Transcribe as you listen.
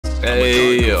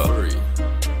Hey,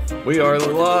 we are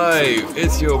live.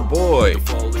 It's your boy,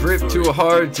 Drip Too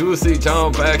Hard Juicy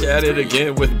Tom, back at it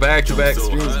again with back-to-back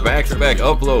streams, back-to-back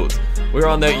uploads. We're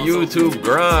on that YouTube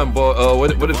grind, boy.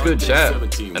 What is good, chat?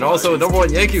 And also,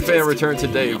 #1 Yankee fan returned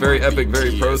today. Very epic,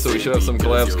 very pro. So we should have some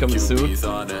collabs coming soon.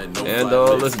 And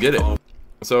let's get it.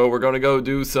 So we're gonna go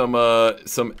do some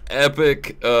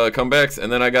epic comebacks,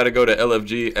 and then I gotta go to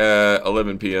LFG at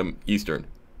 11 p.m. Eastern.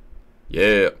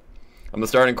 Yeah. I'm the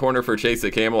starting corner for Chase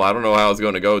the Camel. I don't know how it's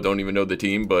going to go. Don't even know the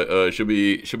team, but should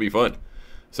be fun.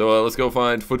 So let's go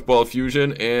find Football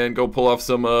Fusion and go pull off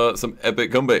some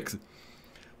epic comebacks.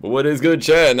 But what is good,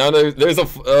 chat? Now there's a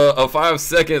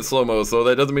 5-second slow-mo, so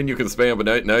that doesn't mean you can spam,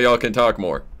 but now y'all can talk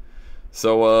more.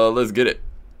 So let's get it.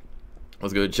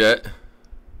 What's good, chat?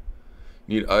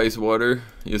 Need ice water?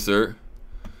 Yes, sir.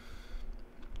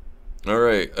 All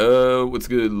right. What's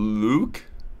good, Luke?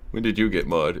 When did you get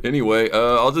mod? Anyway,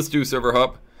 I'll just do server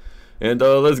hop, and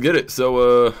let's get it.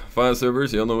 So, find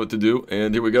servers, y'all know what to do,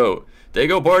 and here we go.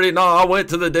 Dago party? No, I went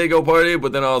to the Dago party,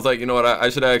 but then I was like, you know what, I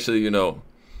should actually, you know,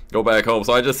 go back home.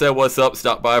 So I just said what's up,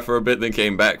 stopped by for a bit, then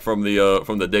came back from the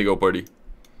Dago party.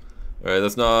 All right,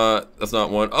 that's not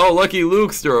one. Oh, Lucky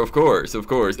Lukester, of course.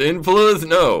 Influz?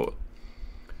 No.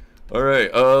 All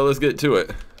right, let's get to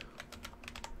it.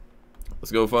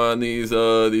 Let's go find these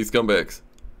comebacks.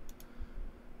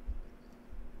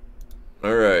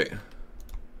 All right,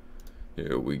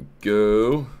 here we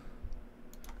go.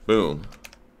 Boom.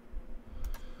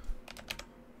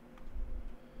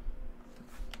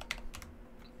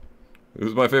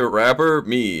 Who's my favorite rapper?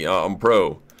 Me. I'm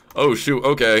pro. Oh shoot.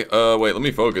 Okay. Wait. Let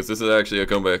me focus. This is actually a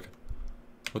comeback.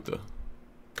 What the?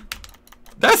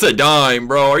 That's a dime,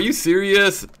 bro. Are you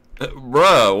serious,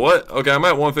 bruh? What? Okay, I'm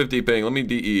at 150 ping. Let me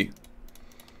DE.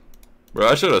 Bro,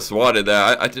 I should have swatted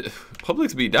that. I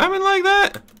Publix be diming like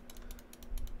that?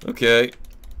 Okay.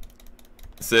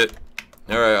 Sit.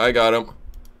 Alright, I got him.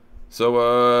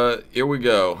 So, here we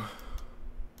go.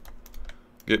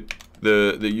 Get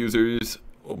the users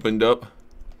opened up.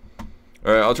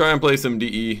 Alright, I'll try and play some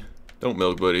DE. Don't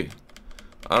milk, buddy.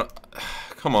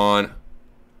 Come on.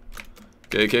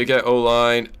 Okay, KCat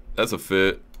O-line. That's a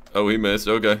fit. Oh, he missed.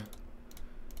 Okay.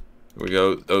 Here we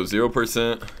go. Oh,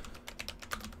 0%.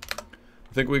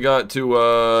 I think we got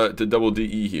to double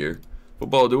DE here.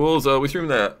 Football duels, we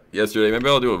streamed that yesterday. Maybe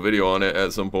I'll do a video on it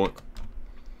at some point.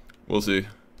 We'll see.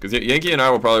 Because Yankee and I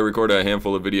will probably record a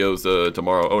handful of videos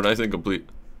tomorrow. Oh, nice and complete.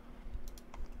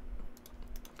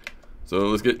 So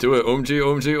let's get to it.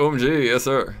 OMG. Yes,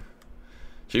 sir.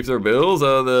 Chiefs or Bills?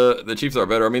 The Chiefs are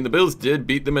better. I mean, the Bills did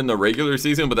beat them in the regular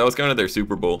season, but that was kind of their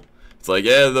Super Bowl. It's like,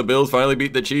 yeah, the Bills finally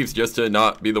beat the Chiefs just to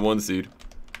not be the 1 seed.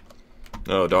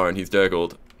 Oh, darn. He's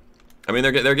tackled. I mean,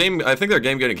 their game. I think their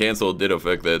game getting canceled did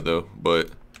affect that though, but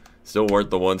still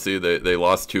weren't the 1 seed. They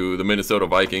lost to the Minnesota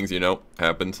Vikings. You know,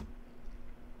 happens.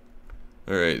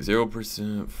 All right,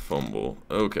 0% fumble.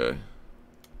 Okay,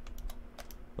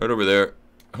 right over there.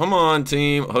 Come on,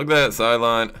 team, hug that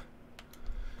sideline.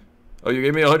 Oh, you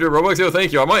gave me 100 Robux. Yo,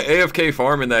 thank you. I might AFK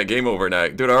farm in that game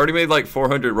overnight, dude. I already made like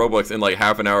 400 Robux in like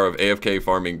half an hour of AFK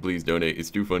farming. Please donate. It's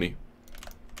too funny.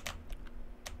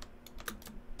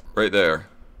 Right there.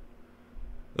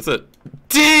 That's it.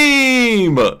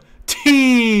 Team, bruh.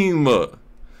 Team.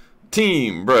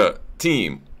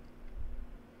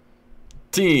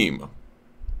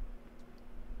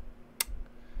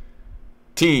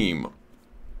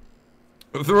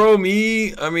 Throw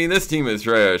me. I mean, this team is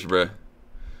trash, bruh.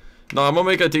 No, I'm gonna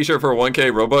make a t-shirt for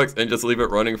 1K Robux and just leave it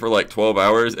running for like 12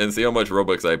 hours and see how much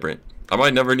Robux I print. I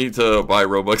might never need to buy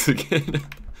Robux again.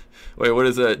 Wait, what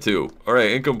is that too?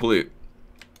 Alright, incomplete.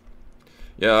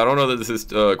 Yeah, I don't know that this is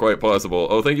quite possible.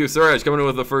 Oh, thank you, Suraj, coming in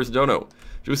with the first dono.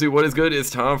 Juicy, what is good? It's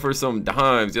time for some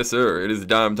dimes. Yes, sir. It is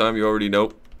dime time. You already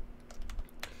know.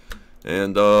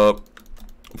 And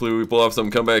hopefully we pull off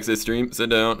some comebacks this stream. Sit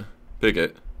down. Pick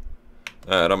it.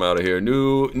 All right, I'm out of here.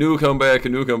 New comeback.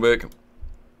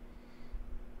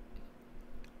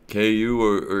 KU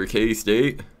or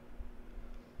K-State?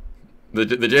 The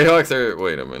Jayhawks are...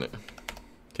 Wait a minute.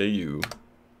 KU.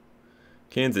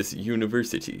 Kansas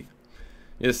University.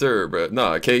 Yes, sir, bruh.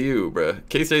 Nah, KU, bruh.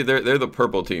 K-State, they're the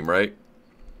purple team, right?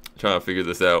 Trying to figure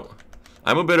this out.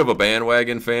 I'm a bit of a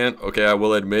bandwagon fan. Okay, I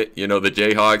will admit, you know, the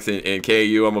Jayhawks and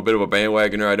KU, I'm a bit of a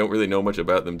bandwagoner. I don't really know much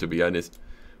about them, to be honest.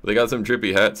 But they got some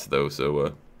trippy hats, though,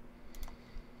 so,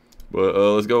 But,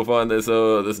 let's go find this,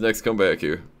 this next comeback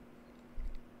here.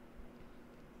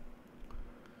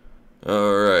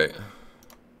 Alright.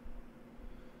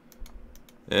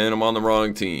 And I'm on the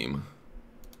wrong team.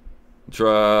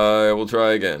 We'll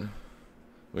try again.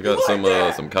 We got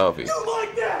some coffee.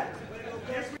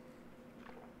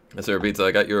 Yes, sir, Pizza.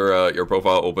 I got your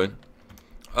profile open.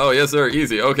 Oh, yes, sir.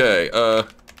 Easy. Okay.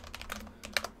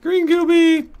 Green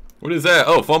QB. What is that?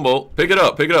 Oh, fumble. Pick it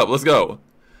up. Pick it up. Let's go.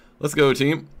 Let's go,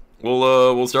 team.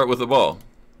 We'll start with the ball.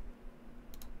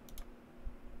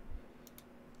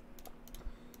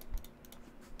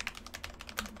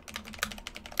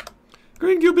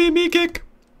 Green QB, me kick.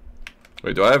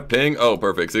 Wait, do I have ping? Oh,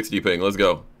 perfect. 60 ping. Let's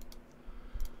go.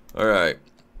 All right.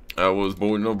 I was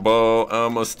born the ball.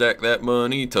 I'ma stack that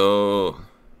money tall.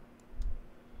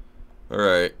 All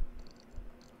right.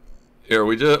 Here,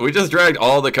 we just dragged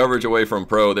all the coverage away from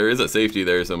pro. There is a safety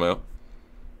there somehow.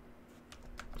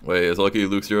 Wait, is Lucky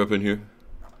Luke's up in here?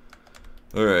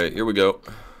 All right, here we go.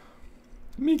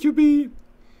 Me QB.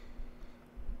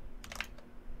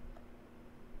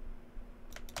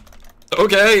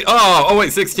 Okay. Oh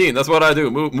wait, 16. That's what I do.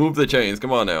 Move the chains.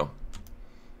 Come on now.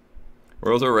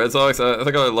 Royals or Red Sox? I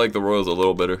think I like the Royals a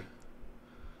little better.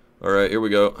 All right, here we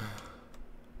go.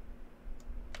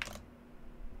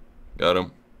 Got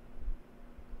him.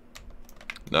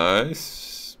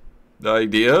 Nice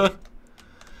idea.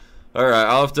 All right,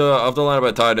 I'll have to line up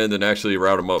at tight end and actually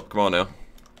route him up. Come on now.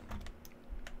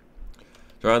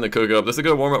 Trying to cook up. This is a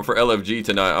good warm up for LFG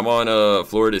tonight. I'm on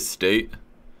Florida State.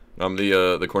 I'm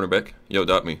the cornerback. Yo,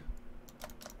 dot me.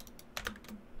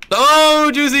 Oh,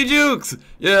 Juicy Jukes!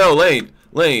 Yo, lane,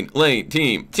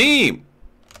 team.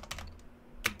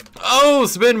 Oh,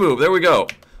 spin move. There we go.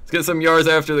 Let's get some yards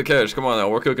after the catch. Come on now,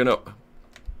 we're cooking up.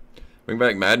 Bring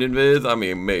back Madden vids? I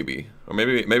mean, maybe. Or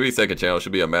maybe second channel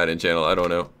should be a Madden channel. I don't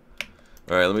know.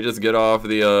 All right, let me just get off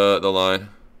the line.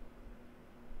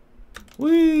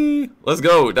 Whee! Let's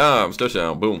go. Dimes,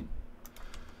 touchdown. Boom.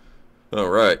 All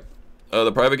right.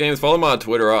 The private games, follow me on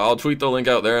Twitter. I'll tweet the link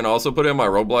out there, and I'll also put it in my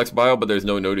Roblox bio, but there's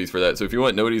no noties for that. So if you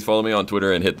want noties, follow me on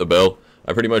Twitter and hit the bell.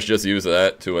 I pretty much just use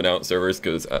that to announce servers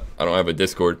because I don't have a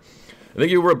Discord.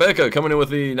 Thank you, Rebecca, coming in with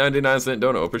the 99-cent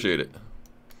dono. Appreciate it.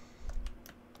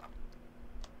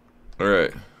 All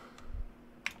right.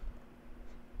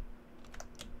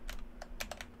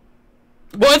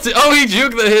 What? Oh, he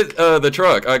juked the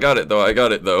truck. I got it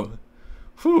though.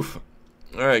 Whew.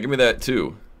 All right, give me that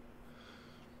too.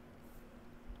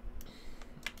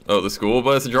 Oh, the school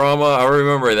bus drama? I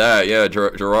remember that. Yeah,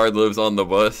 Gerard lives on the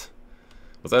bus.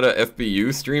 Was that a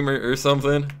FBU stream or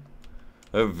something?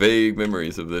 I have vague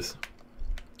memories of this.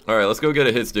 Alright, let's go get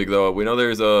a hit stick, though. We know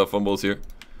there's fumbles here.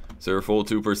 So we're full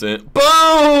 2%.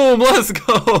 Boom! Let's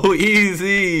go!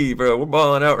 Easy! Bro, we're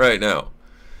balling out right now.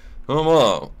 Come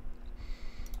on.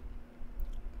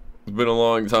 It's been a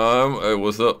long time. Hey,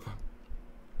 what's up?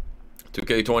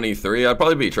 2K23? I'd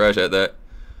probably be trash at that.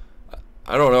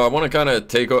 I don't know. I want to kind of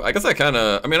take over. I guess I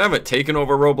haven't taken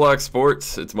over Roblox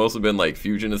Sports. It's mostly been like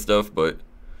Fusion and stuff, but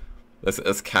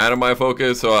that's kind of my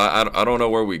focus. So I don't know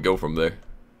where we go from there.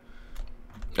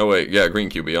 Oh wait, yeah, green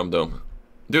QB. I'm dumb,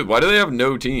 dude. Why do they have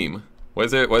no team? Why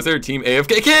is there a team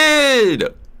AFK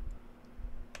kid?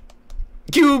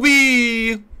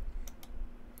 QB,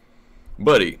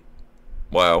 buddy.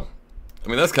 Wow. I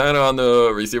mean, that's kind of on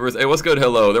the receivers. Hey, what's good?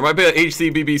 Hello. There might be an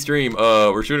HCBB stream.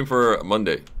 We're shooting for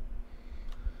Monday.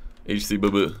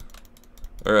 HCBB.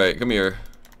 All right, come here.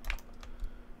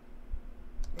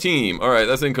 Team. All right,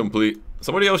 that's incomplete.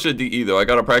 Somebody else should DE though. I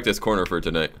got to practice corner for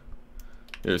tonight.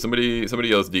 Here,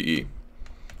 somebody else DE.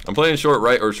 I'm playing short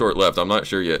right or short left. I'm not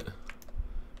sure yet.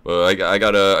 But I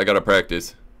gotta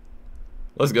practice.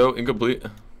 Let's go. Incomplete.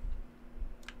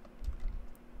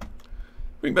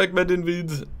 Bring back Madden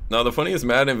vids. Now the funniest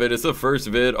Madden vid, it's the first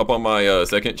vid up on my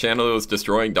second channel. It was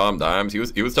destroying Dom Dimes.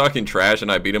 He was talking trash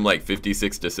and I beat him like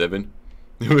 56-7.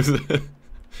 It was it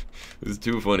was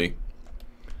too funny.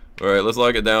 All right, let's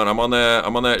lock it down. I'm on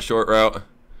that short route.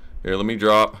 Here, let me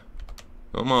drop.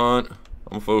 Come on.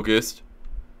 I'm focused.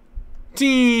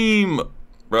 Team.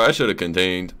 Bro, I should have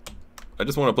contained. I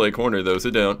just want to play corner though.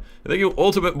 Sit down. Thank you,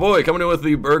 Ultimate Boy, coming in with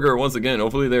the burger once again.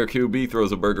 Hopefully their QB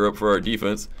throws a burger up for our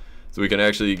defense, so we can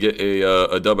actually get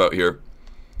a dub out here.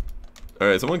 All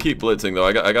right, someone keep blitzing though.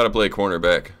 I got to play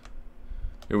cornerback.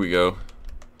 Here we go.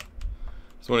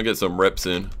 Just want to get some reps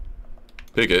in.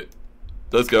 Pick it.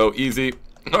 Let's go. Easy.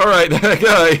 All right, that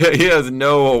guy, he has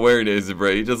no awareness,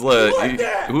 bro. He just let.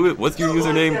 What's your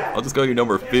username? I'll just call you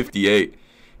number 58.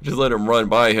 Just let him run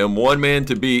by him. One man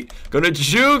to beat. Gonna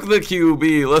juke the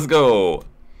QB. Let's go.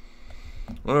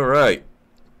 All right.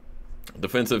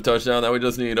 Defensive touchdown. Now we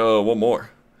just need one more.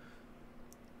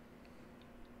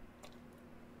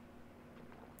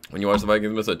 When you watch the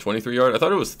Vikings miss a 23-yard, I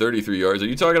thought it was 33 yards. Are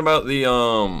you talking about the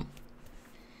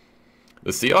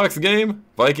Seahawks game?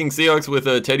 Viking Seahawks with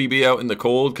Teddy B out in the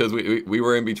cold because we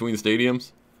were in between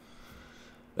stadiums.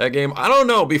 That game, I don't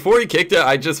know. Before he kicked it,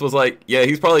 I just was like, yeah,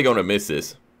 he's probably going to miss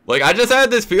this. Like, I just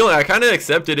had this feeling. I kind of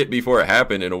accepted it before it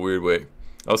happened in a weird way.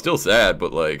 I was still sad,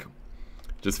 but like,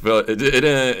 just felt the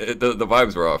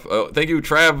vibes were off. Oh, thank you,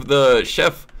 Trav the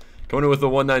chef, coming in with the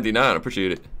 199.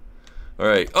 Appreciate it. All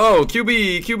right. Oh,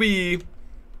 QB.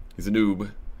 He's a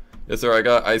noob. Yes, sir. I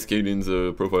got Ice Caden's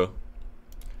profile.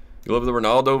 You love the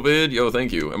Ronaldo vid? Yo,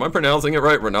 thank you. Am I pronouncing it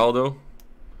right, Ronaldo?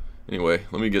 Anyway,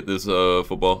 let me get this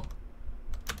football.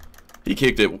 He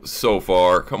kicked it so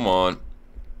far. Come on.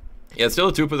 Yeah, it's still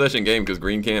a 2-possession game because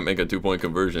Green can't make a 2-point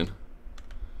conversion.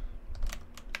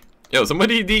 Yo,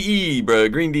 somebody DE, bro.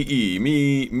 Green DE.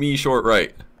 Me short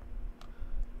right.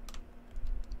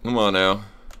 Come on now.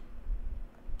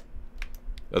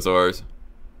 That's ours.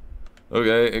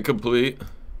 Okay, incomplete.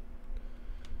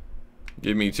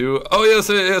 Give me 2. Oh, yes,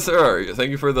 yes, sir. Thank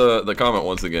you for the comment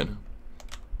once again.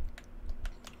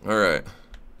 All right.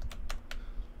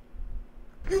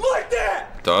 You like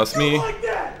that? Toss me. You like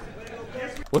that?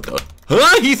 What the?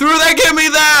 Huh? He threw that. Give me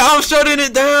that. I'm shutting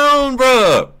it down,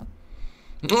 bruh.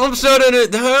 I'm shutting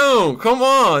it down. Come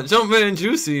on. Jumpman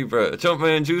Juicy, bruh.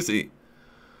 Jumpman Juicy.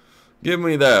 Give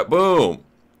me that. Boom.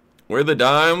 Where the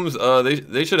dimes?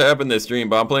 They should happen this stream,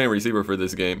 but I'm playing receiver for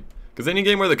this game. Because any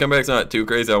game where the comeback's not too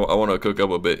crazy, I want to cook up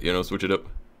a bit, you know, switch it up.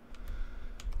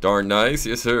 Darn nice.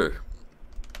 Yes, sir.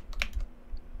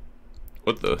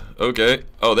 What the? Okay.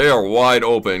 Oh, they are wide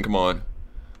open. Come on.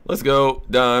 Let's go.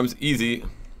 Dimes. Easy.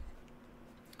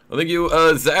 Well, thank you,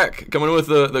 Zach, coming in with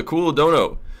the cool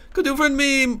dono. Could you friend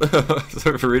me?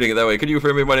 Sorry for reading it that way. Could you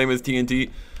friend me? My name is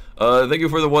TNT. Thank you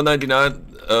for the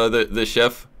 199, the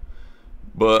chef.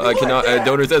 But I cannot add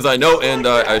donors as I know, and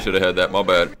I should have had that. My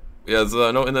bad. Yeah, there's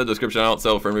a note in the description. I don't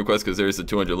sell friend requests because there's a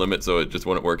 200 limit, so it just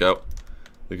wouldn't work out.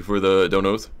 Thank you for the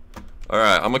donos. All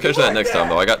right, I'm gonna catch that next time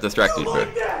though. I got distracted, bro.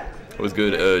 It was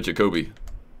good, Jacoby.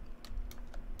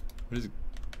 What is?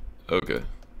 Okay.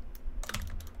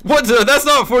 What the? That's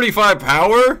not 45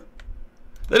 power.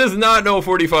 That is not no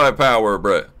 45 power,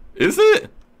 bro. Is it?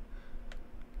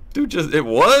 Dude, just it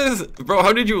was, bro.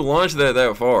 How did you launch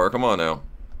that far? Come on now.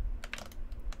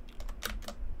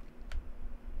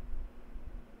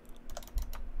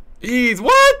 Ease,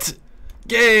 what?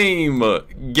 Game. Alright,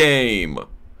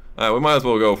 we might as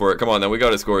well go for it. Come on now, we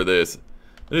gotta score this.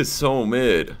 It is so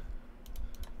mid.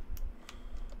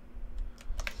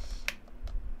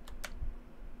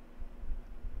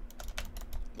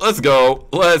 Let's go.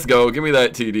 Give me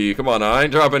that TD. Come on now, I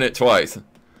ain't dropping it twice.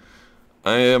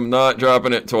 I am not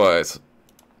dropping it twice.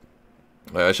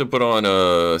 I should put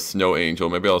on Snow Angel.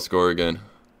 Maybe I'll score again.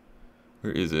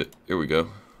 Where is it? Here we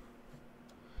go.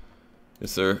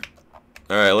 Yes, sir.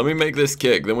 Alright, let me make this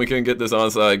kick. Then we can get this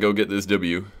onside, go get this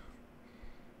W.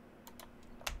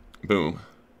 Boom.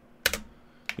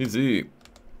 Easy.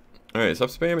 Alright, stop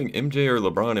spamming MJ or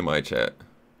LeBron in my chat.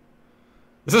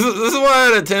 This is why I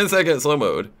had a 10-second slow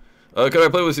mode. Could I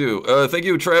play with you? Thank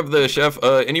you, Trev the chef.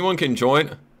 Anyone can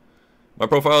join. My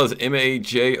profile is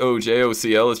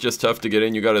MAJOJOCL. It's just tough to get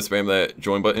in. You gotta spam that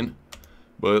join button.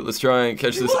 But let's try and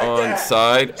catch this on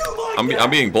side. I'm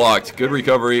being blocked. Good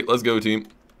recovery. Let's go, team.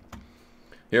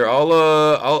 Here,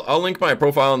 I'll link my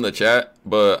profile in the chat,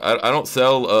 but I don't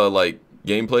sell like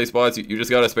gameplay spots. You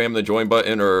just gotta spam the join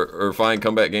button or find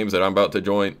comeback games that I'm about to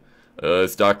join.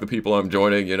 Stock the people I'm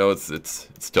joining. You know,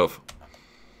 it's tough.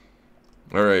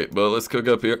 All right, but let's cook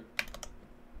up here.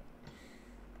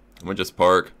 I'm gonna just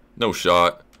park. No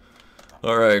shot.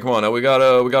 All right, come on now. We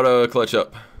gotta clutch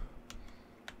up.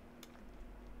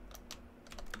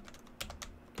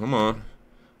 Come on.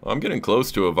 Well, I'm getting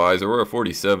close to a visor. We're at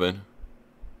 47.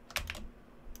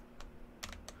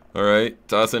 Alright,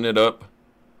 tossing it up.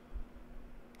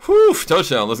 Whew,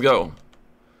 touchdown, let's go.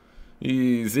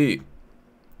 Easy.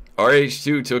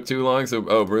 RH2 took too long, so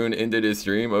oh, Brune ended his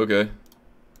stream, okay.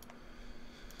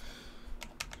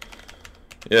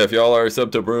 Yeah, if y'all are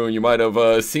sub to Brune, you might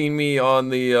have seen me on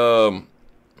the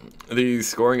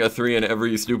scoring a 3 in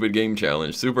every stupid game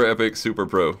challenge. Super epic, super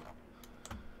pro.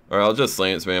 Alright, I'll just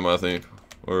slant spam, I think.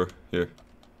 Or, here.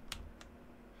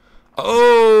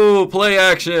 Oh, play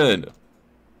action!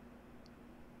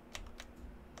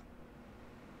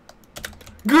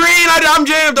 Green! I'm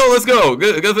jammed! Oh, let's go!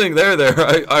 Good thing they're there.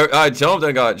 I jumped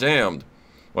and got jammed.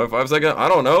 What, 5 seconds? I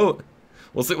don't know.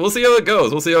 We'll see how it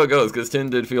goes. We'll see how it goes, because 10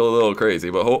 did feel a little crazy.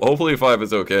 But hopefully 5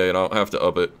 is okay, and I don't have to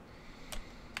up it.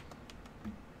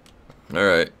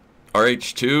 Alright.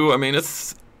 RH2, I mean,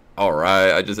 it's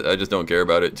alright. I just don't care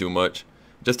about it too much.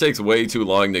 It just takes way too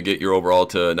long to get your overall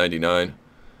to 99.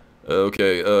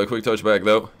 Okay, quick touchback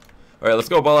though. Alright, let's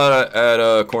go ball out at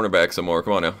cornerback some more.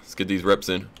 Come on now. Let's get these reps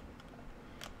in.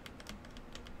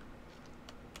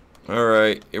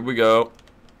 Alright, here we go.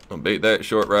 I'll bait that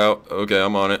short route. Okay,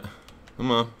 I'm on it.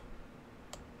 Come on.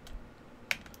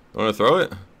 Want to throw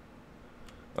it?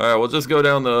 Alright, we'll just go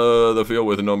down the field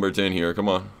with number 10 here. Come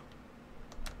on.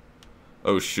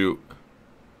 Oh, shoot.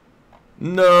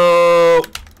 No!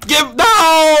 No!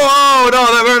 Oh, no,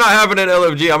 that better not happen in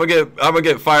LFG. I'm gonna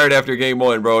get fired after game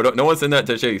 1, bro. No one send that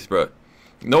to Chase, bro.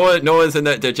 No one send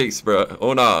that to Chase, bro.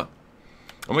 Oh, nah.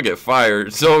 I'm gonna get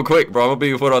fired so quick, bro. I'm gonna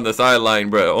be put on the sideline,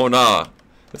 bro. Oh, nah.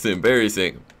 That's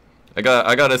embarrassing. I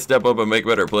gotta step up and make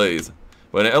better plays.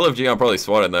 But in LFG, I'm probably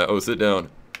swatting that. Oh, sit down.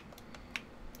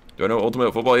 Do I know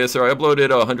Ultimate Football? Yes, sir. I uploaded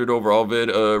a 100 overall vid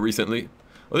recently.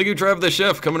 Well, thank you, Trav the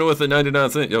Chef, coming in with the 99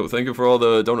 cent. Yo, thank you for all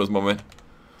the donuts, my man.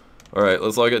 All right,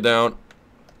 let's lock it down.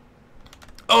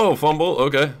 Oh, fumble.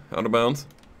 Okay, out of bounds.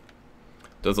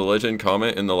 Does a legend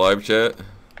comment in the live chat?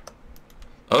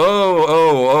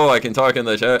 Oh, I can talk in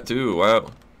the chat too.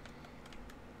 Wow.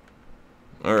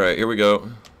 All right, here we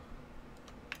go.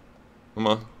 Come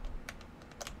on.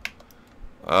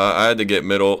 I had to get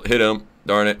middle. Hit him.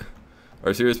 Darn it.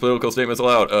 Are serious political statements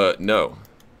allowed? No.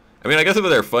 I mean, I guess if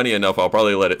they're funny enough, I'll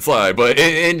probably let it slide. But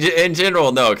in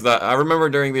general, no. Because I remember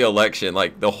during the election,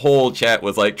 like, the whole chat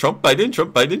was like, Trump, Biden,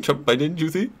 Trump, Biden, Trump, Biden, you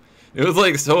see? It was,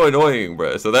 like, so annoying,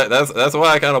 bro. So that's why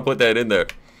I kind of put that in there.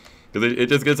 Because it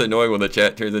just gets annoying when the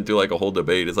chat turns into, like, a whole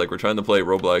debate. It's like we're trying to play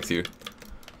Roblox here.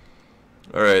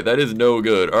 Alright, that is no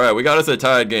good. Alright, we got us a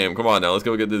tied game. Come on now, let's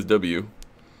go get this W.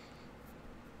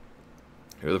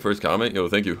 Here's the first comment. Yo,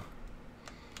 thank you.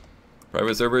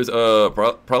 Private servers,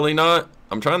 probably not.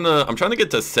 I'm trying to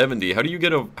get to 70. How do you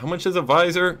get how much is a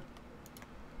visor?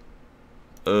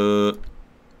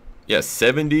 Yeah,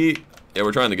 70. Yeah,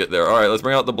 we're trying to get there. All right, let's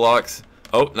bring out the blocks.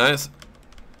 Oh, nice.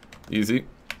 Easy.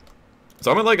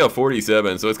 So I'm at like a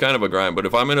 47, so it's kind of a grind. But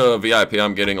if I'm in a VIP,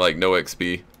 I'm getting like no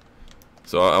XP.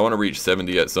 So I want to reach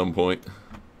 70 at some point.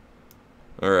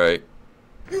 All right.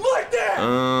 You like that?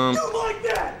 You like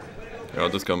that? I'll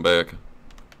just come back.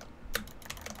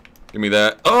 Give me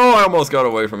that. Oh, I almost got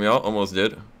away from y'all. Almost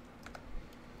did.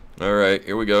 Alright,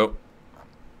 here we go.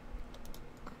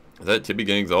 Is that Tibby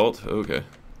Gang's ult? Okay.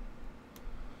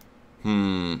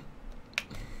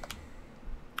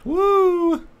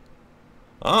 Woo!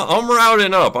 I'm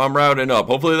routing up. I'm routing up.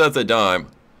 Hopefully that's a dime.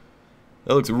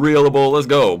 That looks reelable. Let's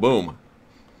go. Boom.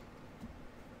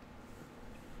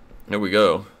 There we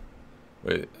go.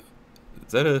 Wait.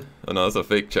 Is that a... Oh, no, that's a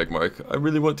fake check mark. I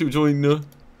really want to join the...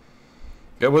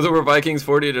 Yeah, was it Vikings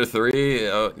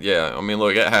 40-3? Yeah, I mean,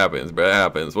 look, it happens, but it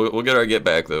happens. We'll get our get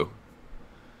back, though.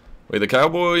 Wait, the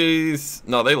Cowboys...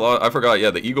 No, they lost. I forgot. Yeah,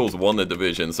 the Eagles won the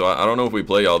division, so I don't know if we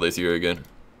play all this year again.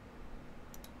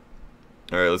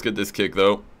 All right, let's get this kick,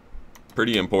 though.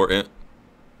 Pretty important.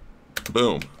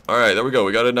 Boom. All right, there we go.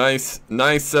 We got a nice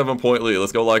 7-point lead.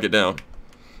 Let's go lock it down.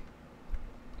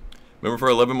 Remember for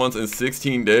 11 months and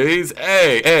 16 days?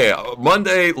 Hey,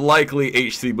 Monday, likely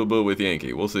HC Boo with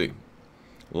Yankee. We'll see.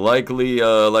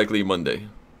 Likely Monday.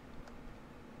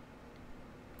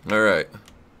 Alright.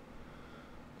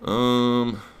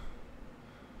 Come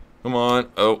on.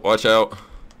 Oh, watch out.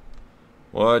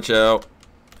 Watch out.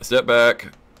 Step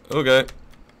back. Okay.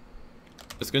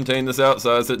 Just contain this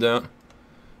outside. Sit down.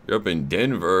 You're up in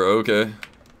Denver. Okay.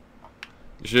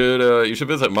 You should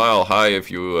visit Mile High if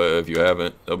you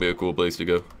haven't. That'll be a cool place to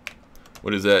go.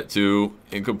 What is that? 2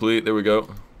 incomplete. There we go.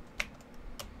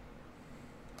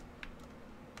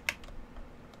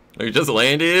 You just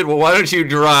landed? Well, why don't you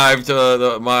drive to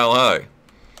the Mile High?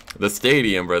 The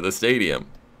stadium, bro. The stadium.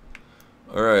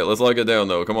 Alright, let's lock it down,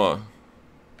 though. Come on.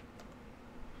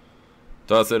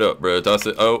 Toss it up, bro. Toss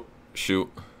it. Oh, shoot.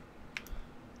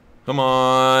 Come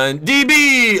on.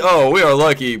 DB! Oh, we are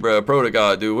lucky, bro. Pro to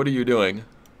God, dude. What are you doing?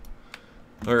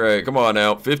 Alright, come on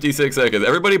now. 56 seconds.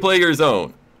 Everybody play your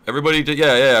zone. Everybody,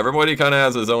 yeah. Everybody kind of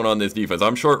has a zone on this defense.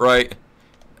 I'm short right.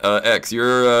 X,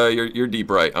 you're deep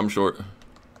right. I'm short.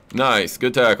 Nice,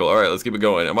 good tackle. All right, let's keep it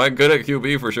going. Am I good at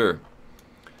QB? For sure.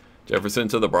 Jefferson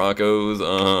to the Broncos.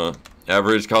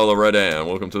 Average Colorado.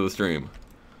 Welcome to the stream.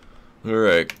 All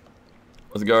right,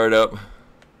 let's guard up.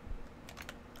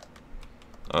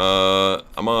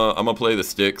 I'm gonna play the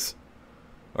sticks.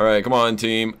 All right, come on,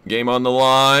 team. Game on the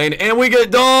line, and we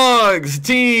get dogs.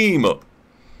 Team.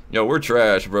 Yo, we're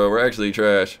trash, bro. We're actually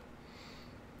trash.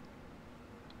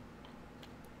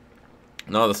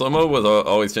 No, the slow-mo was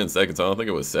always 10 seconds. I don't think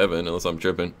it was 7, unless I'm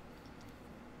tripping.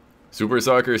 Super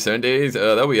Soccer Sundays?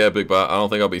 That'll be epic, but I don't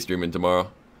think I'll be streaming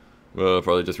tomorrow.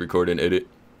 Probably just record and edit.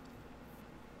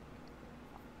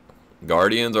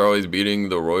 Guardians are always beating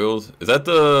the Royals. Is that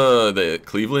the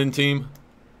Cleveland team?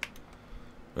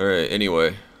 Alright,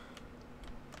 anyway.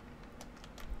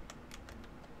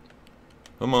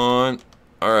 Come on.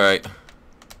 Alright.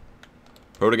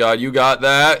 Pro to God, you got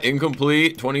that.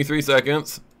 Incomplete. 23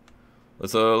 seconds.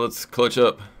 Let's clutch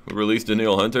up. Who released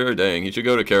Daniil Hunter? Dang, he should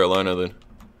go to Carolina then.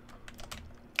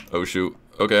 Oh shoot.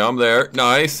 Okay, I'm there.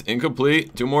 Nice.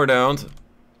 Incomplete. 2 more downs.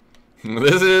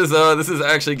 This is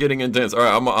actually getting intense. All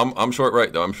right, I'm short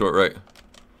right though. I'm short right.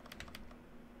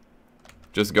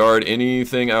 Just guard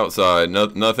anything outside.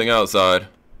 Nothing outside.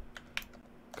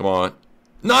 Come on.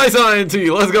 Nice INT.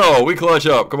 Let's go. We clutch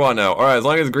up. Come on now. All right, as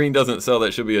long as green doesn't sell,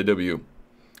 that should be a W.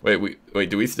 Wait.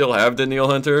 Do we still have Daniil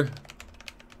Hunter?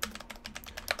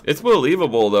 It's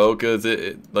believable though, cause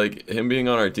like him being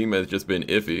on our team has just been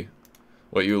iffy.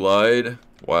 What, you lied?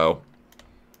 Wow.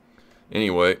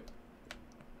 Anyway.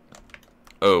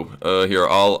 Oh, here,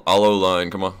 all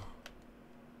O-line, come on.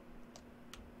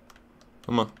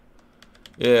 Come on.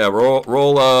 Yeah, roll,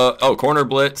 oh, corner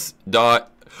blitz,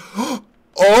 dot.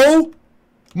 Oh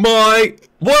my,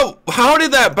 whoa, how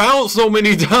did that bounce so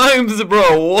many times,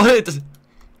 bro? What?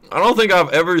 I don't think I've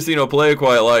ever seen a play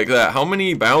quite like that. How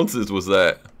many bounces was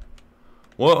that?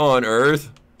 What on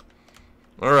earth?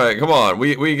 All right, come on,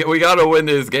 we gotta win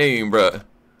this game, bro.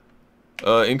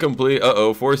 Incomplete,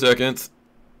 uh-oh, 4 seconds.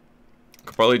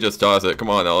 Could probably just toss it. Come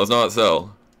on now, let's not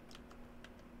sell.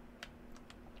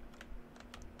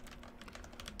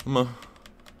 Come on.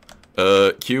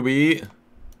 QB.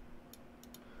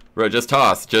 Bro, just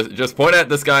toss. Just point at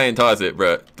the sky and toss it,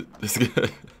 bro.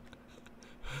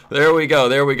 There we go.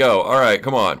 There we go. All right,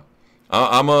 come on.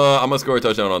 I'm a score a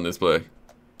touchdown on this play.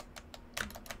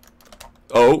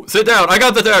 Oh, sit down. I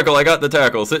got the tackle. I got the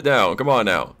tackle. Sit down. Come on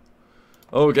now.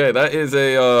 Okay, that is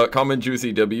a common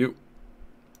juicy W.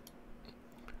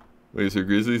 Wait, so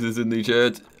Grizzlies is in the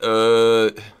chat.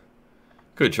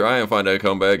 Could try and find a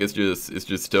comeback. It's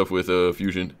just tough with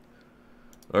fusion.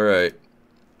 All right.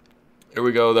 Here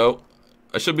we go though.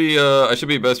 I should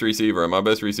be best receiver. Am I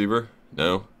best receiver?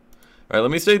 No. All right,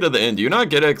 let me stay to the end. Do you not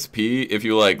get XP if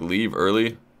you like leave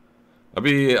early? I'd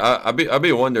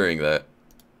be wondering that.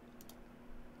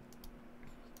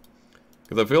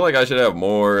 Cuz I feel like I should have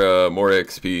more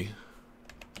XP.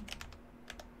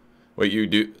 Wait, you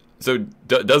do. So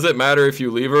does it matter if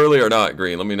you leave early or not,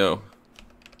 green? Let me know.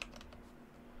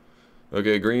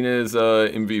 Okay, green is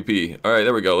MVP. All right,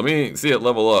 there we go. Let me see it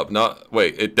level up. Not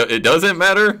wait, it doesn't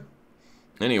matter.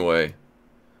 Anyway,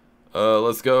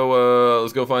 let's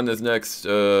go find this next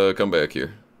comeback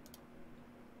here.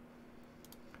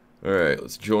 All right,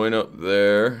 let's join up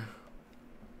there.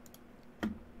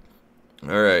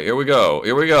 All right, here we go.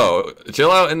 Here we go.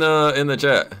 Chill out in the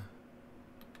chat.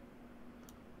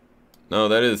 No,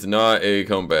 that is not a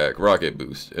comeback. Rocket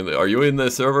boost. Are you in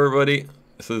the server, buddy?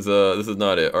 This is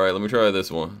not it. All right, let me try this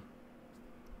one.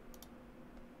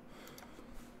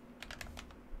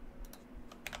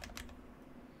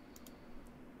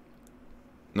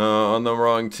 No, on the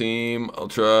wrong team. I'll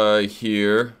try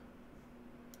here.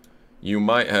 You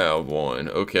might have one.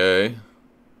 Okay.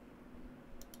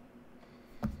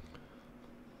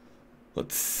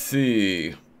 Let's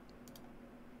see.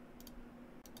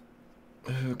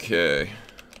 Okay.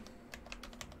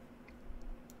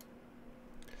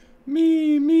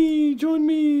 Me, join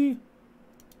me.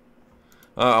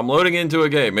 I'm loading into a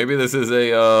game. Maybe this is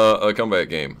a comeback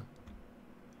game.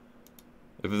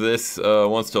 If this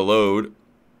wants to load,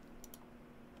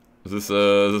 is this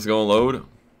going to load?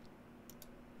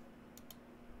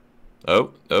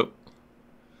 On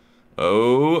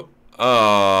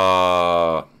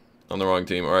the wrong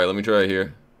team. All right, let me try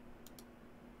here.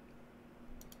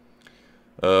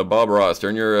 Bob Ross,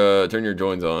 turn your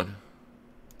joins on.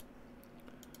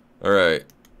 All right,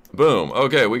 boom.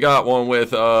 Okay, we got one with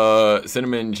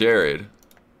Cinnamon Jared.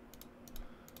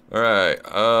 All right,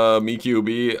 me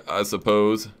QB, I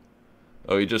suppose.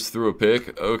 Oh, he just threw a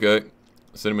pick. Okay,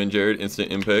 Cinnamon Jared,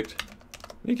 instant impact.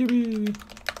 Me QB,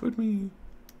 put me.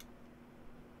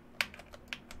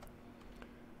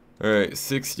 All right,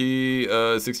 60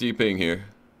 ping here.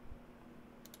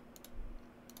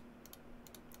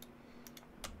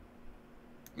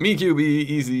 Me QB,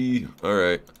 easy. All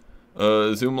right.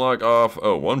 Zoom lock off.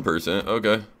 Oh, 1%.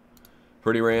 Okay.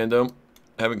 Pretty random.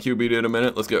 Haven't QB'd in a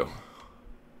minute. Let's go.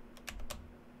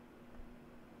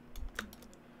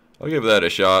 I'll give that a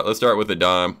shot. Let's start with a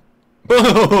dime.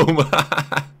 Boom!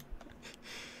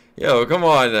 Yo, come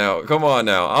on now. Come on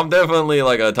now. I'm definitely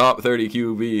like a top 30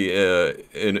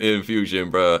 QB in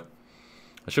Fusion, bruh.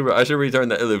 I should return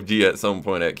the LFG at some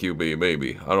point at QB,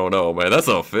 maybe. I don't know, man. That's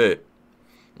a fit.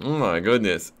 Oh my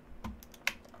goodness.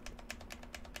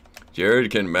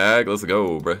 Jared can mag. Let's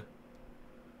go, bruh.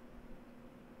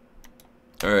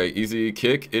 Alright, easy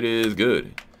kick. It is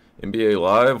good. NBA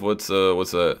Live. What's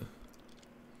that?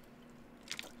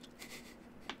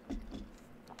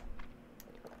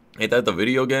 Ain't that the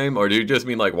video game? Or do you just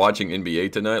mean like watching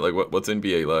NBA tonight? Like what's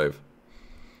NBA Live?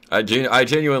 I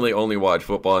genuinely only watch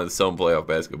football and some playoff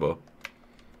basketball.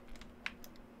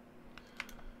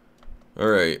 All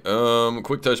right,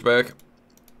 quick touchback.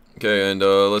 Okay, and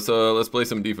let's play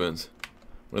some defense.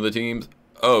 One of the teams.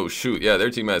 Oh shoot, yeah, their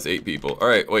team has 8 people. All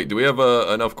right, wait, do we have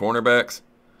enough cornerbacks?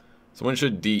 Someone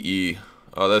should DE.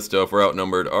 Oh, that's tough. We're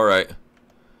outnumbered. All right,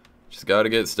 just gotta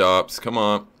get stops. Come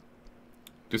on,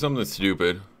 do something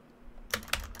stupid.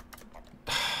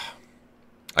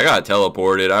 I got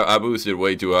teleported. I boosted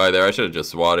way too high there. I should have just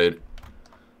swatted.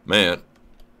 Man.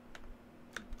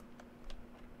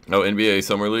 Oh, NBA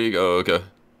Summer League? Oh, okay.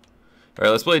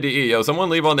 Alright, let's play DE. Yo, someone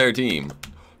leave on their team.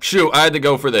 Shoot, I had to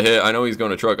go for the hit. I know he's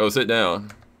going to truck. Oh, sit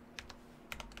down.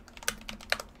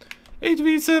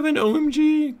 8v7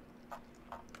 OMG.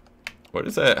 What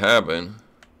does that happen?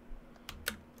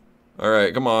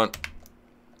 Alright, come on.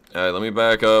 Alright, let me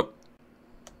back up.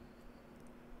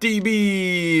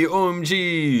 DB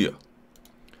OMG.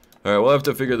 Alright, we'll have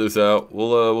to figure this out.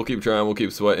 We'll keep trying, we'll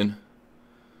keep sweating.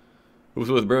 Who's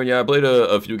with Bruin? Yeah, I played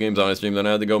a few games on his stream, then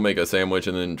I had to go make a sandwich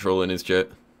and then troll in his chat.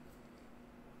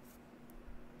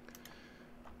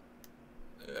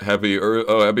 Happy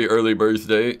early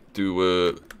birthday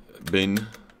to Ben.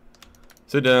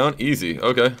 Sit down, easy.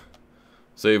 Okay.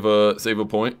 Save a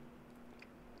point.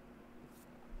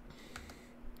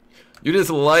 You just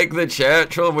like the chat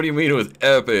troll? What do you mean it was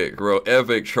epic, bro?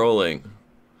 Epic trolling.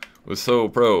 It was so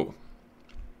pro.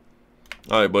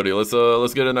 Alright, buddy,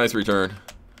 let's get a nice return.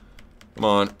 Come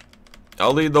on.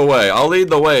 I'll lead the way. I'll lead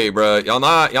the way, bro. Y'all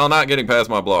not getting past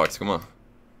my blocks. Come on.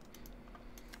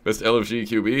 Best LFG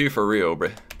QB for real, bro.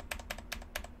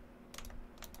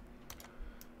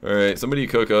 Alright, somebody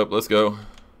cook up. Let's go.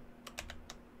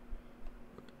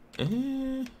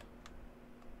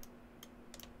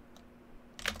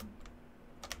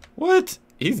 What?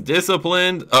 He's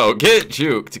disciplined? Oh, get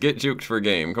juked. Get juked for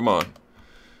game. Come on.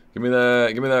 Give me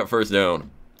that first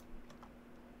down.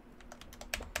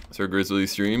 Sir Grizzly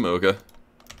stream, okay.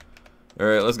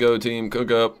 Alright, let's go team,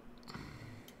 cook up.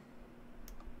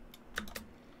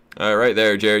 Alright, right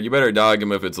there, Jared. You better dog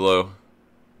him if it's low.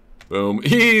 Boom.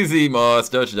 Easy, Moss.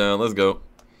 Touchdown. Let's go.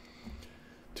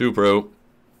 2 pro.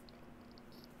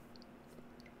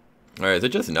 Alright, is it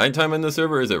just nighttime in the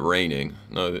server or is it raining?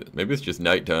 No, maybe it's just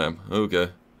nighttime. Okay.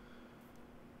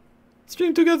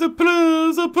 Stream together,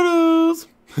 please.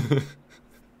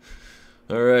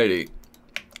 Alrighty.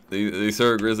 These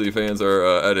Sir Grizzly fans are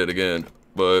at it again.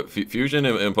 But Fusion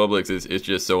in Publix is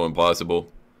just so impossible.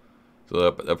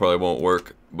 So that probably won't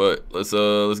work. But let's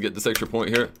get this extra point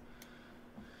here.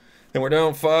 And we're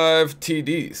down 5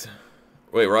 TDs.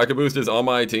 Wait, Rocket Boost is on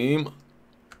my team?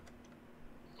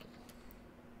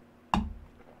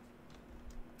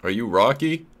 Are you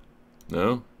Rocky?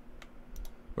 No?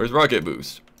 Where's Rocket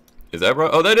Boost? Is that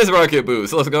oh, that is Rocket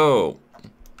Boost. Let's go.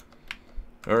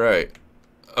 Alright.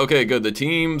 Okay, good. The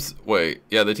teams, wait,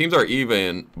 yeah, the teams are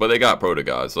even, but they got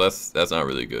Protogods, so that's not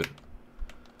really good.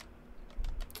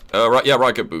 Yeah,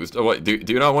 Rocket Boost. Oh wait, do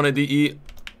you not want to DE?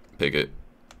 Pick it.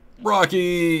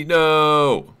 Rocky,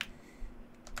 no.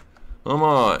 Come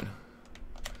on.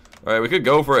 All right, we could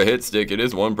go for a hit stick. It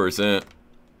is 1%.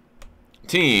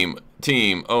 Team.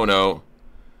 Oh no.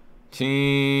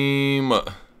 Team.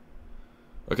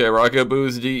 Okay, Rocket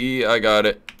Boost DE. I got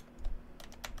it.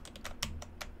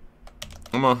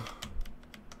 Come on.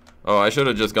 Oh, I should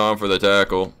have just gone for the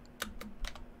tackle.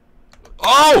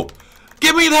 Oh!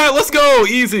 Give me that! Let's go!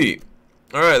 Easy!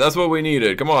 Alright, that's what we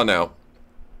needed. Come on now.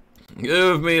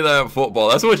 Give me that football.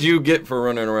 That's what you get for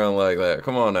running around like that.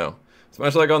 Come on now.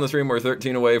 Smash like on the stream. We're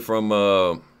 13 away from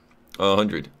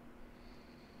 100.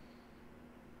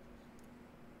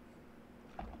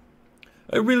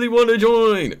 I really want to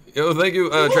join. Yo, thank you,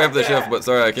 Trap the Chef, but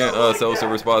sorry I can't sell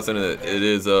silver spots, and it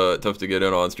is tough to get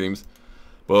in on streams.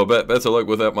 Well, best of luck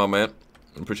with that, my man.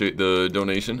 Appreciate the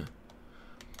donation.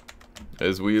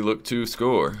 As we look to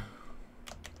score.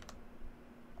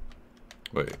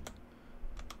 Wait.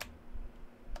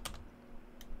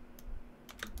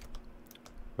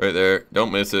 Right there.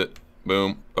 Don't miss it.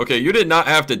 Boom. Okay, you did not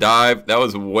have to dive. That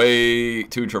was way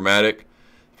too traumatic.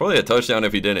 Probably a touchdown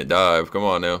if he didn't dive. Come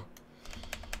on now.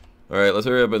 Alright, let's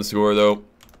hurry up and score, though.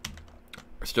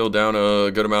 We're still down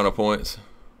a good amount of points.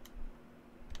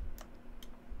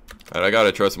 Alright, I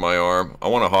gotta trust my arm. I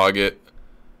want to hog it.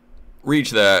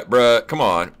 Reach that, bruh. Come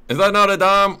on. Is that not a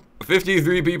dime?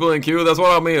 53 people in queue? That's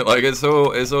what I mean. Like, it's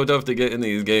so tough to get in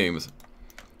these games.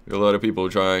 There's a lot of people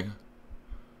trying.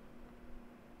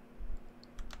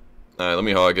 Alright, let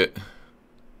me hog it.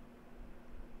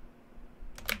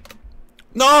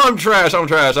 No, I'm trash. I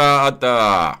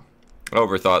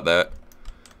overthought that.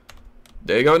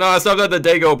 Dago? No, I stopped at the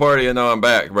Dago party and now I'm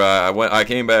back, bro. I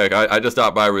came back. I just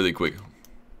stopped by really quick.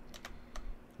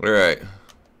 Alright.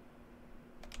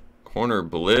 Corner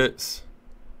blitz.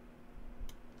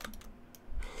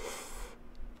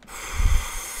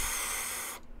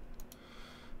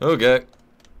 Okay.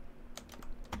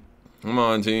 Come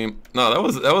on, team. No,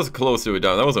 that was close to a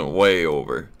down. That wasn't way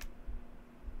over.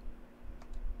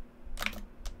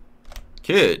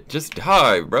 Kid, just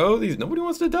dive, bro. Nobody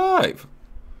wants to dive.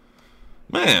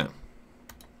 Man.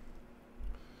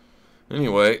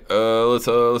 Anyway, let's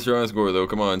try and score though.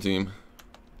 Come on, team.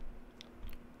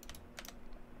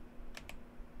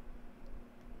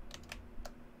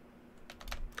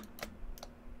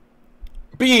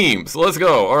 Beams. Let's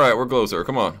go. All right, we're closer.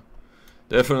 Come on.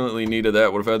 Definitely needed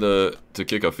that. Would have had to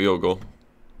kick a field goal.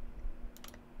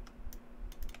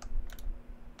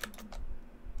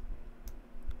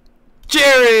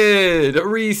 Jared,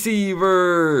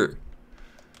 receiver.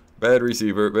 Bad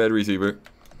receiver. Bad receiver.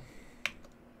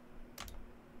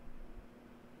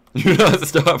 You're not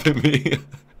stopping me.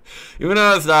 You're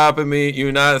not stopping me.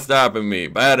 You're not stopping me.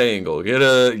 Bad angle. Get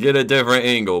a different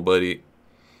angle, buddy.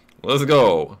 Let's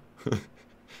go.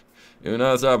 You're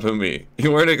not stopping me.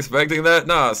 You weren't expecting that?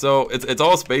 Nah, so it's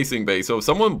all spacing based. So if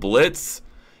someone blitz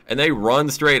and they run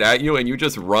straight at you and you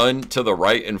just run to the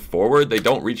right and forward, they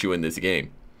don't reach you in this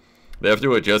game. They have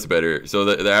to adjust better. So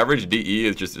the average DE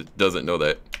is just doesn't know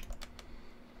that.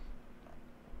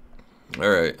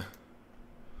 Alright.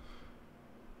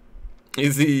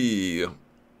 Easy. The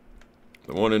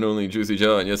one and only Juicy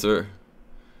John, yes sir.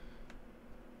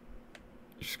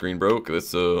 Your screen broke.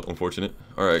 That's unfortunate.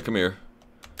 Alright, come here.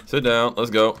 Sit down.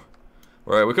 Let's go.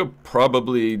 Alright, we could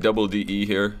probably double DE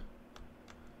here.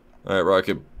 Alright,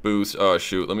 rocket boost. Oh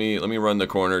shoot. Let me run the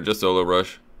corner. Just solo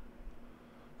rush.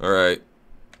 Alright.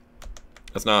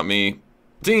 That's not me.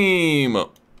 Team!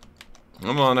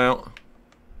 Come on out.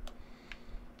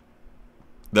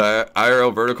 The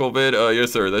IRL vertical vid?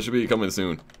 Yes sir. That should be coming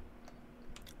soon.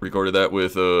 Recorded that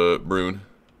with Brune.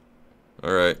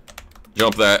 Alright.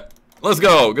 Jump that. Let's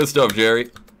go. Good stuff, Jerry.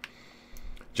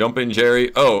 Jump in,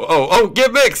 Jerry. Oh,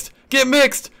 get mixed! Get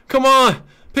mixed! Come on!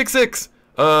 Pick six!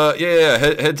 Yeah,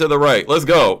 head to the right. Let's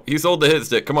go. He sold the hit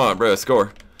stick. Come on, bruh,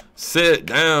 score. Sit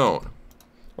down.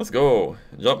 Let's go.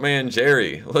 Jumpman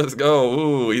Jerry. Let's go.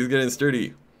 Ooh, he's getting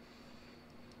sturdy.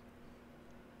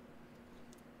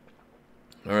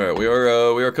 Alright, we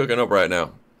are cooking up right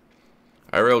now.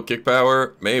 IRL kick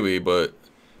power? Maybe, but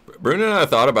Bruno and I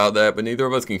thought about that, but neither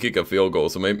of us can kick a field goal,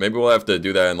 so maybe we'll have to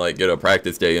do that and like get a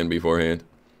practice day in beforehand.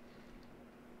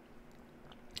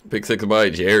 Pick six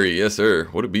by Jerry, yes sir.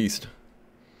 What a beast.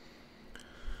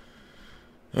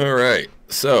 Alright,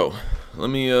 so let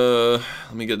me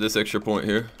get this extra point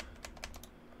here.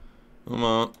 Come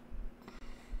on.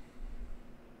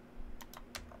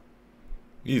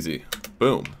 Easy.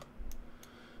 Boom.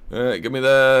 Alright, give me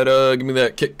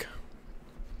that kick.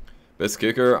 Best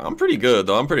kicker. I'm pretty good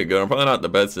though. I'm pretty good. I'm probably not the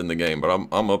best in the game, but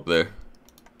I'm up there.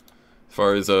 As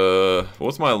far as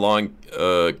what's my long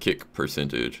kick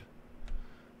percentage?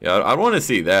 Yeah, I want to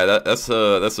see that. That's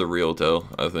a real tell,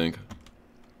 I think.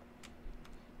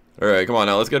 All right, come on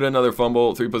now. Let's get another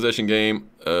fumble. 3-possession game.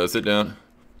 Sit down.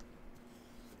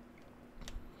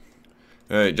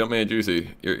 All right, Jumpman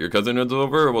Juicy. Your cousin is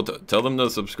over. Well, tell them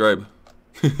to subscribe.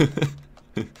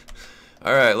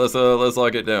 All right, let's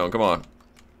lock it down. Come on.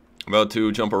 About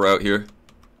to jump a route here.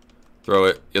 Throw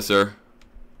it. Yes, sir.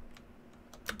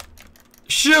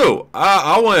 Shoot!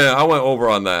 I went over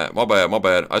on that. My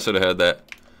bad. I should have had that.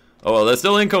 Oh well, that's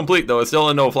still incomplete though. It's still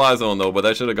in no-fly zone though, but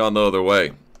that should have gone the other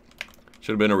way.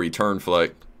 Should have been a return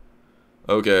flight.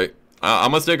 Okay.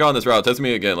 I'm gonna stick on this route. Test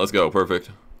me again. Let's go.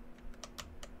 Perfect.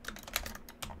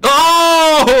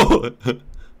 Oh!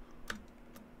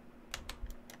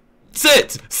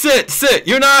 Sit.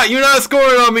 You're not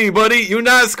scoring on me, buddy. You're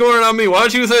not scoring on me. Why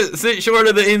don't you sit short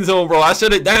of the end zone, bro? I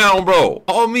shut it down, bro.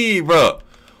 On me, bro.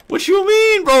 What you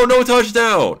mean, bro? No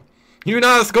touchdown. You're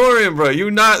not scoring, bro. You're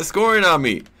not scoring on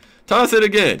me. Toss it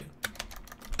again.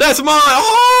 That's mine.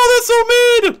 Oh, that's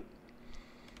so mid.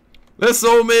 That's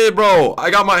so mid, bro.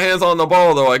 I got my hands on the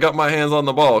ball, though. I got my hands on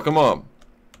the ball. Come on.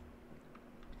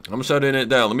 I'm shutting it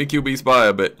down. Let me QB spy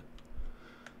a bit.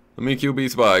 Let me QB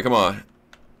spy. Come on.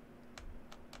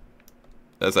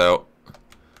 That's out.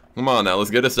 Come on now.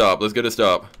 Let's get a stop. Let's get a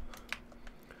stop.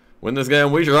 Win this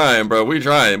game. We trying, bro. We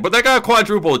trying. But that guy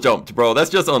quadruple jumped, bro.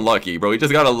 That's just unlucky, bro. He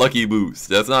just got a lucky boost.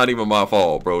 That's not even my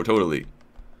fault, bro. Totally.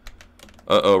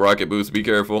 Uh-oh. Rocket boost. Be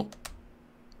careful.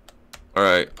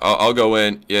 Alright. I'll go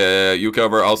in. Yeah, you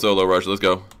cover. I'll solo rush. Let's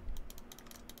go.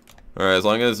 Alright. As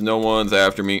long as no one's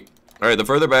after me. Alright. The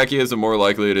further back he is, the more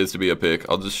likely it is to be a pick.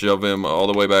 I'll just shove him all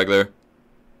the way back there.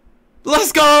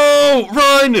 Let's go!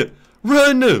 Run!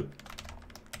 Run!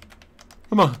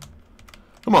 Come on.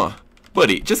 Come on.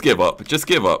 Buddy, just give up. Just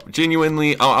give up.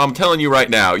 Genuinely, I'm telling you right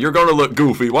now, you're going to look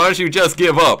goofy. Why don't you just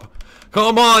give up?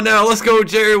 Come on now. Let's go,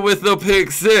 Jerry, with the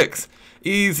pick 6.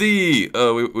 Easy.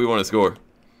 We want to score.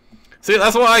 See,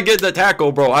 that's why I get the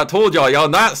tackle, bro. I told y'all, y'all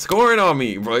not scoring on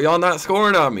me, bro. Y'all not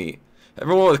scoring on me.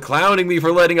 Everyone was clowning me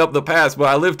for letting up the pass, but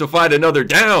I live to fight another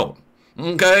down.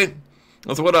 Okay?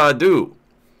 That's what I do.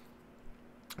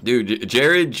 Dude,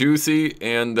 Jared, Juicy,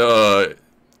 and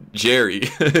Jerry.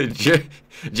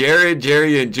 Jared,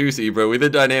 Jerry, and Juicy, bro. We're the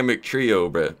dynamic trio,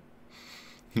 bro.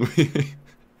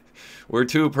 We're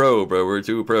too pro, bro. We're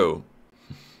too pro.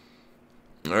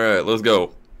 Alright, let's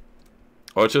go.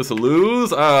 Watch us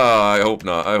lose? Ah, I hope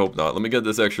not. I hope not. Let me get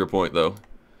this extra point, though.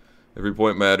 Every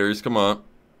point matters. Come on.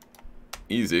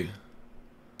 Easy.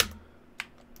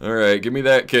 Alright, give me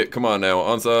that kick. Come on now.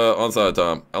 Onside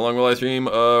time. How long will I stream?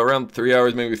 Around 3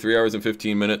 hours, maybe 3 hours and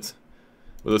 15 minutes.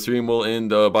 Well, the stream will end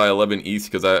by 11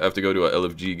 East because I have to go to a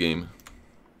LFG game.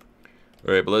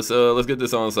 Alright, but let's get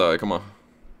this onside. Come on.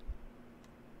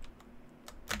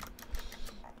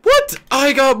 What?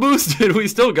 I got boosted. We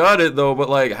still got it though, but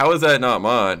like, how is that not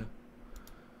mine?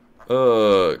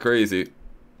 Crazy.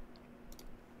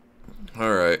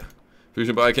 Alright.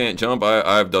 Fusion, but I can't jump.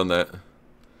 I've done that.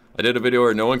 I did a video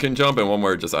where no one can jump and one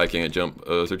where just I can't jump.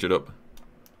 Search it up.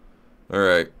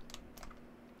 Alright.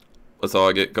 Let's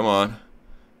hog it. Come on.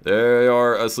 They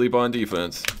are asleep on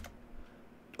defense.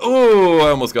 Oh, I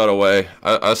almost got away.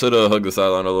 I should have hugged the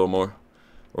sideline a little more.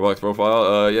 Robux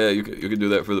profile. Yeah, you could do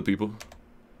that for the people.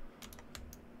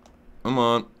 Come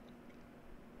on.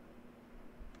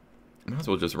 Might as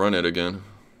well just run it again.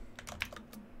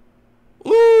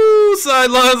 Ooh,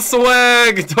 sideline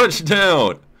swag,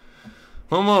 touchdown.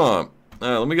 Come on.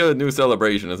 Alright, let me get a new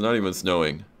celebration. It's not even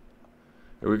snowing.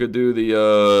 Here we could do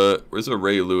the where's the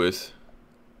Ray Lewis?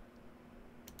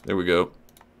 There we go.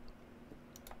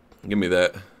 Give me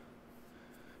that.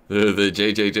 The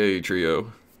JJJ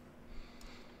trio.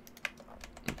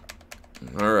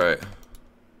 Alright.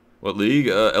 What league?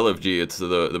 LFG, it's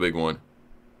the big one.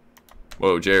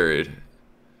 Whoa, Jared.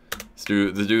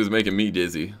 This dude's making me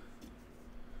dizzy.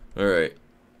 Alright.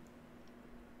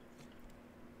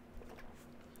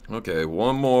 Okay,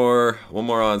 one more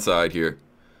onside here.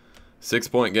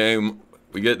 6-point game.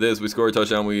 We get this, we score a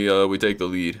touchdown, we take the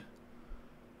lead.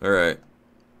 Alright.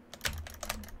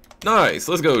 Nice,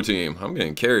 let's go team. I'm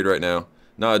getting carried right now.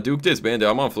 Nah, Duke disbanded.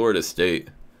 I'm on Florida State.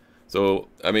 So,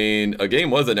 I mean, a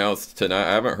game was announced tonight.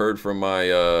 I haven't heard from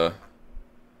my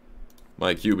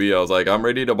my QB. I was like, I'm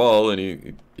ready to ball,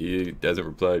 and he hasn't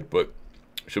replied, but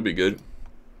should be good.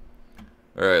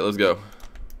 All right, let's go.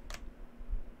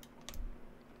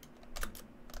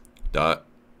 Dot.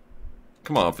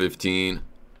 Come on, 15.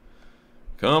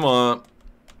 Come on.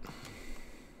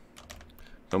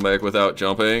 Come back without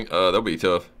jumping. That'll be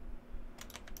tough.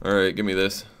 All right, give me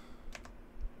this.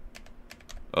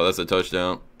 Oh, that's a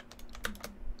touchdown.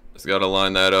 Just gotta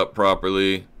line that up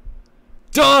properly.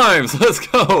 Dimes! Let's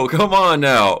go! Come on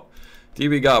now.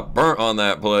 TV got burnt on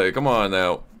that play. Come on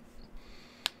now.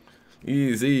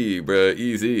 Easy, bruh.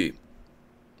 Easy.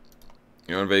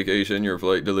 You're on vacation. Your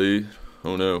flight delayed.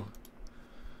 Oh no.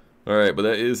 Alright, but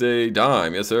that is a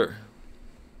dime. Yes, sir.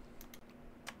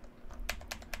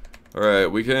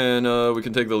 Alright, we can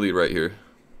take the lead right here.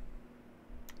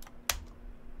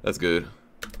 That's good.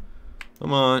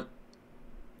 Come on.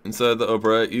 Inside the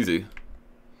upright. Easy.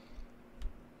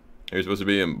 You're supposed to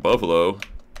be in Buffalo.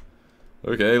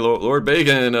 Okay, Lord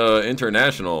Bacon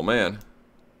International, man.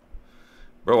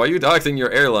 Bro, why are you doxing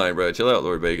your airline, bro? Chill out,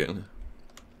 Lord Bacon.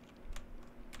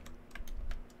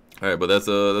 Alright, but that's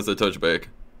a touchback.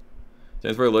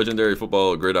 Chance for a legendary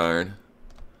football gridiron.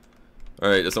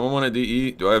 Alright, does someone want a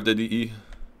DE? Do I have the DE?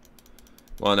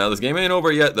 Well, now this game ain't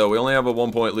over yet, though. We only have a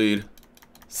 1-point lead.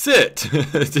 Sit!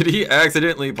 Did he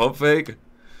accidentally pump fake?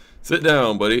 Sit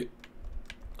down, buddy.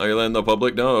 Are you letting the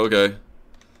public know? Okay.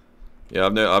 Yeah,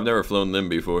 I've never flown them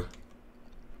before.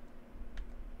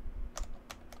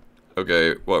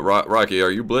 Okay, what, Rocky? Are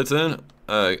you blitzing?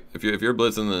 If you're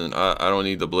blitzing, then I don't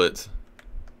need the blitz.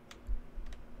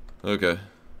 Okay.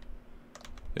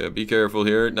 Yeah, be careful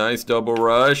here. Nice double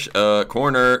rush.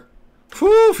 Corner.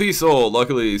 Whew, he sold.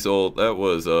 Luckily, he sold. That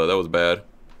was bad.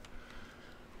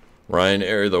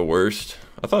 Ryanair the worst.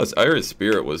 I heard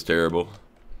Spirit was terrible.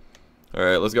 All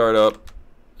right, let's guard up.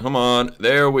 Come on,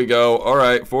 there we go. All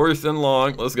right, 4th and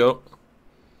long. Let's go.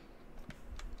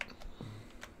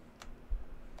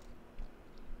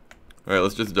 All right,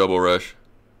 let's just double rush.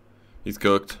 He's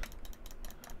cooked.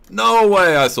 No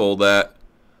way I sold that.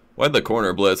 Why'd the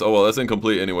corner blitz? Oh well, that's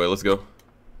incomplete anyway. Let's go.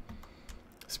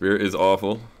 Spirit is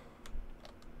awful.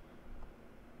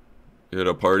 You're at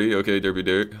a party? Okay, Derpy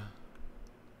Derek.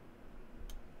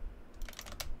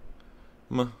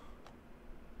 Come on.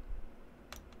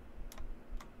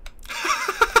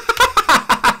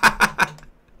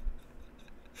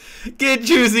 Get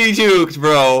juicy juked,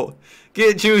 bro.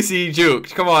 Get juicy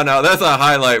juked. Come on now. That's a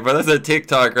highlight, bro. That's a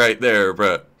TikTok right there,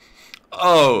 bro.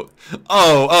 Oh,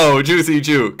 juicy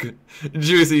juke.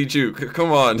 Juicy juke.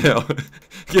 Come on now.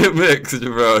 Get mixed,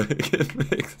 bro. Get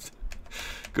mixed.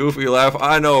 Goofy laugh.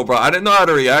 I know, bro. I didn't know how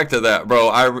to react to that,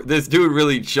 bro. This dude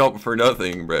really jumped for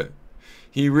nothing, bro.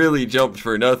 He really jumped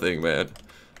for nothing, man.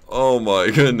 Oh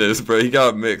my goodness, bro. He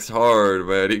got mixed hard,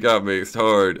 man. He got mixed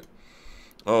hard.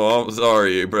 Oh, I'm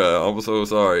sorry, bro. I'm so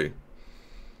sorry.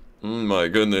 My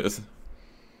goodness.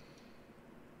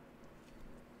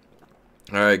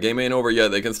 Alright, game ain't over yet.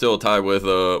 They can still tie with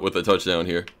a touchdown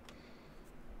here.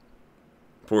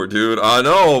 Poor dude. I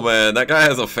know, man. That guy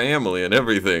has a family and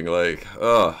everything. Like,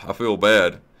 I feel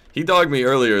bad. He dogged me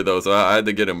earlier, though, so I had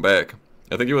to get him back.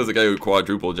 I think he was the guy who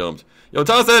quadruple jumped. Yo,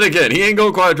 toss that again. He ain't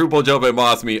gonna quadruple jump and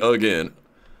moss me again.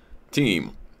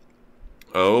 Team.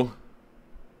 Oh.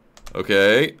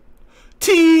 Okay.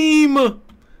 Team!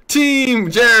 Team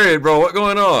Jared, bro. What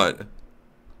going on?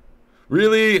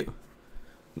 Really?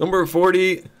 Number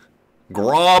 40?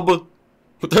 Grob?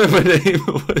 What type of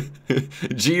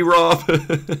name? G-Rob?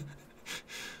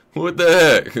 What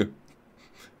the heck?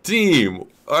 Team.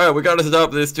 Alright, we gotta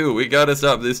stop this too. We gotta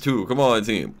stop this too. Come on,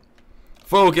 team.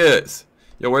 Focus.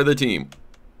 Yo, where the team?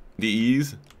 The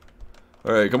E's?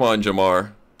 Alright, come on,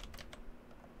 Jamar.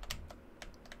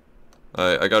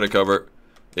 Alright, I got it covered.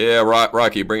 Yeah,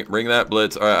 Rocky, bring that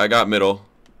blitz. Alright, I got middle.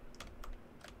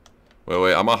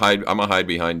 Wait, I'ma hide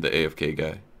behind the AFK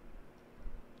guy.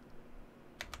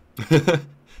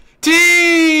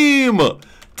 Team!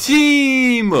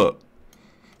 Team! You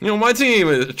know, my team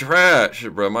is trash,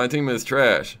 bro. My team is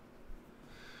trash.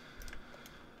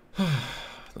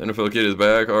 NFL kid is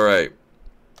back. Alright.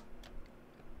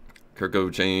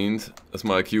 Kirko Chains. That's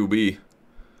my QB.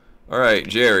 Alright,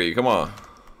 Jerry, come on.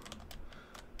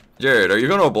 Jared, are you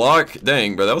gonna block?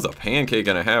 Dang, bro, that was a pancake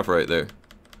and a half right there.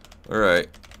 Alright.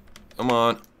 Come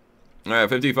on. Alright,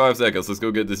 55 seconds. Let's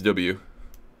go get this W.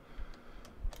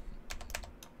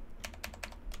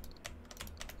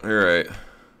 Alright.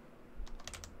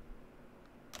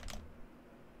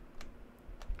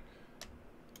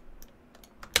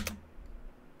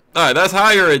 Alright, that's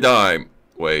higher a dime.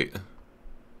 Wait.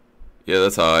 Yeah,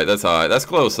 that's high. That's high. That's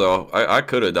close, though. I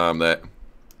could have dimed that.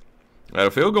 Alright,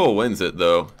 a field goal wins it,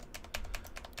 though.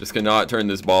 Just cannot turn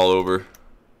this ball over.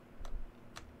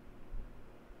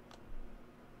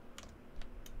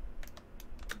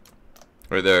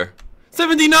 Right there.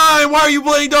 79! Why are you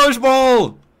playing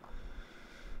dodgeball?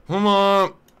 Come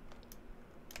on.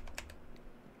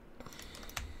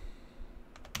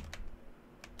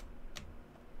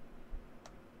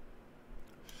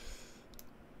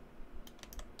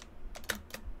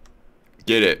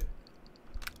 Get it.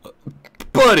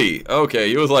 Buddy! Okay,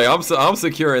 he was like, I'm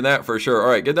securing that for sure.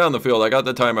 Alright, get down the field. I got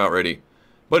the timeout ready.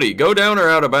 Buddy, go down or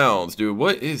out of bounds, dude.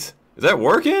 What is that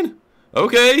working?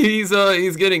 Okay, he's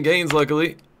getting gains,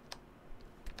 luckily.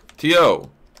 T.O.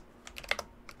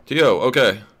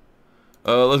 Okay.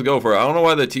 Let's go for it. I don't know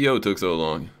why the T.O. took so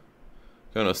long.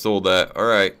 Kinda sold that.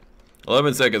 Alright.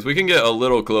 11 seconds. We can get a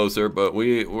little closer, but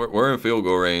we're in field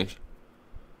goal range.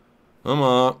 Come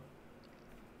on.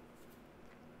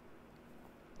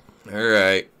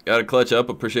 Alright. Gotta clutch up.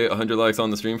 Appreciate 100 likes on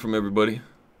the stream from everybody.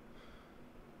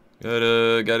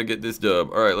 Gotta get this dub.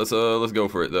 Alright, let's go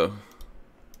for it though.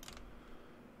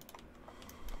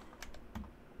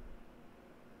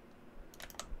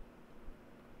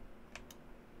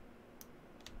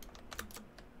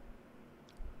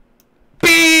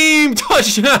 Beam!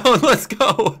 Touchdown! Let's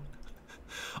go!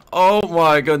 Oh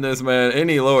my goodness, man.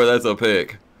 Any lower, that's a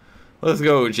pick. Let's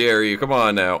go, Jerry. Come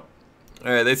on now.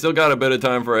 Alright, they still got a bit of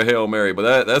time for a Hail Mary,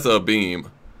 but that's a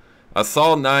beam. I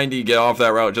saw 90 get off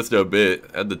that route just a bit.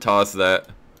 Had to toss that.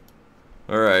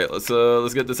 Alright, let's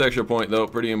get this extra point though.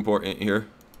 Pretty important here.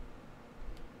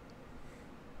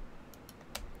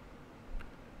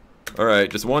 Alright,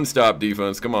 just one stop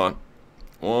defense. Come on.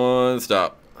 One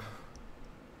stop.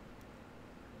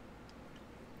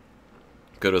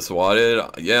 Could have swatted.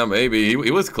 Yeah, maybe.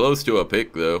 He was close to a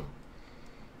pick though.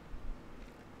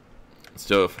 It's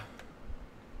tough.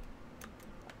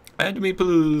 Add me,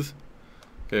 please.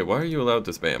 Okay, why are you allowed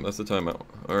to spam? That's the timeout.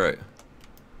 Alright.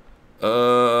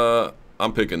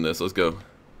 I'm picking this. Let's go.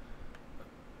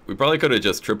 We probably could have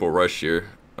just triple rushed here.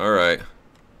 Alright.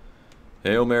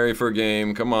 Hail Mary for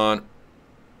game. Come on.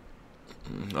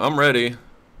 I'm ready.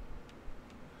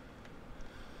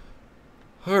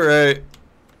 Alright.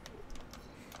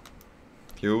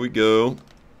 Here we go.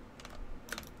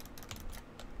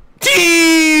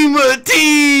 Team!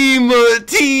 Team!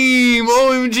 Team!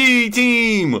 OMG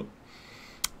team!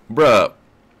 Bruh.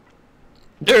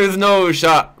 There's no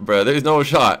shot, bruh. There's no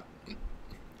shot.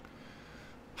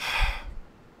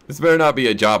 This better not be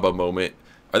a Jabba moment.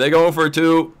 Are they going for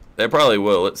 2? They probably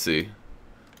will. Let's see.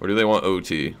 Or do they want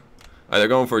OT? Alright, they're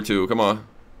going for 2. Come on.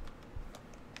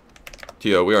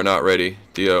 Tio, we are not ready.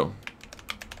 Tio.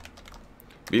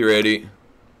 Be ready.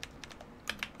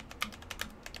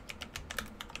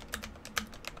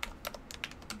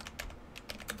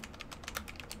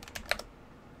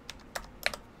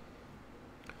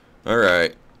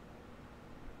 Alright.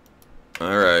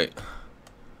 Alright.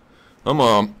 Come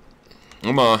on.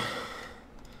 Come on.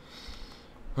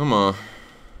 Come on.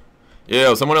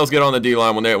 Yeah, someone else get on the D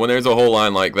line when there's a whole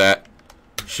line like that.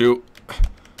 Shoot.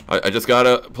 I just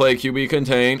gotta play QB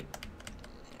contain.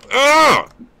 Ah!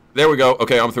 There we go.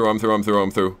 Okay, I'm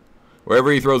through.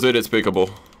 Wherever he throws it, it's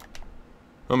pickable.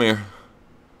 Come here.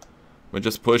 We're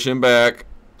just pushing back.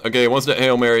 Okay, wants to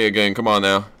Hail Mary again. Come on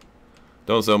now.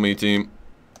 Don't sell me, team.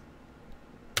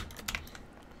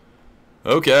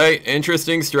 Okay,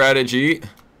 interesting strategy.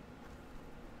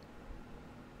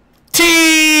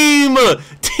 Team!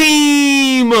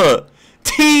 Team!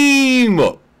 Team!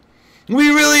 We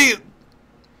really...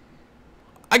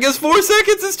 I guess 4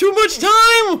 seconds is too much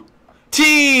time!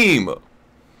 Team!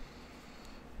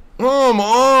 Come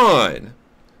on!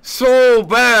 So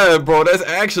bad, bro. That's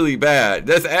actually bad.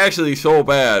 That's actually so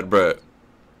bad, bro.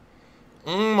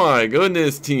 Oh my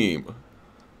goodness, team.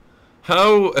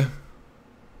 How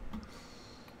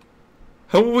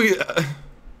we...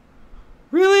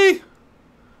 really?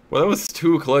 Well, that was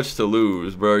too clutch to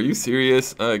lose, bro. Are you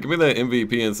serious? Give me that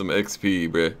MVP and some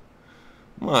XP, bro.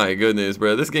 My goodness,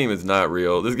 bro. This game is not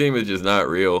real. This game is just not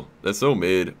real. That's so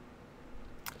mid.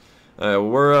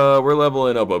 We're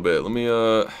leveling up a bit. Let me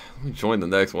join the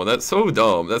next one. That's so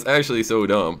dumb. That's actually so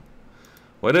dumb.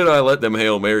 Why did I let them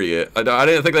Hail Mary it? I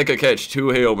didn't think they could catch 2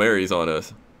 Hail Marys on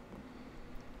us.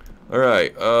 All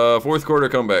right. 4th quarter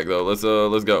comeback though. Let's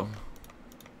go.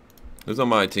 Who's on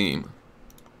my team?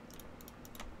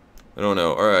 I don't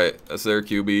know. All right. That's their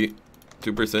QB.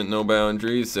 2% no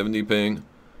boundaries. 70 ping.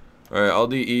 All right. I'll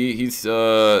DE. He's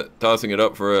tossing it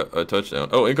up for a touchdown.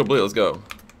 Oh, incomplete. Let's go.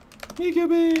 Me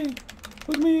QB.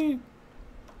 With me.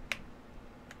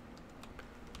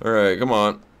 All right. Come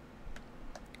on.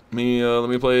 Let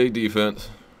me play defense.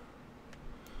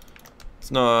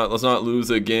 Let's not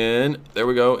lose again. There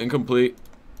we go. Incomplete.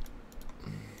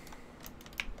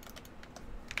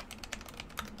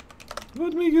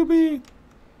 With me QB.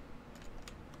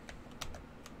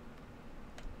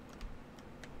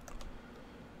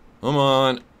 Come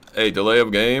on. Hey, delay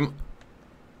of game.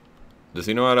 Does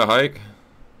he know how to hike?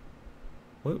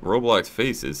 What Roblox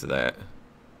face is that?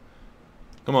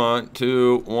 Come on.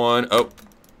 2, 1. Oh.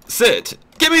 Sit.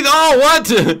 Give me the... Oh, what?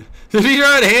 Did he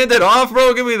try and hand it off,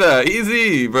 bro? Give me that.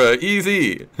 Easy, bro.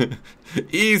 Easy.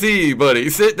 Easy, buddy.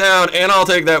 Sit down and I'll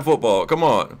take that football. Come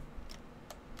on.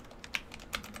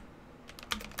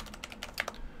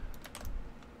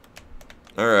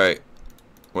 Alright.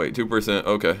 Wait, 2%.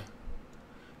 Okay.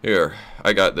 Here.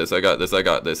 I got this. I got this. I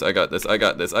got this. I got this. I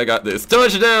got this. I got this.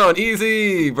 Touchdown!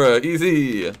 Easy, bro.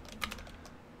 Easy.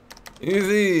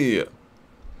 Easy.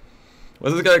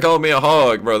 What's this guy calling me a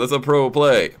hog, bro? That's a pro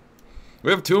play.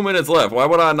 We have 2 minutes left. Why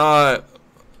would I not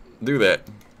do that?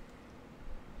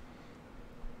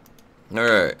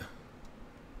 Alright.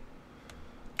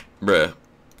 Bruh.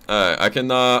 Alright, I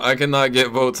cannot get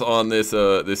votes on this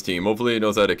this team. Hopefully he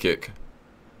knows how to kick.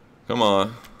 Come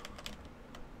on.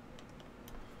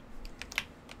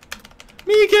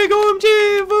 Me kick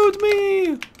OMG! Vote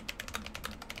me!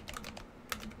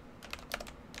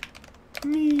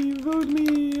 Me, vote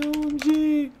me,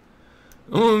 OMG.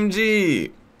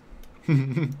 OMG.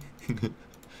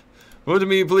 Vote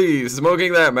me, please.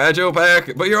 Smoking that Macho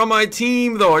Pack. But you're on my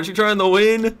team, though. Aren't you trying to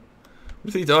win?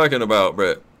 What's he talking about,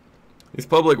 Brett? These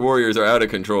public warriors are out of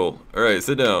control. Alright,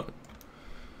 sit down.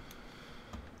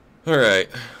 Alright.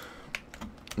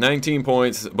 19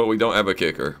 points, but we don't have a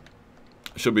kicker.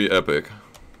 Should be epic.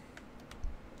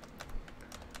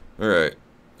 Alright.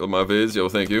 Got my vids. Yo,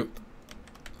 thank you.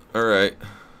 Alright.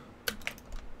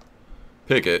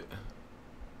 Pick it.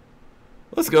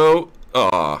 Let's go.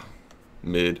 Ah,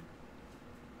 mid.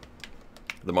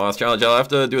 The Moss Challenge. I'll have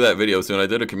to do that video soon. I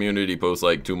did a community post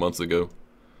like 2 months ago.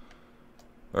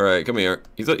 Alright, come here.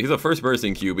 He's a first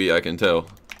person QB, I can tell.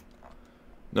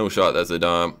 No shot, that's a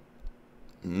dime.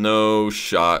 No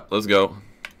shot. Let's go.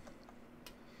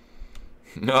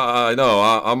 No,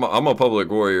 I'm a public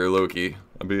warrior, Loki.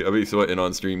 I'll be sweating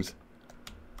on streams.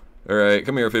 Alright,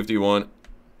 come here, 51.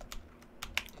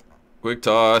 Quick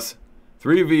toss.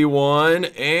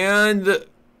 3v1 and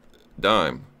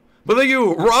dime. But thank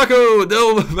you, Rocco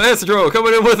Del Mastro,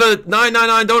 coming in with a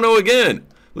 999 dono again.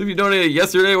 I believe you donated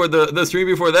yesterday or the stream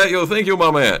before that. Yo, thank you,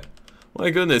 my man. My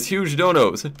goodness, huge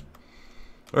donos.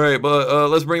 Alright, but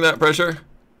let's bring that pressure.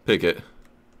 Pick it.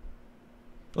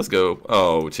 Let's go.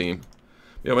 Oh, team.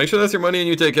 Yo, make sure that's your money and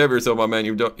you take care of yourself, my man.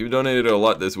 You've donated a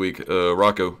lot this week,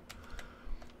 Rocco.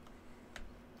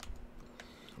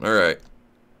 Alright.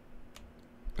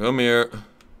 Come here.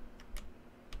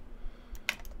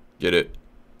 Get it.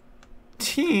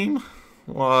 Team?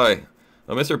 Why?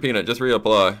 Oh, Mr. Peanut, just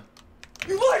reapply.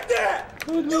 You like that?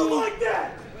 You like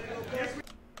that?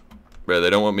 Bruh, they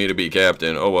don't want me to be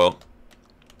captain. Oh well.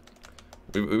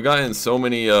 We've gotten so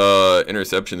many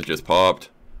interceptions just popped.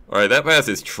 Alright, that pass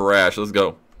is trash. Let's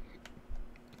go.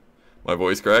 My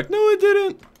voice cracked? No, it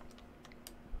didn't.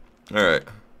 Alright.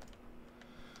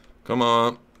 Come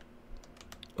on.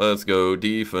 Let's go.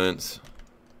 Defense.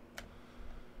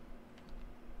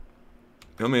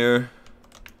 Come here.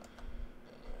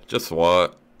 Just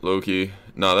swat. Low-key.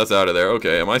 Nah, that's out of there.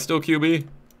 Okay, am I still QB?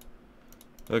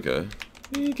 Okay.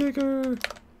 Me kicker.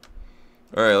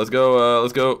 Alright, let's go,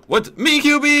 let's go. What? Me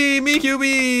QB! Me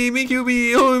QB! Me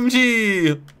QB!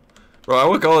 OMG! Bro, I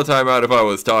would call a timeout if I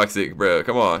was toxic, bro.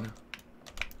 Come on.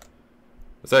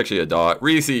 It's actually a dot.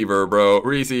 Receiver, bro.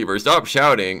 Receiver. Stop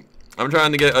shouting. I'm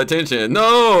trying to get attention.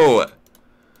 No!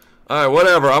 Alright,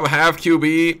 whatever. I'm half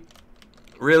QB.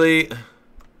 Really?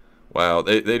 Wow,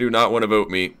 they do not want to vote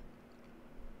me.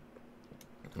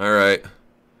 Alright.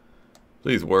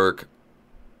 Please work.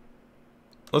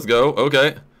 Let's go.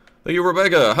 Okay. Thank you,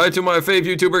 Rebecca. Hi to my fave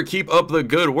YouTuber. Keep up the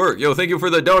good work. Yo, thank you for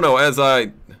the dono as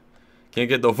I can't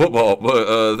get the football.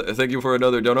 But thank you for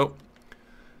another dono.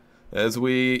 As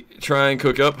we try and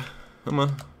cook up. Come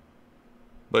on.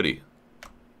 Buddy.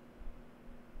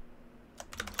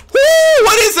 Woo!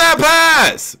 What is that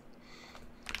pass?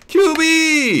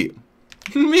 QB!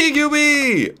 Me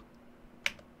QB!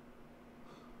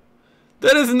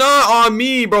 That is not on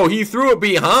me, bro. He threw it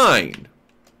behind.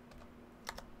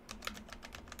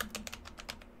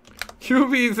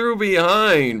 QB threw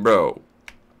behind, bro.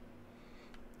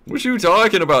 What you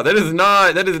talking about? That is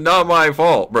not my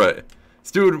fault, bro.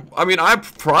 Dude, I mean, I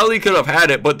probably could have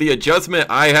had it, but the adjustment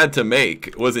I had to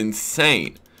make was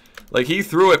insane. Like, he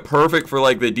threw it perfect for,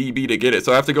 like, the DB to get it,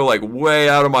 so I have to go, like, way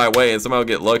out of my way and somehow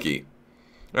get lucky.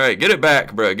 Alright, get it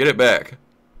back, bro. Get it back.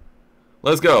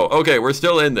 Let's go. Okay, we're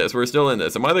still in this. We're still in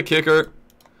this. Am I the kicker?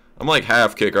 I'm, like,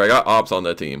 half kicker. I got ops on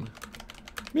that team.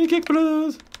 Me kick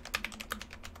blues.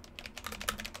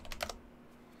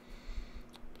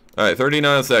 Alright,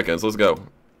 39 seconds. Let's go.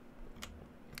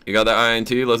 You got that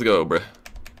INT? Let's go, bruh.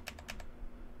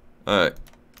 Alright.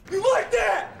 You like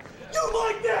that? You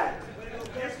like that?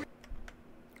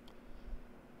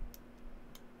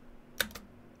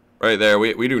 Right there.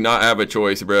 We do not have a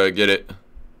choice, bruh. Get it.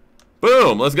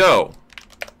 Boom! Let's go.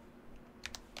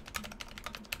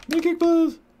 Me kick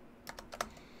blues.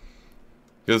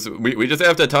 Because we just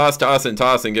have to toss,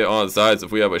 and get on sides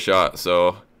if we have a shot.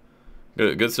 So,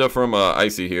 good stuff from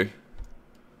Icy here.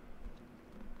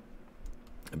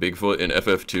 Bigfoot in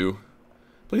FF2.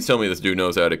 Please tell me this dude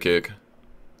knows how to kick.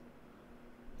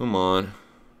 Come on.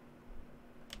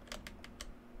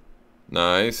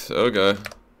 Nice. Okay.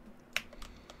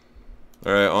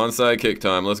 Alright, onside kick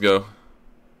time. Let's go.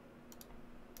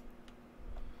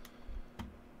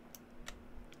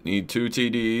 Need 2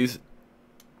 TDs.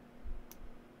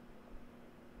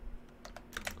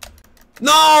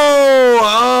 No!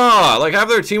 Ah! Like, half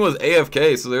their team was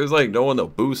AFK, so there's, like, no one to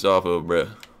boost off of,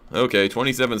 bruh. Okay,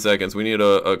 27 seconds. We need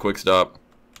a quick stop.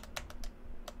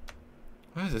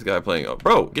 Why is this guy playing up?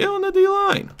 Bro, get on the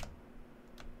D-line.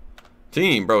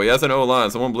 Team, bro, he has an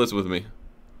O-line. Someone blitz with me.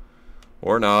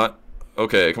 Or not.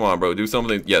 Okay, come on, bro. Do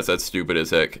something. Yes, that's stupid as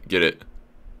heck. Get it.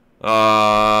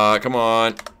 Come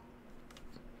on.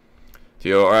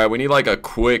 Tio, alright, we need like a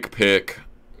quick pick.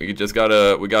 We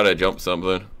gotta jump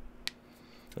something.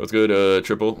 Let's go to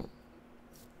triple.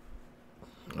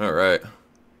 Alright.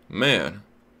 Man.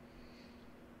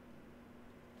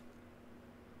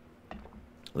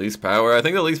 Least power. I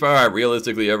think the least power I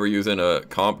realistically ever use in a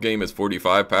comp game is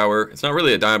 45 power. It's not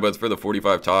really a dime, but it's for the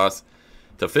 45 toss.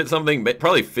 To fit something,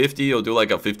 probably 50. You'll do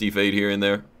like a 50 fade here and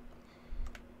there.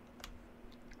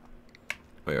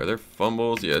 Wait, are there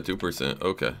fumbles? Yeah, 2%.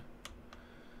 Okay.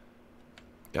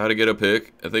 Gotta get a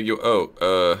pick. I think you...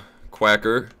 Oh,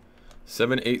 Quacker.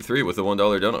 783 with the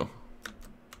 $1 dono.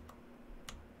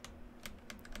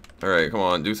 Alright, come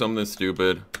on. Do something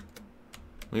stupid.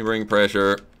 Let me bring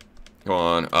pressure. Come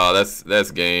on.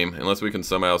 That's game. Unless we can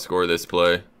somehow score this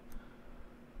play.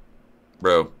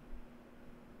 Bro.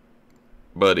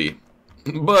 Buddy.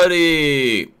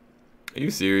 Buddy! Are you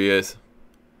serious?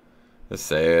 That's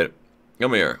sad.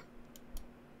 Come here.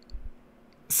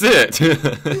 Sit! You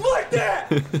like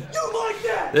that? You like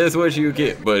that? That's what you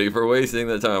get, buddy, for wasting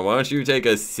the time. Why don't you take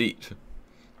a seat?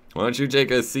 Why don't you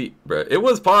take a seat, bro? It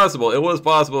was possible. It was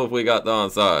possible if we got the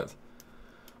onside.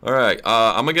 Alright,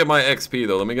 I'm gonna get my XP,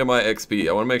 though. Let me get my XP.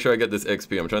 I want to make sure I get this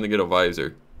XP. I'm trying to get a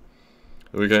visor.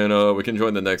 We can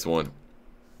join the next one.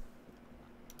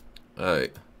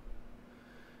 Alright.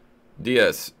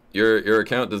 DS, your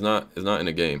account is not in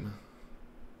a game.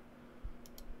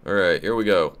 Alright, here we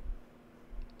go.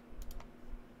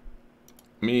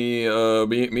 Me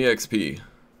XP.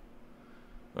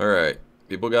 Alright.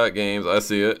 People got games. I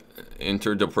see it.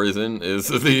 Enter the prison is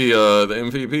the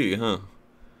MVP, huh?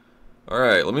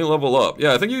 Alright, let me level up.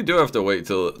 Yeah, I think you do have to wait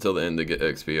till the end to get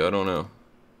XP. I don't know.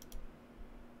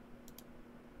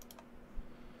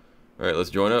 Alright,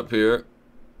 let's join up here.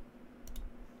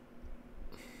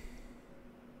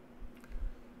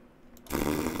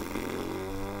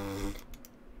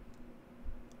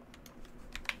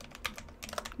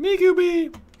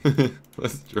 Mikubi!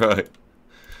 Let's try.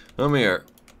 Come here.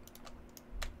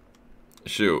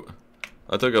 Shoot.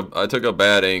 I took a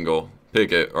bad angle.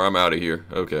 Pick it, or I'm out of here.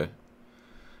 Okay.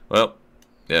 Well,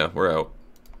 yeah, we're out.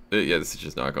 Yeah, this is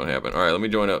just not gonna happen. Alright, let me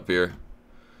join up here.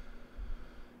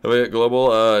 Have we hit global?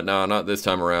 No, not this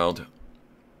time around.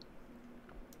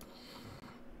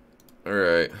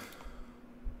 Alright.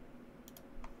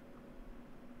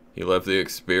 He left the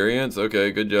experience.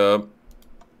 Okay, good job.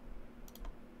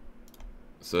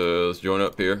 So let's join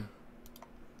up here.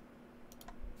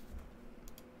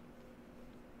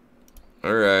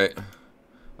 Alright.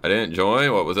 I didn't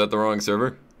join? What, was that the wrong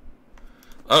server?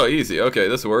 Oh, easy. Okay,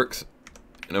 this works.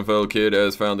 NFL kid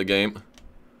has found the game.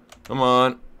 Come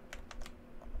on.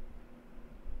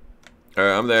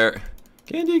 Alright, I'm there.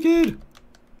 Candy kid.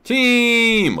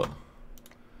 Team!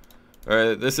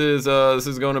 Alright, this is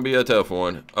going to be a tough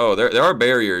one. Oh, there are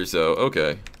barriers, though.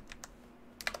 Okay.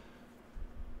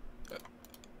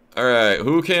 Alright,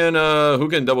 who can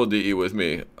double DE with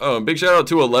me? Oh, and big shout out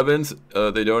to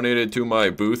 11s. They donated to my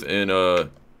booth in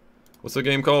what's the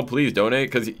game called? Please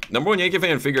donate, because #1 Yankee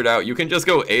fan figured out you can just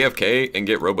go AFK and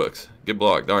get Robux. Get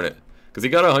blocked, darn it. Because he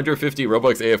got 150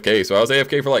 Robux AFK, so I was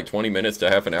AFK for like 20 minutes to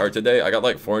half an hour today. I got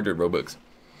like 400 Robux.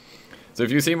 So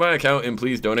if you see my account and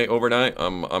please donate overnight,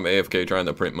 I'm AFK trying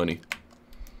to print money.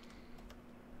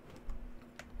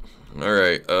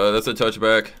 Alright, that's a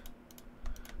touchback.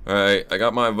 Alright, I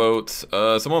got my votes.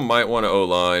 Someone might want an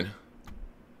O-line.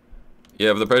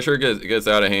 Yeah, if the pressure gets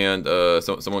out of hand,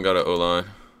 someone got an O-line.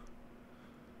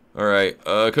 Alright,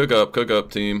 cook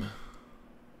up, team.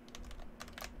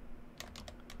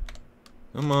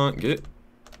 Come on, get.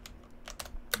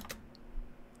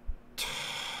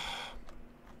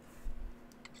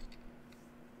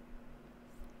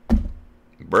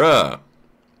 Bruh.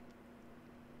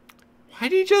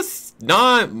 Why'd he just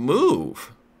not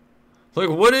move? Like,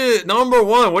 what is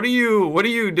 #1? What are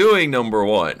you doing,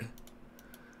 #1?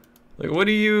 Like, what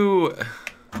is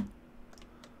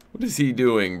he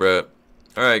doing, bruh?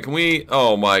 Alright, can we,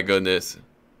 oh my goodness.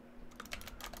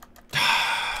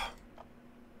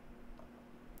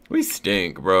 We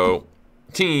stink, bro.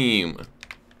 Team.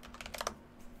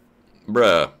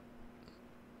 Bruh.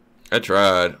 I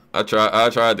tried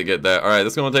to get that. Alright,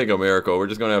 this is gonna take a miracle. We're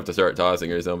just gonna have to start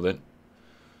tossing or something.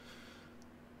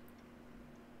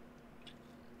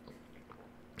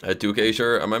 A 2K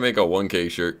shirt? I might make a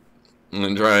 1K shirt. And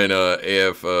then try and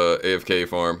AFK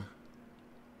farm.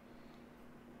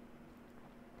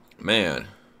 Man.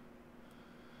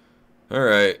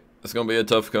 Alright. It's gonna be a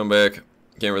tough comeback.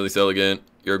 Can't really sell again.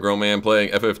 You're a grown man playing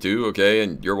FF2, okay,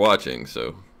 and you're watching,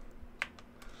 so.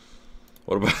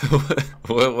 What about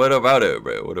what about it,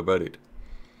 bro? What about it?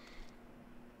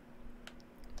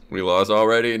 We lost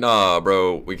already? Nah,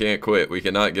 bro. We can't quit. We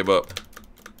cannot give up.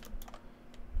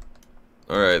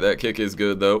 Alright, that kick is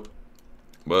good though.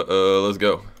 But let's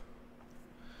go.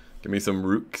 Give me some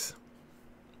rooks.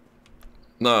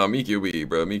 Nah, me QB,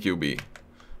 bro. Me QB.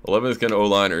 11 is gonna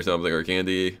O-line or something, or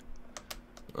candy.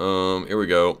 Here we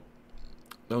go.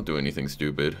 Don't do anything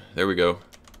stupid. There we go.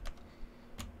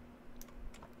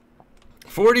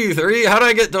 43? How'd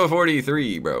I get to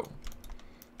 43, bro?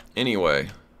 Anyway.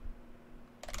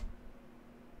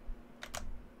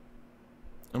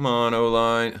 Come on,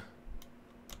 O-line.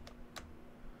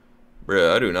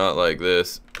 Bruh, I do not like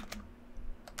this.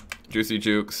 Juicy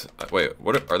jukes. Wait,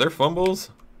 what are there fumbles?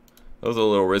 That was a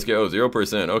little risky. Oh,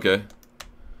 0%. Okay.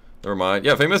 Never mind.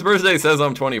 Yeah, famous birthday says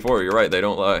I'm 24. You're right. They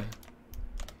don't lie.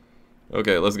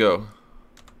 Okay, let's go.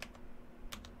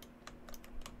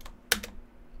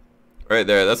 Right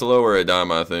there, that's lower a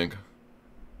dime, I think.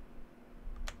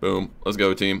 Boom. Let's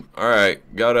go, team.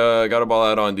 Alright, gotta ball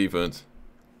out on defense.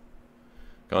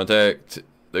 Contact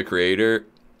the creator.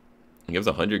 He gives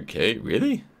 100K?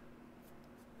 Really?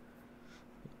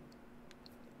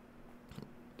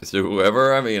 Just to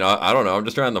whoever? I mean, I don't know. I'm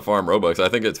just trying to farm Robux. I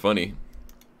think it's funny.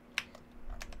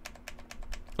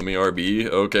 Let me RB.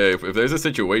 Okay, if there's a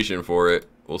situation for it,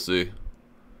 we'll see.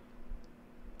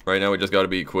 Right now, we just gotta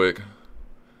be quick.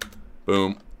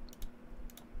 Boom.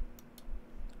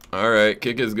 Alright,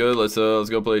 kick is good. Let's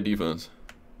go play defense.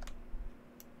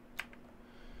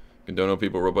 Can dono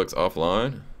people Robux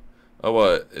offline. Oh,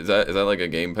 what? Is that like a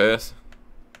game pass?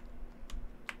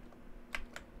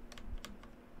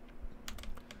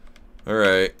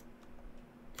 Alright.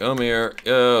 Come here.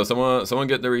 Yo, someone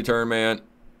get the return man.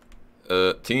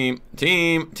 Team,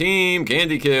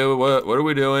 Candy Kill. What are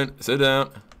we doing? Sit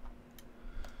down.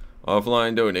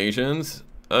 Offline donations.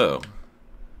 Oh.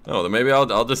 Oh, then maybe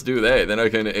I'll just do that. Then I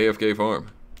can AFK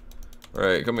farm.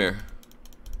 Alright, come here.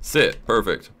 Sit.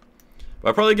 Perfect.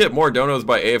 I'll probably get more donos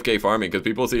by AFK farming because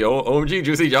people see OMG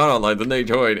Juicy John online, then they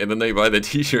join and then they buy the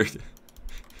t-shirt.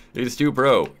 He's too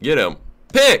pro. Get him.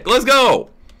 Pick. Let's go.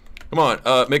 Come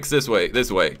on. Mix this way.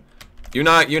 This way. You're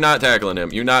not tackling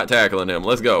him. You're not tackling him.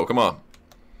 Let's go. Come on.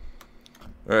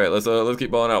 All right. Let's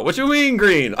keep balling out. What you mean,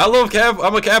 green? I'm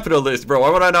a capitalist, bro. Why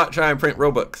would I not try and print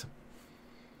Robux?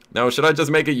 Now, should I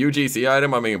just make a UGC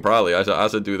item? I mean, probably. I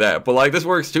should do that. But like, this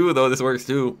works too, though. This works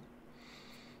too.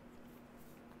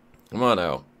 Come on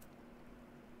now.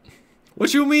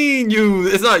 What you mean, you?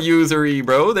 It's not usury,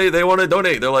 bro. They want to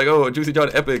donate. They're like, oh, Juicy John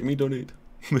Epic, me donate.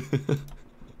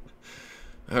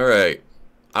 All right.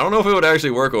 I don't know if it would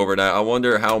actually work overnight. I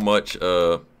wonder how much,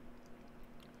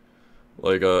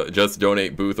 just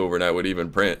donate booth overnight would even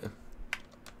print.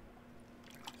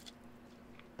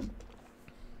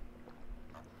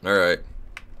 All right.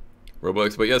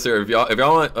 Robux, but yes, sir. If y'all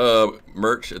want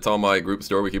merch, it's on my group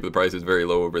store. We keep the prices very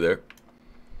low over there.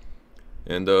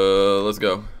 And let's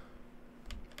go.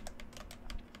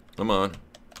 Come on.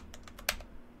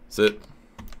 Sit.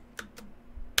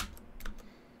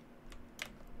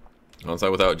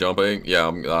 Onside without jumping. Yeah,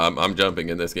 I'm jumping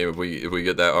in this game if we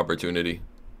get that opportunity.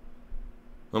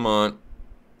 Come on.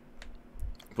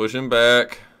 Push him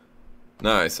back.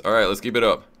 Nice. All right, let's keep it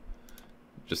up.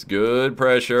 Just good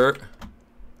pressure.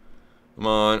 Come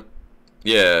on.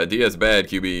 Yeah, DS bad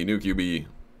QB, new QB.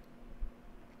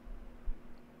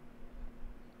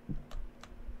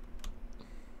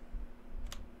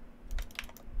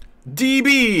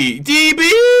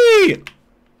 DB!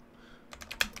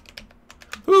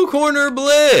 Who corner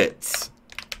blitz?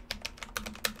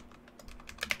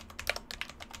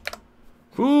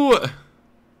 Who?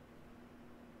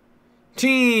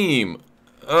 Team!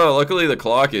 Oh, luckily the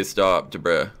clock is stopped,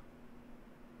 bruh.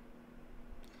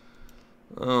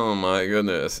 Oh my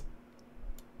goodness.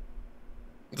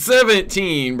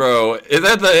 17, bro. Is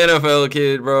that the NFL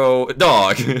kid, bro?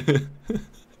 Dog.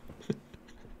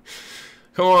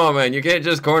 Come on, man. You can't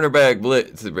just cornerback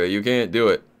blitz, bro. You can't do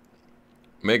it.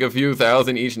 Make a few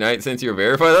thousand each night since you're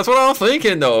verified. That's what I was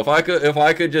thinking, though. If I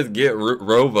could just get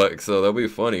Robux, so that'd be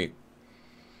funny.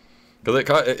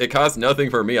 Because it costs nothing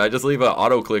for me. I just leave an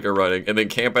auto clicker running and then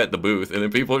camp at the booth, and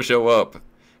then people show up.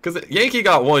 Because Yankee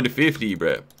got 150,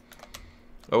 bro.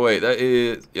 Oh wait,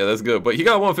 yeah, that's good. But he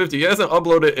got 150. He hasn't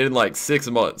uploaded in like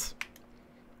 6 months.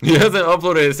 He hasn't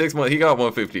uploaded in 6 months. He got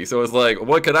 150. So it's like,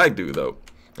 what could I do though?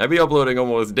 I'd be uploading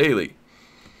almost daily.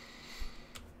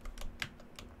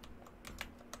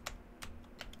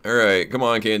 All right, come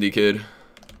on, Candy Kid.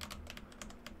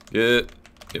 Get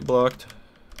blocked.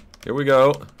 Here we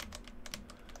go.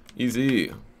 Easy.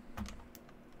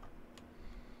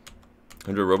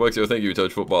 100 Robux. Yo, thank you,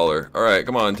 Touch Footballer. All right,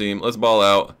 come on, team. Let's ball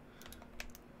out.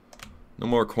 No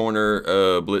more corner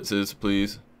blitzes,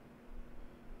 please.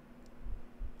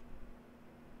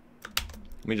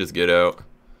 Let me just get out.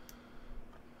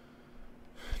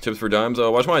 Tips for dimes.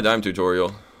 Watch my dime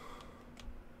tutorial.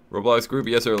 Roblox group.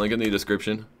 Yes, sir. Link in the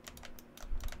description.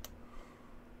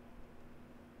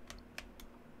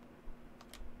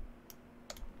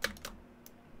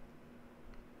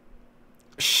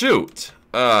 Shoot.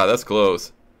 Ah, that's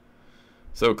close.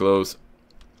 So close.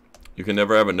 You can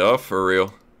never have enough, for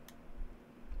real.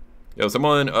 Yo,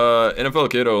 someone,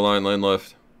 NFL kid O-line, lane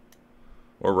left.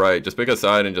 Or right. Just pick a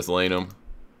side and just lane them.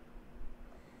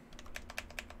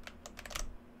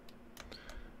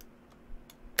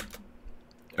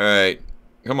 Alright.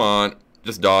 Come on.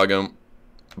 Just dog him.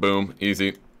 Boom.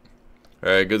 Easy.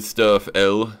 Alright, good stuff,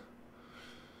 L.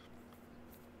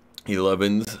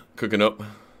 11's cooking up.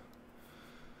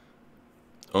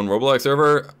 On Roblox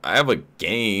server, I have a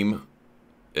game.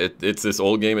 It's this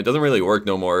old game. It doesn't really work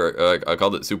no more. I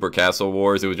called it Super Castle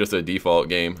Wars. It was just a default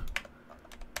game.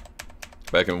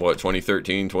 Back in what,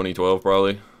 2013, 2012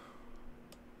 probably.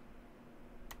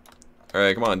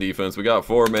 Alright, come on defense. We got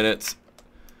 4 minutes.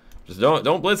 Just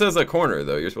don't blitz as a corner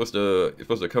though. You're supposed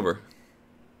to cover.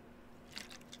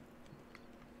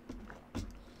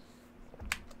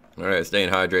 Alright, staying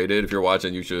hydrated. If you're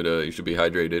watching, you should be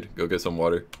hydrated. Go get some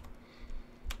water.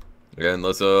 Again,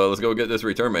 let's go get this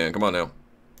return man. Come on now.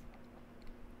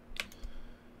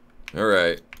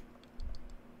 Alright.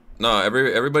 Nah,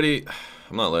 everybody,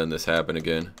 I'm not letting this happen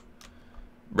again.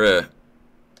 Bruh.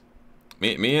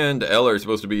 Me and L are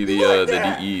supposed to be the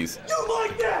DEs. You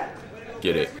like that?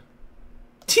 Get it.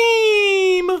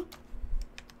 Team!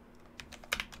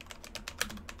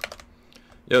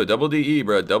 Yo, double DE,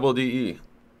 bruh. Double DE.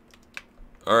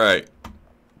 Alright.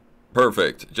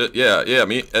 Perfect. Just, yeah.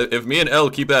 If me and L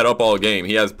keep that up all game,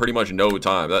 he has pretty much no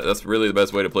time. That's really the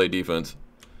best way to play defense.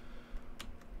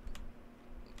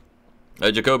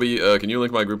 Hey, Jacoby, can you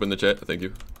link my group in the chat? Thank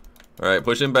you. Alright,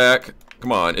 push him back.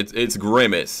 Come on, it's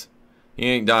Grimace. He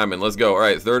ain't Diamond. Let's go.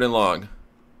 Alright, 3rd and long.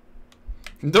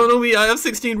 Don't know me, I have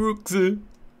 16 rooks.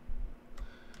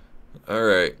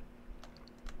 Alright.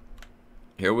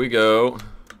 Here we go.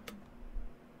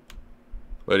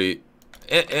 Buddy.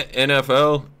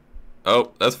 NFL?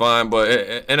 Oh, that's fine,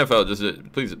 but NFL, just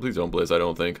please don't blitz, I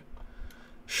don't think.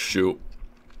 Shoot.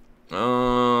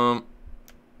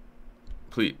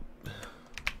 Please.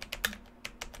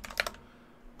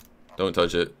 Don't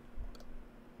touch it.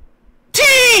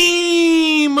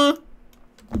 Team!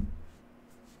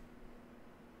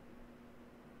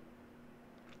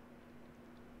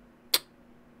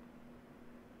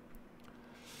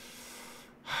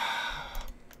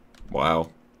 Wow.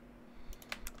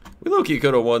 We low-key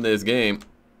could have won this game.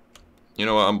 You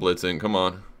know what? I'm blitzing. Come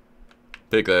on.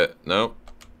 Pick that. No.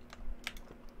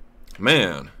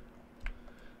 Man.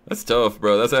 That's tough,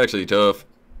 bro. That's actually tough.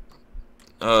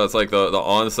 It's like the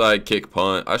onside kick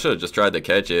punt. I should have just tried to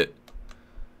catch it.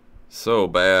 So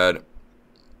bad.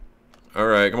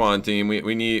 Alright, come on, team.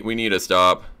 We need a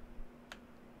stop.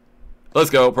 Let's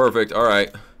go. Perfect.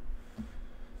 Alright.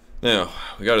 Now,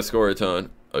 we got to score a ton.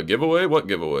 A giveaway? What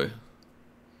giveaway?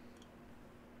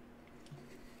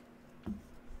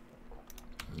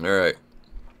 Alright.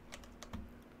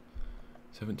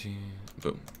 17.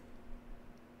 Boom.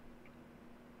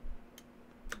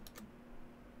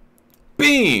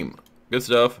 Beam! Good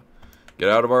stuff. Get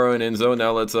out of our own end zone.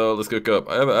 Now let's cook up.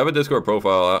 I have a Discord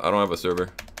profile. I don't have a server.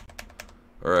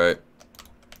 Alright.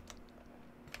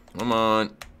 Come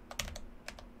on.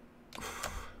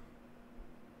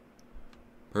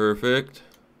 Perfect.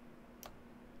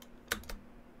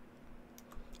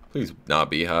 Please not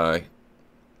be high.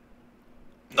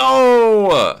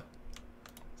 No!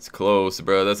 It's close,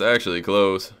 bro. That's actually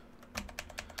close.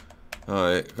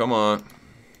 Alright, come on.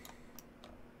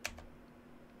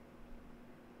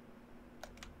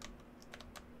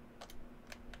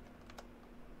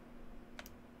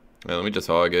 Man, let me just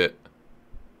hog it.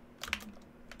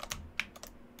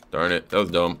 Darn it, that was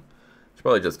dumb. Should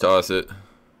probably just toss it.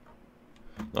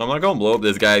 No, I'm not gonna blow up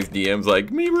this guy's DMs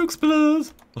like, me Rooks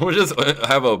Plus. We'll just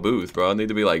have a booth, bro. I need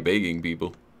to be like begging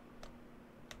people.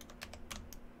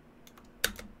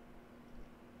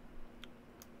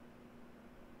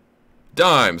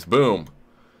 Dimes, boom.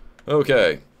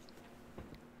 Okay.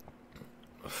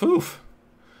 Phew.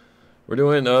 We're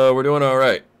doing all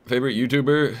right. Favorite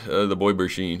YouTuber, the boy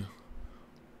Bersheen.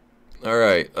 All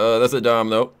right, that's a dime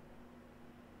though.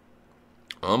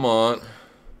 I'm on.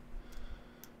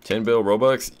 10 bill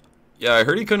Robux. Yeah, I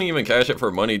heard he couldn't even cash it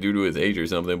for money due to his age or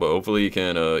something, but hopefully he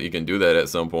can do that at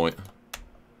some point.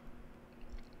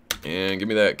 And give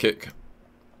me that kick.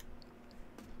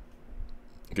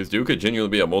 Because Duke could genuinely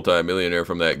be a multi-millionaire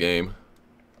from that game.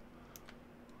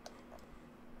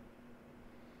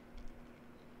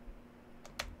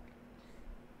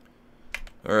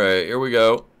 Alright, here we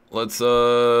go. Let's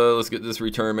get this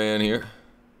return man here.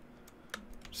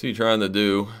 What's he trying to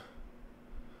do?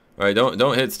 Alright,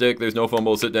 don't hit stick. There's no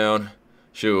fumble. Sit down.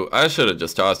 Shoot, I should have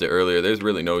just tossed it earlier. There's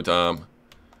really no time.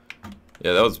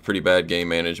 Yeah, that was pretty bad game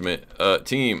management.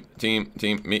 Team.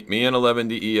 Me and 11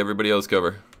 DE. Everybody else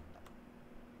cover.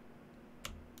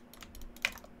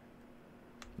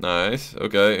 Nice.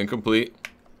 Okay, incomplete.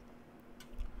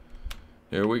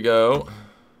 Here we go.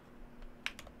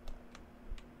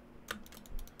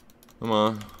 Come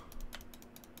on.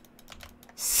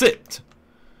 Sit.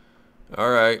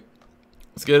 All right.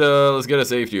 Let's get a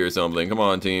safety or something. Come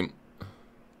on, team.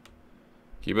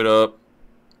 Keep it up.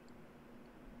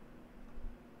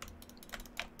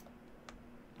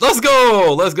 Let's go.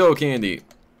 go! Let's go, Candy.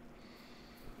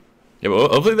 Yeah, well,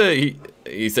 hopefully that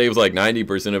he saves like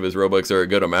 90% of his Robux or a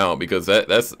good amount, because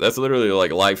that's literally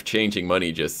like life-changing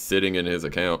money just sitting in his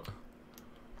account.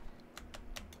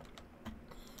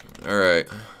 All right.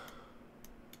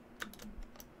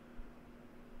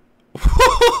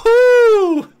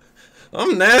 Woohoo!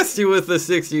 I'm nasty with the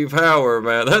 60 power,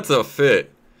 man. That's a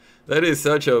fit. That is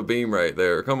such a beam right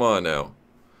there. Come on now.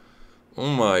 Oh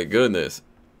my goodness.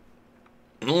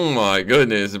 Oh my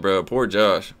goodness, bro. Poor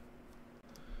Josh.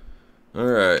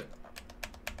 Alright.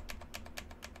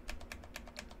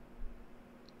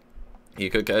 He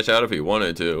could cash out if he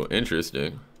wanted to.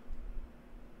 Interesting.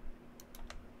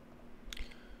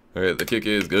 Alright, the kick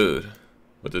is good.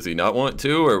 But does he not want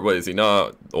to? Or what, is he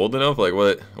not old enough? Like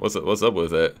what's up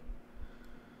with that?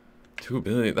 2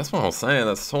 billion. That's what I'm saying.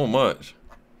 That's so much.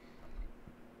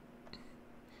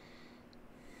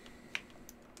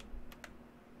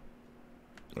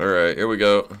 Alright, here we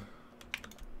go.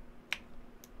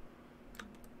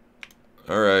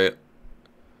 Alright.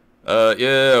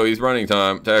 Yeah, he's running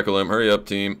time. Tackle him. Hurry up,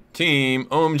 team. Team.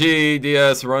 OMG.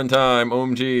 DS. Run time.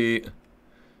 OMG.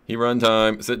 He run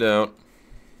time. Sit down.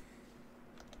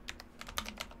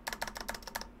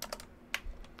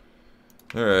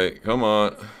 Alright, come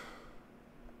on.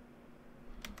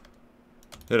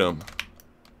 Hit him.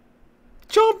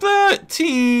 Jump that,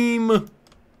 team!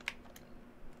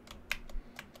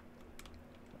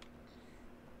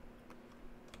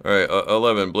 Alright,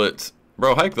 11, blitz.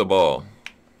 Bro, hike the ball.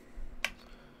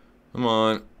 Come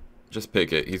on. Just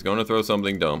pick it. He's going to throw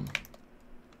something dumb.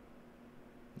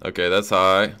 Okay, that's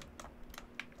high.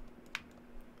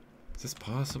 Is this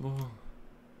possible?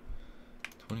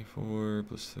 24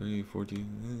 plus 3,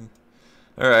 14.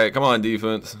 Alright, come on,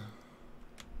 defense.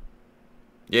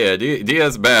 Yeah,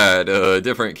 Diaz bad.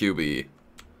 Different QB.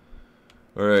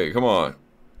 Alright, come on.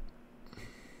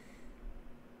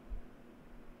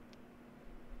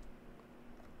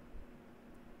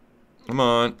 Come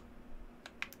on.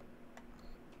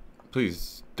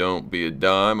 Please don't be a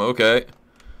dime. Okay.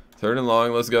 3rd and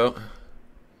long. Let's go.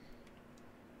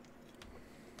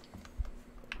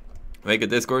 Make a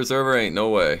Discord server? Ain't no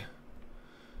way.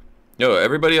 Yo,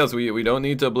 everybody else, we don't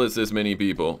need to blitz this many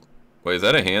people. Wait, is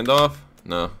that a handoff?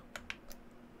 No.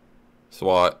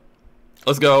 SWAT.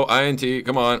 Let's go. INT.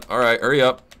 Come on. Alright, hurry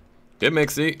up. Get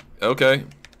Mixie. Okay.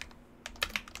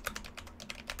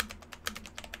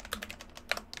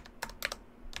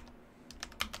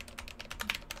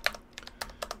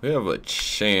 We have a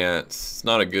chance. It's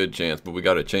not a good chance, but we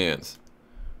got a chance.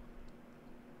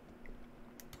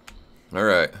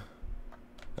 Alright.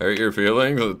 I hurt your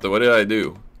feelings? What did I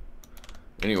do?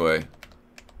 Anyway.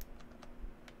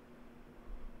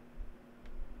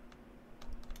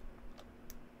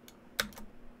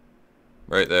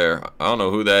 Right there. I don't know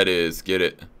who that is. Get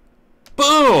it.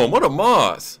 Boom! What a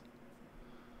moss!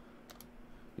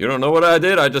 You don't know what I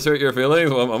did? I just hurt your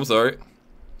feelings? Well, I'm sorry.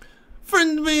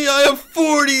 Friend me, I have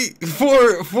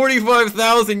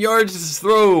 45,000 yards to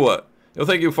throw. You'll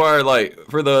think you Firelight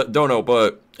for the dono,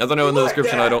 but as I know in the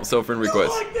description, I don't sell friend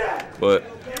requests. But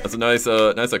that's a nice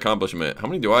accomplishment. How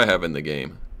many do I have in the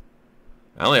game?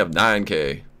 I only have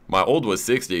 9K. My old was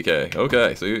 60K.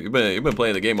 Okay, so you've been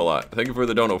playing the game a lot. Thank you for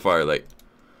the dono, Firelight.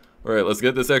 All right, let's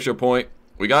get this extra point.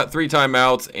 We got 3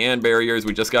 timeouts and barriers.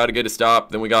 We just got to get a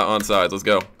stop. Then we got onside. Let's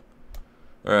go.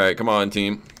 All right, come on,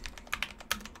 team.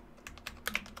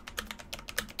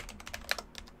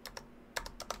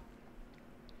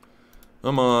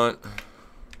 Come on.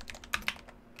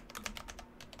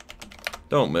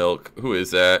 Don't milk. Who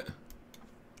is that?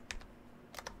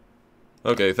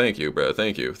 Okay, thank you, bro.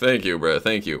 Thank you. Thank you, bro.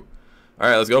 Thank you.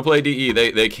 Alright, let's go play DE.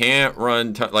 They can't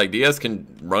run time. Like, DS can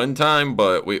run time,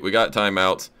 but we got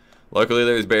timeouts. Luckily,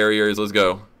 there's barriers. Let's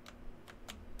go.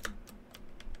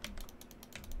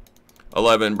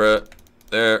 11, bro.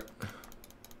 There.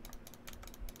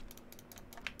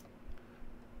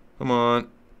 Come on.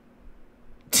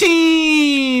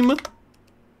 Team!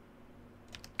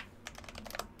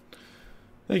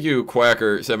 Thank you,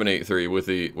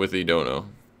 Quacker783 with the dono.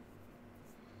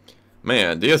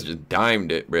 Man, DS just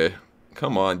dimed it, bruh.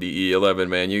 Come on, DE11,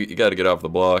 man. You gotta get off the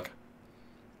block.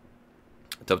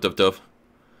 Tough, tough, tough.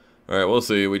 Alright, we'll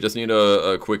see. We just need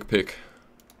a quick pick.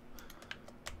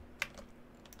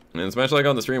 And smash like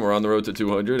on the stream. We're on the road to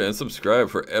 200. And subscribe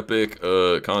for epic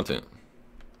content.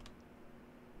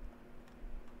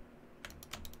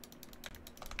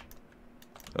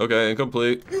 Okay,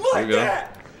 incomplete. You like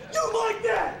that? You like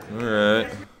that? Alright.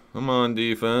 Come on,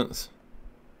 defense.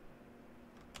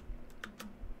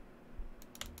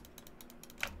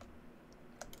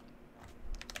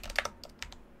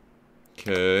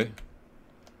 Okay.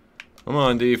 Come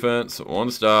on, defense.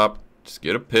 One stop. Just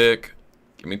get a pick.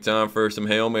 Give me time for some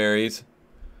Hail Marys.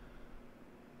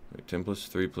 Wait, 10 plus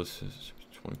 3 plus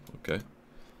 20. Okay.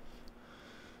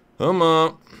 Come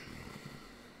on.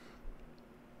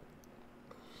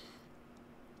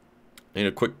 Need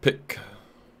a quick pick.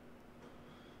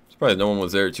 Surprised no one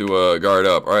was there to guard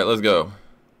up. All right, let's go.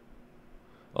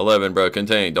 11, bro.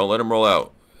 Contain. Don't let him roll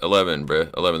out. 11, bro.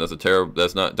 11. That's a terrible.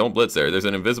 That's not. Don't blitz there. There's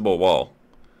an invisible wall.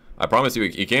 I promise you,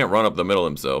 he can't run up the middle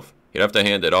himself. He'd have to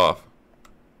hand it off.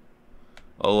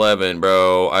 11,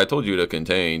 bro. I told you to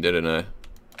contain, didn't I?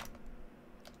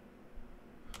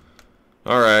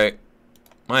 All right.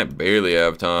 Might barely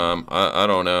have time. I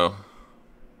don't know.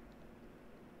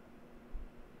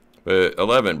 But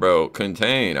 11, bro.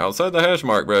 Contain. Outside the hash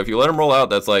mark, bro. If you let him roll out,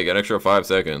 that's like an extra 5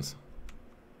 seconds.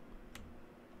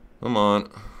 Come on.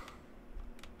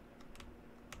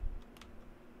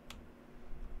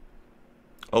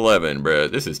 $11, bro.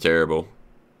 This is terrible.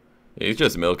 He's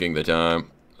just milking the time.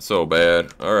 So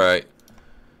bad. All right.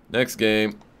 Next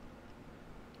game.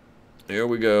 Here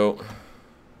we go.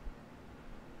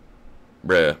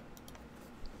 Bruh.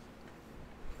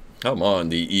 Come on,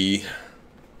 DE.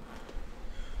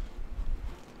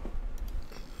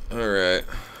 All right.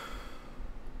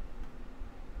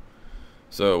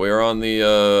 So we are on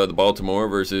the Baltimore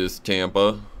versus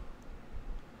Tampa.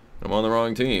 I'm on the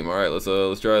wrong team. All right,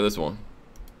 let's try this one.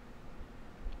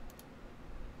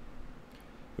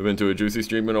 We've been to a juicy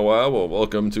stream in a while. Well,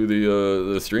 welcome to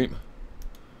the stream.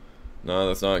 No,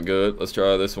 that's not good. Let's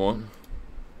try this one.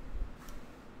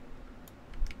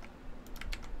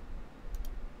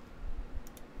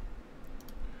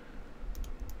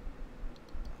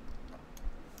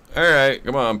 All right,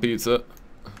 come on, pizza.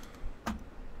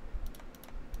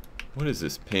 What is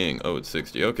this ping? Oh, it's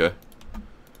 60. Okay.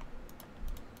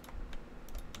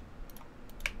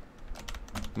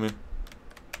 Come here.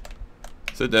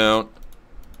 Sit down.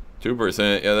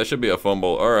 2%. Yeah, that should be a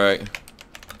fumble. All right.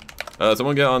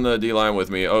 Someone get on the D line with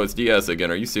me. Oh, it's DS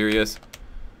again. Are you serious,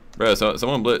 bruh?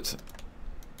 Someone blitz.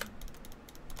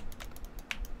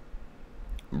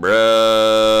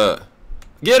 Bruh.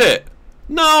 Get it.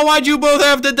 No, why'd you both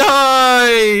have to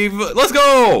dive? Let's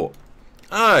go.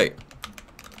 All right.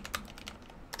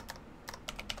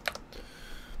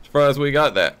 Surprised we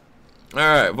got that. All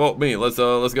right, vote me. Let's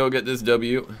go get this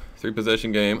W.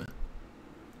 3-possession game.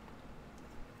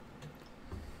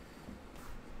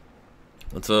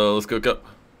 Let's cook up.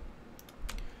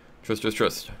 Trust.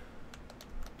 Let's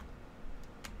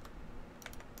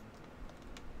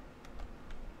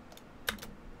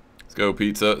go,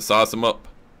 pizza. Sauce them up.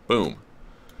 Boom.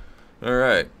 All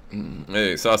right.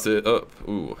 Hey, sauce it up.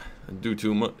 Ooh, I do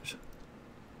too much.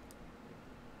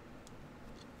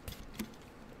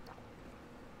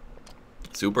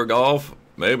 Super golf?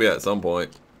 Maybe at some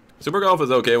point. Super golf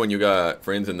is okay when you got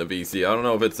friends in the VC. I don't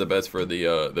know if it's the best for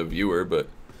the viewer, but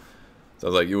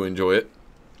sounds like you enjoy it.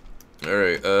 All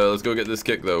right, let's go get this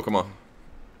kick though. Come on.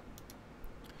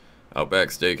 Outback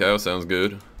Steakhouse sounds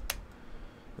good.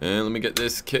 And let me get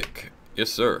this kick. Yes,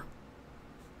 sir.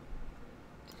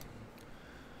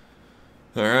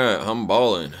 All right, I'm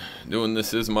balling. Doing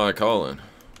this is my calling.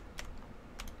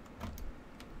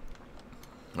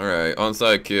 All right,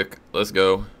 onside kick. Let's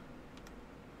go.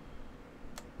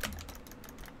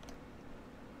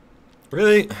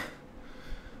 Really?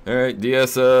 All right,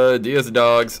 DS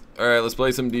dogs. All right, let's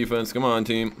play some defense. Come on,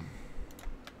 team.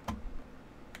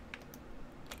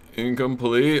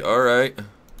 Incomplete. All right.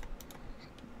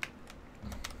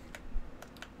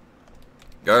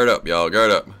 Guard up, y'all.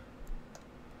 Guard up.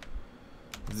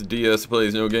 This DS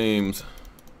plays no games.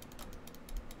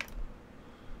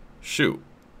 Shoot.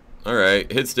 All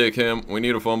right, hit stick him. We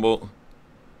need a fumble.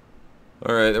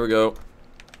 All right, there we go.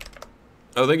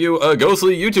 Oh, thank you,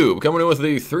 Ghostly YouTube, coming in with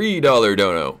the $3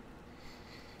 dono.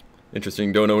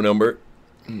 Interesting dono number,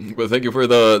 but thank you for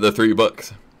the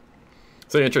 $3.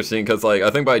 So interesting, cause like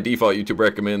I think by default YouTube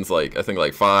recommends like I think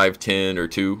like 5, 10, or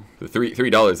 2. The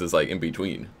 $3 is like in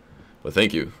between. But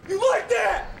thank you. You like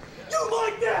that? You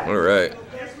like that? All right.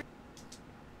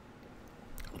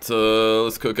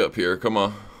 Let's cook up here. Come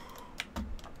on.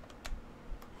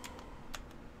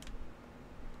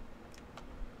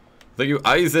 Thank you,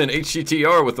 Eisen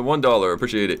HTTR with the $1.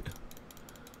 Appreciate it.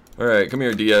 All right, come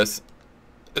here, DS.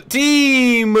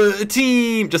 Team.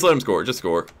 Just let him score. Just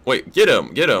score. Wait, get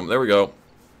him. There we go.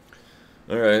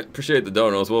 All right, appreciate the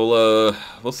donos.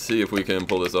 We'll see if we can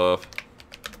pull this off.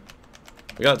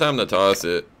 We got time to toss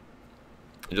it.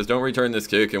 Just don't return this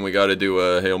kick, and we got to do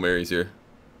Hail Marys here.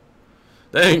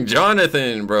 Dang,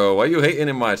 Jonathan, bro. Why you hating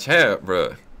in my chat,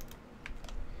 bro?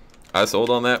 I sold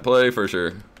on that play for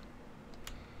sure.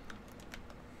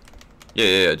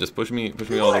 Yeah. Just push me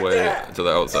all the way to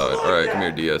the outside. All right, come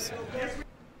here, DS.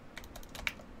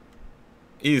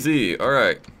 Easy. All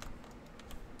right.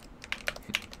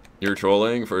 You're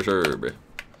trolling for sure, bro.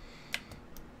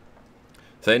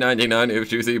 Say 99 if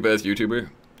Juicy best YouTuber.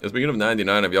 Speaking of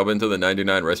 99, have y'all been to the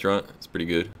 99 restaurant? It's pretty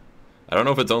good. I don't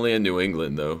know if it's only in New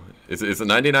England though. Is the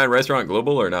 99 restaurant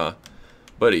global or not?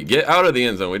 Buddy, get out of the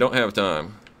end zone. We don't have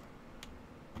time.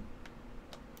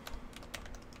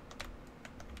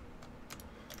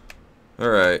 All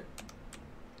right.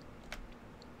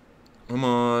 Come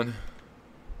on.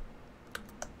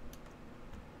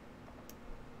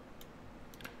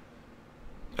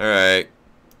 All right.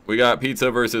 We got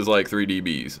pizza versus like 3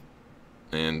 DBs.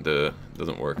 And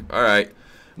doesn't work. All right.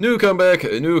 New comeback.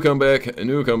 What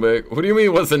do you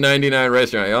mean what's the 99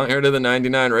 restaurant? Y'all heard of the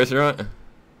 99 restaurant? Is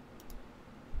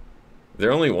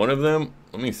there only one of them?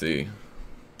 Let me see.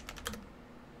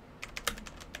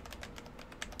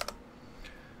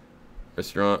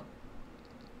 Restaurant.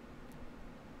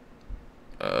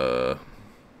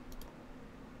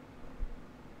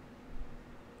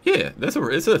 Yeah,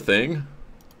 it's a thing.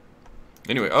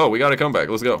 Anyway, oh, we got a comeback.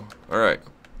 Let's go. All right.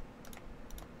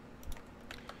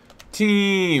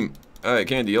 Team. All right,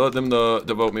 Candy, you let them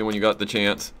vote me when you got the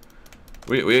chance.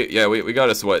 We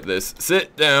gotta sweat this.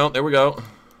 Sit down. There we go.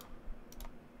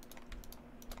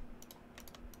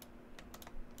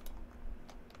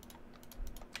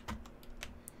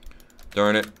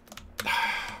 Darn it.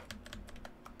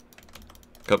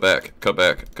 Cut back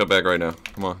right now.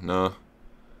 Come on, no.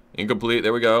 Incomplete,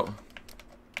 there we go.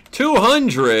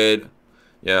 200?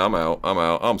 Yeah, I'm out.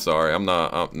 I'm sorry, I'm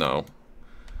not, no.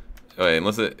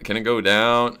 Wait, can it go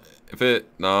down?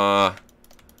 Nah.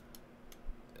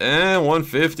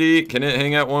 150, can it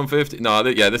hang at 150? Nah,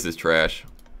 yeah, this is trash.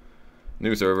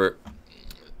 New server.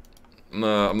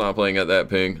 Nah, I'm not playing at that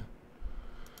ping.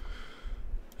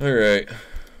 Alright.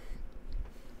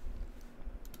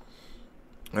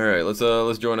 Alright,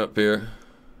 let's join up here.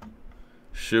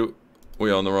 Shoot.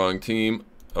 We on the wrong team.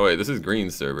 Oh wait, this is green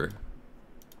server.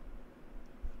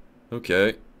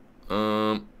 Okay.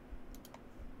 On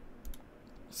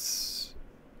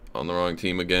the wrong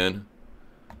team again.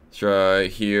 Let's try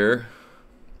here.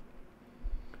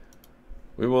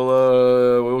 We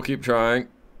will keep trying.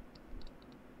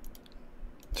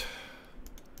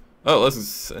 Oh,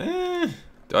 do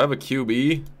I have a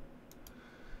QB?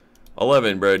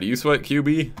 11, bro. Do you sweat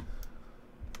QB?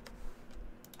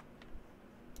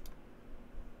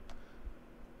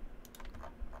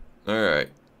 Alright.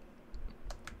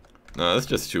 No, that's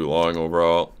just too long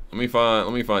overall. Let me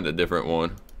find a different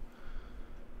one.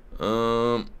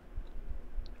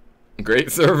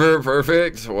 Great server,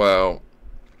 perfect. Wow.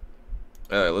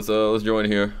 Alright, let's join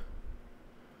here.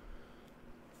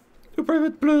 Do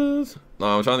private plus.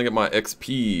 No, I'm trying to get my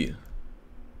XP.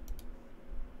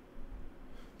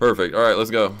 Perfect. Alright,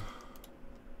 let's go.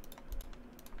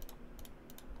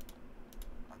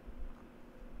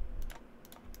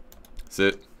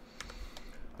 Sit.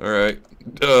 Alright.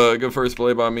 Good first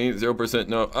play by me. 0%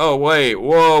 no. Oh, wait.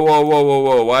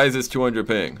 Whoa. Why is this 200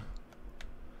 ping?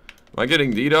 Am I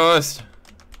getting DDoSed?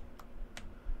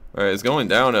 Alright, it's going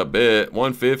down a bit.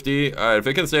 150. Alright, if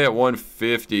it can stay at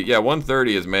 150. Yeah,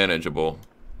 130 is manageable.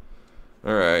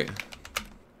 Alright.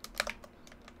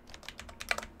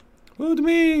 Load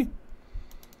me.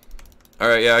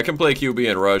 Alright, yeah, I can play QB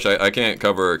and rush. I can't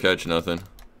cover or catch nothing.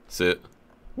 Sit.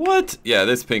 What? Yeah,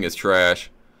 this ping is trash.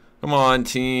 Come on,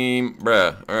 team.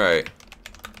 Bruh. Alright.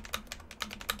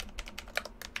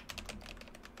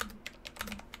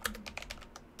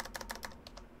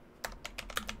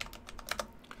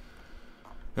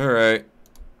 Alright.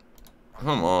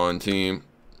 Come on, team.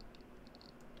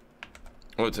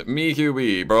 What's it? Me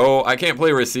QB, bro. I can't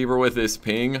play receiver with this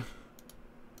ping.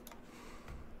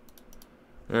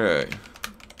 Alright.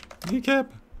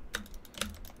 Kneecap.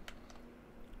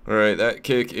 Alright, that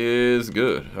kick is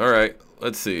good. Alright,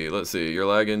 let's see. You're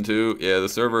lagging too. Yeah, the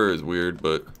server is weird,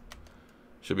 but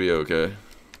should be okay.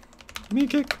 Knee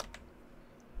kick.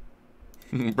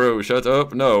 Bro, shut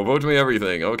up. No, vote me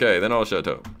everything. Okay, then I'll shut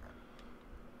up.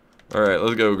 Alright,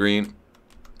 let's go, green.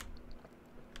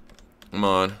 Come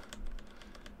on.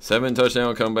 7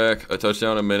 touchdown comeback. A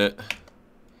touchdown a minute.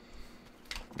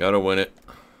 Gotta win it.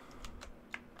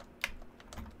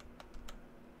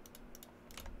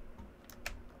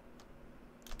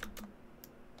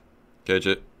 Catch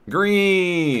it.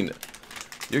 Green!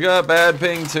 You got bad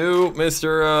ping too,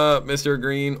 Mr.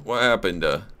 Green? What happened?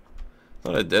 Not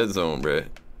a dead zone, bruh.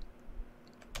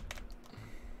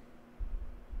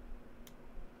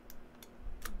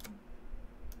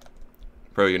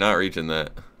 Bro, you're not reaching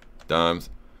that. Dimes.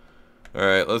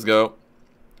 Alright, let's go.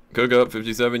 Cook up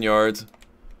 57 yards.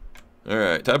 All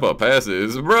right, type of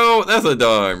passes, bro. That's a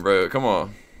dime, bro. Come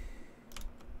on.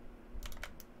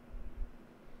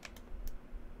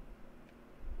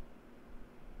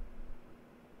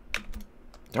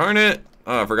 Darn it.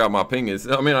 Oh, I forgot my ping is.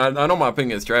 I mean, I know my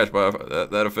ping is trash,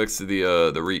 but that affects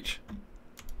the reach.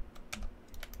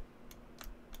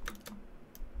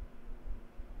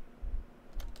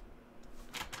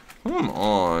 Come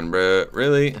on, bro.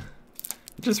 Really?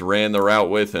 Just ran the route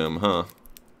with him, huh?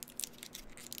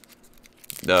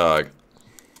 Dog.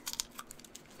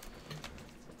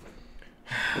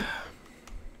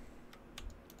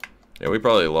 Yeah, we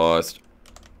probably lost.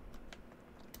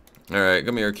 Alright,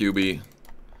 come here, QB.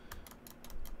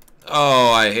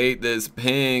 Oh, I hate this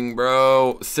ping,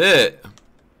 bro. Sit.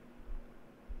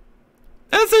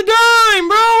 That's a dime,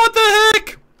 bro. What the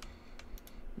heck?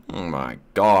 Oh my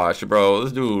gosh, bro.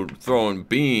 This dude throwing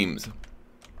beams.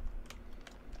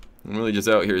 I'm really just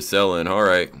out here selling.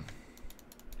 Alright.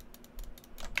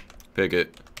 Pick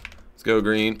it. Let's go,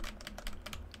 green.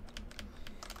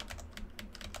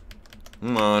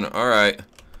 Come on. Alright.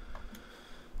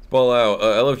 Let's ball out.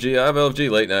 LFG. I have LFG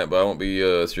late night, but I won't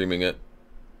be streaming it.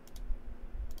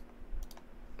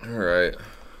 Alright.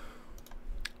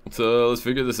 Let's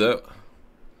figure this out.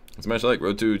 Let's match like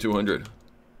road to 200.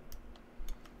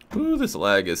 Ooh, this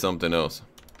lag is something else.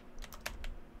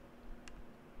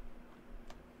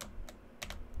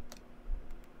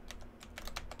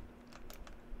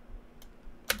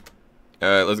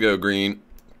 Alright, let's go green.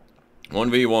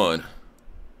 1v1.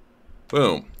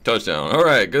 Boom. Touchdown.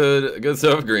 Alright, good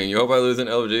stuff, green. You hope I lose an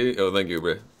LFG? Oh, thank you,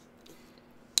 bro.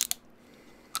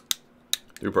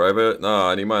 Do private? Nah,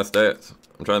 I need my stats.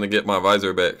 I'm trying to get my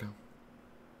visor back.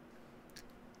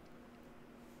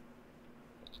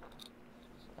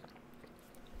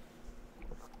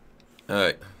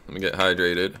 Alright, let me get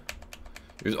hydrated.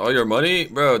 Use all your money?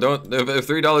 Bro, don't. If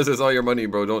 $3 is all your money,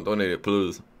 bro, don't donate it,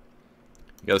 please.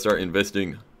 You gotta start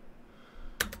investing.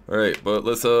 Alright, but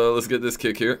let's get this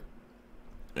kick here.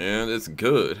 And it's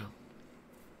good.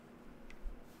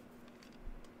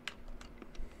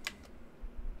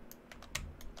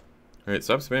 Alright,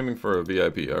 stop spamming for a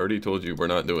VIP. I already told you we're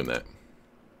not doing that.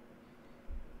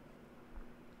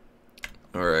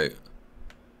 Alright.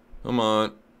 Come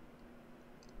on.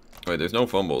 Wait, there's no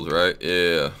fumbles, right?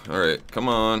 Yeah. Alright, come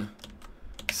on.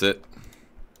 Sit.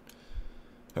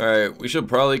 Alright, we should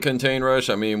probably contain rush.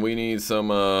 I mean, we need some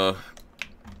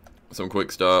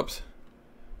quick stops.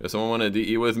 Does someone want to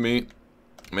DE with me?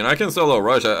 I mean, I can solo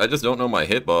rush. I just don't know my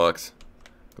hitbox.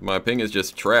 My ping is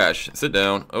just trash. Sit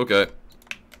down. Okay.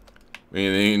 I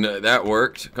mean, that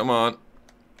worked. Come on.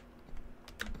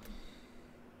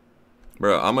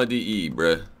 Bro, I'm a DE,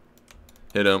 bruh.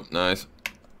 Hit him. Nice.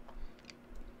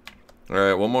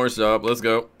 Alright, one more stop. Let's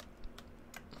go.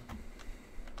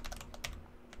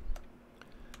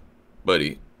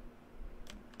 Buddy.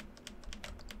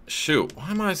 Shoot. Why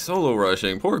am I solo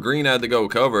rushing? Poor green had to go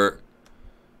cover.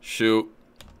 Shoot.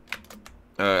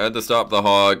 I had to stop the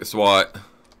hog. SWAT.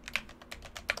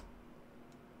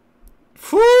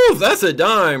 Whew, that's a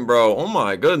dime, bro. Oh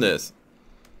my goodness.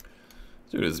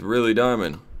 Dude, it's really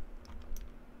diming.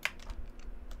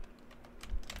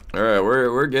 Alright,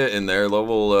 we're getting there.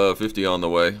 Level 50 on the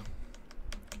way.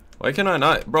 Why can I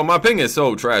not? Bro, my ping is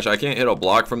so trash. I can't hit a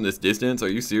block from this distance. Are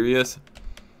you serious?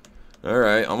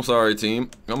 Alright, I'm sorry, team.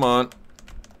 Come on.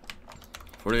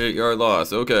 48-yard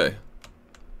loss. Okay.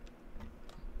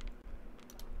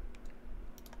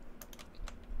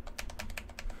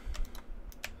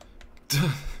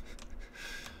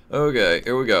 Okay,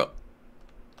 here we go.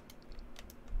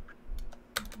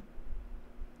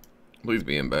 Please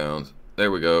be in bounds. There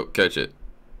we go. Catch it.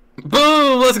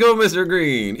 Boom! Let's go, Mr.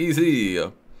 Green. Easy.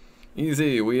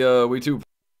 Easy. We two.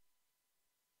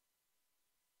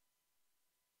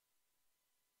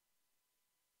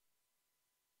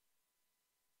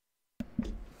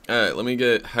 Alright, let me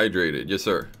get hydrated. Yes,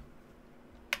 sir.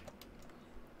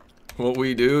 What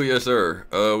we do? Yes, sir.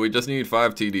 We just need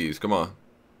 5 TDs. Come on.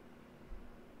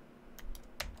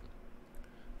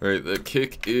 Alright, the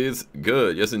kick is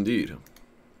good. Yes, indeed.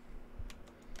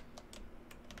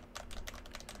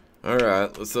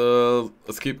 Alright,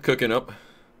 let's keep cooking up.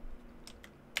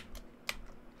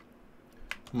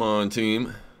 Come on,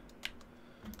 team.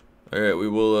 Alright, we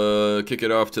will kick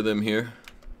it off to them here.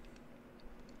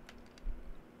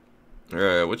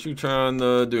 Alright, what you trying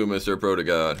to do, Mr.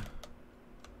 Protogod?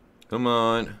 Come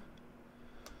on.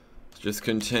 Just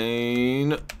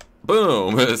contain.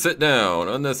 Boom! Sit down.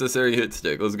 Unnecessary hit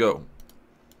stick. Let's go.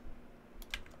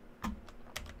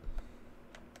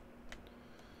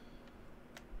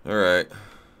 Alright.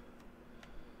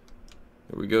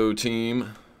 Here we go,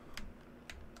 team.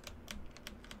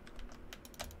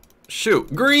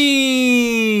 Shoot.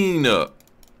 Green!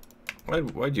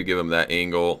 Why'd you give him that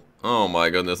angle? Oh my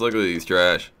goodness, look at these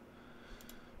trash.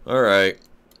 Alright.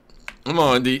 Come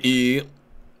on, DE.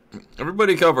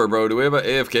 Everybody cover, bro. Do we have an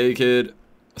AFK kid?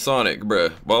 Sonic,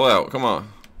 bruh. Ball out. Come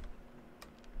on.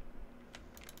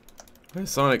 Why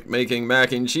is Sonic making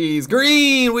mac and cheese?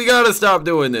 Green! We gotta stop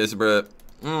doing this, bruh.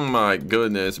 Oh my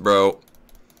goodness, bro.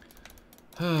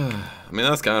 I mean,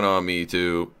 that's kind of on me,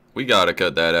 too. We gotta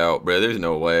cut that out, bruh. There's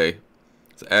no way.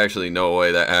 There's actually no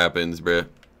way that happens, bruh.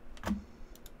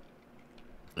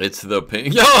 It's the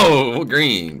ping. Yo!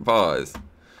 Green. Pause.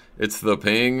 It's the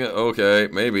ping. Okay,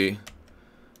 maybe.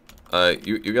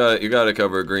 You gotta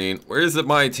cover green. Where is it,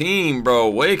 my team,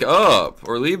 bro? Wake up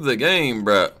or leave the game,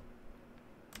 bro.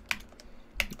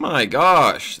 My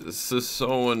gosh, this is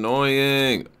so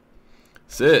annoying.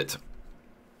 Sit,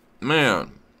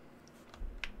 man.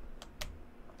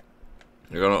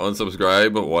 You're gonna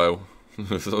unsubscribe? Wow,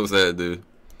 so sad, dude.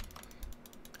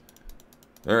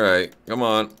 All right, come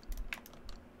on,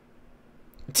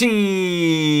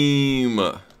 team.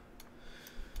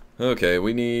 Okay,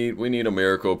 we need a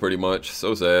miracle pretty much.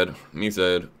 So sad. Me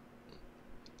sad.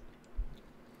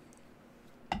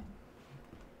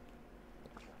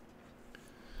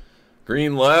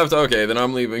 Green left? Okay, then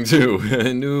I'm leaving too.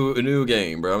 new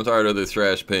game, bro. I'm tired of this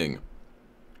trash ping.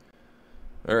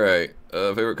 Alright.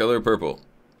 Favorite color purple.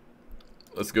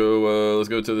 Let's go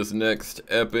to this next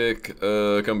epic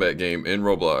comeback game in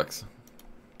Roblox.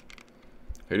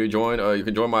 How do you join? You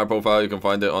can join my profile. You can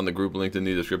find it on the group linked in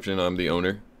the description. I'm the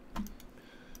owner.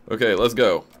 Okay, let's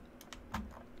go.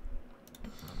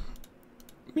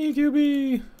 Me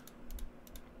QB.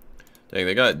 Dang,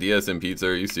 they got DS and pizza.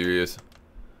 Are you serious?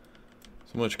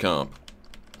 So much comp.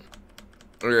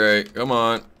 Alright, come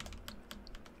on.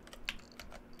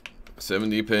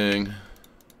 70 ping.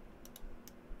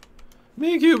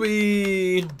 Me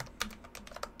QB.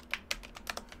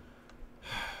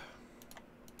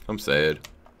 I'm sad.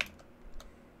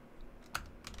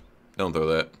 Don't throw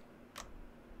that.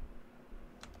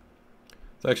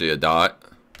 It's actually a dot.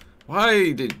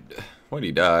 Why'd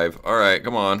he dive? Alright,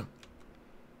 come on.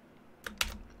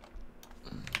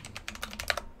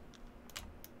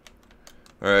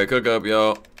 Alright, cook up,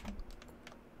 y'all.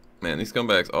 Man, these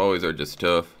comebacks always are just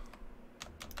tough.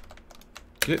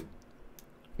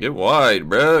 Get wide,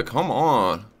 bruh. Come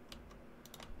on.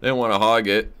 They didn't want to hog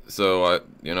it, so I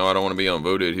don't want to be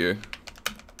unvoted here.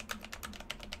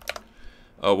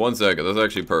 Oh, 1 second. That's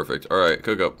actually perfect. Alright,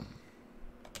 cook up.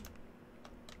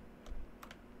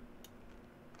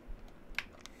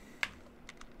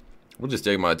 We'll just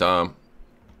take my time.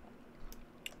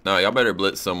 Nah, y'all better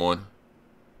blitz someone.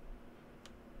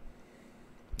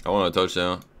 I want a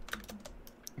touchdown.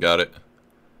 Got it.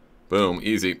 Boom,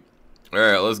 easy. All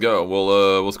right, let's go.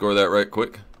 We'll score that right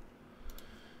quick.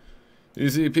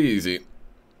 Easy peasy.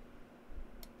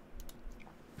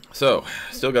 So,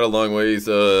 still got a long ways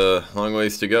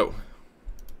to go.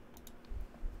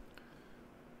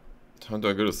 Time do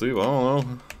I go to sleep? I don't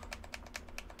know.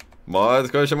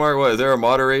 Mods? Question mark. What is there a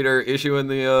moderator issue in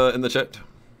the chat?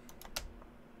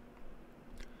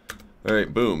 All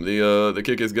right, boom. The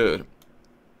kick is good.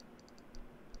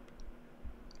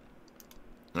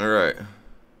 All right.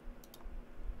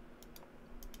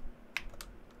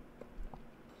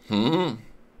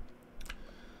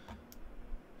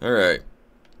 All right.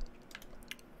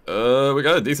 We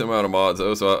got a decent amount of mods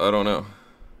though, so I don't know.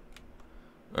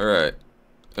 All right,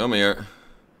 come here.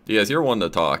 Diaz, you're one to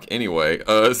talk. Anyway,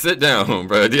 sit down,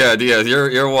 bro. Yeah, Diaz,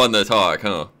 you're one to talk,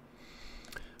 huh?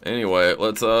 Anyway,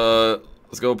 let's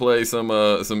go play some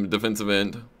defensive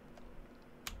end.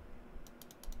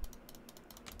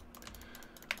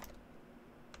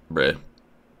 Bruh.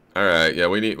 Alright, yeah,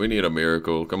 we need a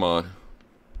miracle. Come on.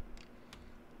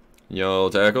 Y'all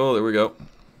tackle, there we go.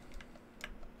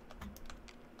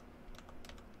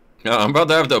 I'm about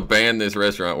to have to ban this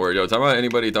restaurant word. Yo, talk about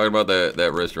anybody talking about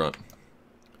that restaurant.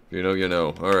 You know, you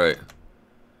know. Alright.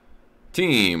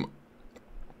 Team.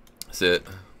 Sit.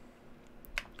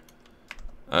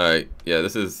 Alright, yeah,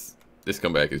 this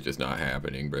comeback is just not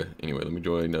happening, bruh. Anyway, let me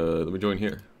join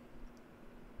here.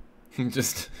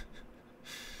 just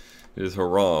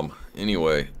haram.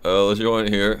 Anyway, let's join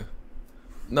here.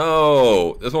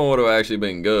 No! This one would have actually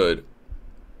been good.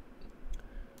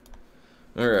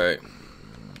 Alright.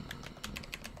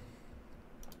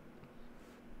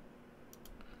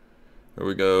 Here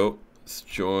we go. Let's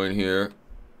join here.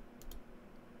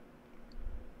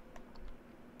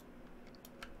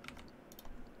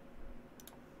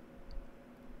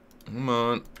 Come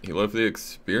on. He left the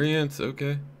experience.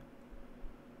 Okay.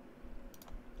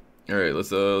 All right. Let's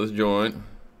join.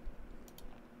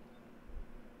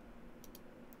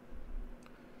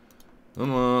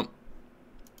 Come on.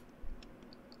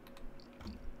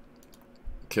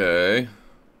 Okay.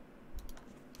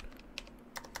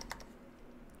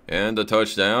 And a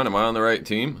touchdown. Am I on the right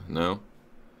team? No.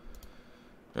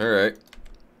 Alright.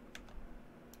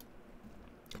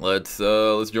 Let's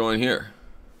join here.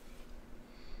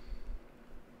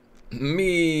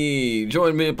 Me!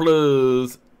 Join me,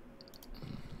 please!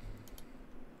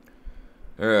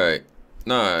 Alright.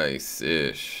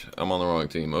 Nice-ish. I'm on the wrong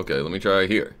team. Okay, let me try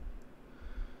here.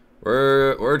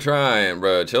 We're trying,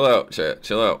 bro. Chill out, chat.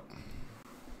 Chill out.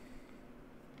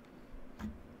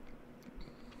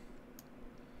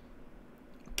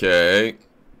 Okay.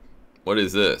 What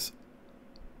is this?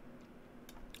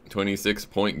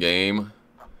 26-point game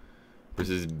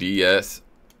versus DS.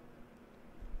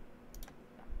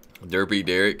 Derpy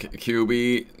Derek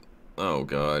QB. Oh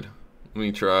god. Let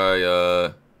me try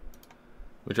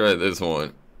this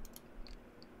one.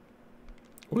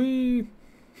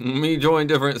 Let me join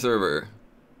different server.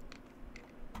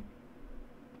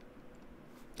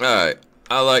 Alright.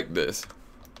 I like this.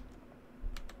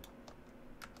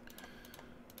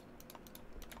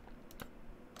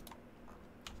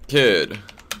 Kid.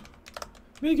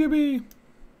 BQB.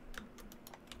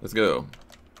 Let's go.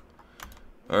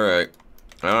 Alright.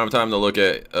 I don't have time to look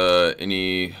at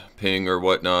any ping or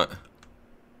whatnot.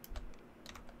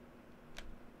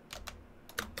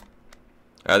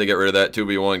 I had to get rid of that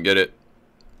 2v1. Get it?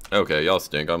 Okay, y'all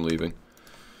stink. I'm leaving.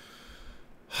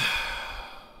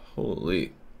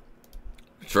 Holy.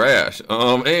 Trash.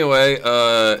 Anyway,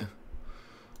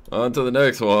 on to the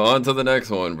next one. On to the next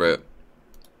one, Brett.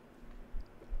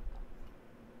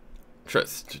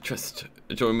 Trust.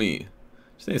 Join me.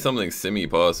 Just need something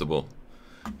semi-possible.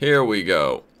 Here we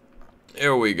go.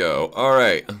 Here we go.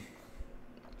 Alright.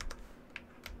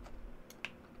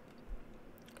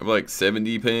 I'm like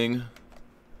 70 ping.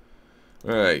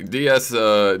 Alright, DS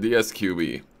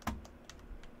QB.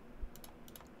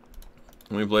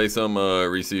 Let me play some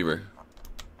receiver.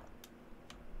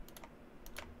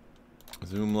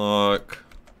 Zoom lock.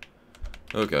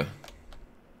 Okay.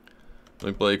 Let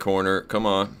me play corner. Come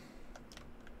on.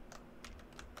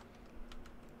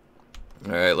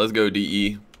 Alright, let's go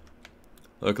DE.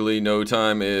 Luckily, no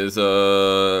time is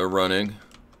running.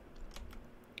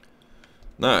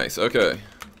 Nice, okay.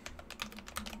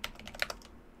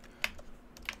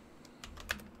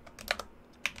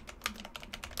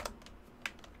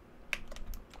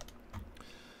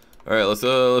 Alright,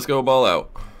 let's go ball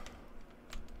out.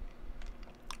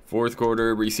 Fourth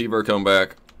quarter, receiver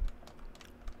comeback.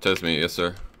 Test me, yes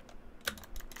sir.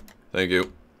 Thank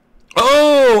you.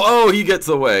 Oh, he gets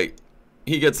away.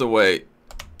 He gets away.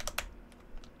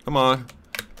 Come on.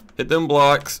 Hit them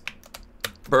blocks.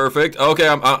 Perfect. Okay,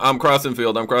 I'm crossing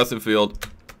field. I'm crossing field.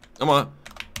 Come on.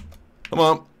 Come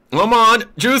on. Come on.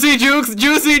 Juicy jukes.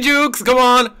 Juicy jukes. Come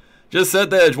on. Just set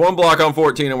the edge. One block on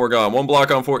 14 and we're gone. One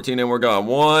block on 14 and we're gone.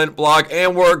 One block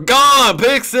and we're gone.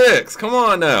 Pick 6. Come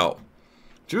on now.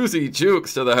 Juicy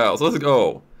jukes to the house. Let's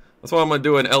go. That's why I'm going to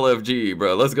do an LFG,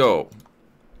 bro. Let's go.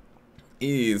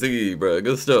 Easy, bro.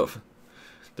 Good stuff.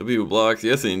 W blocks.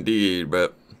 Yes, indeed, bro.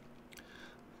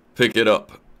 Pick it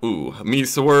up. Ooh, me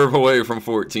swerve away from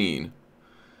 14.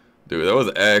 Dude, that was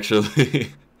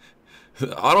actually...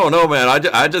 I don't know, man.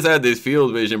 I just had this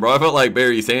field vision, bro. I felt like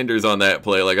Barry Sanders on that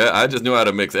play. Like, I just knew how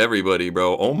to mix everybody,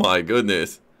 bro. Oh, my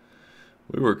goodness.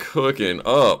 We were cooking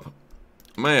up.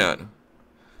 Man.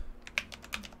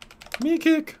 Me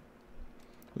kick.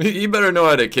 You better know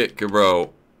how to kick,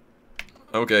 bro.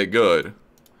 Okay, good.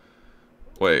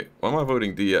 Wait, why am I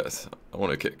voting DS? I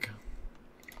want to kick.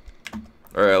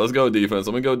 Alright, let's go defense.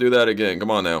 Let me go do that again.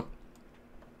 Come on now.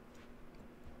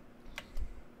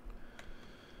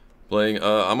 Playing,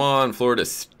 I'm on Florida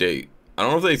State. I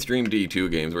don't know if they stream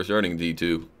D2 games. We're starting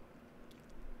D2.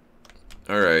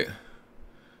 Alright.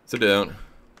 Sit down.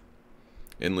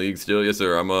 In league still? Yes,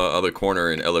 sir. I'm other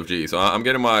corner in LFG. So I'm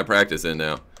getting my practice in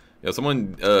now. Yo,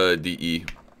 someone DE.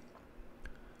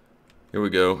 Here we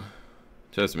go.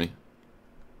 Test me.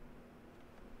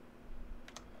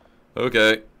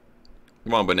 Okay.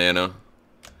 Come on, banana.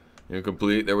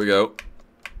 Incomplete. There we go.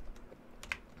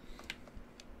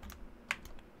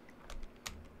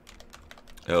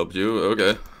 Helped you.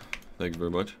 Okay. Thank you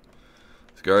very much.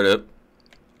 Let's guard up.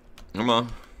 Come on.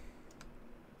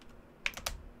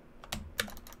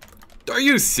 Are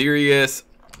you serious?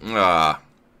 Ah.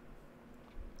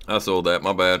 I sold that.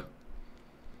 My bad.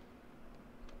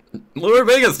 Lord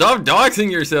Vegas, stop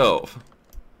doxing yourself.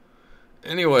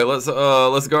 Anyway, let's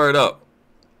guard up.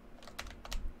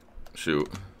 Shoot.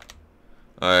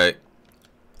 Alright.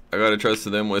 I gotta trust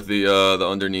them with the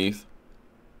underneath.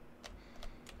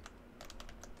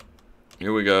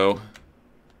 Here we go.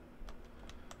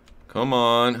 Come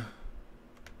on.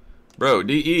 Bro,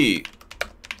 DE.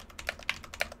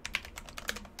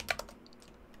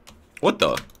 What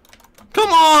the? Come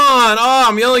on! Oh,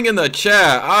 I'm yelling in the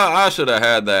chat. I should have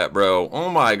had that, bro. Oh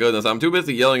my goodness. I'm too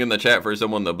busy yelling in the chat for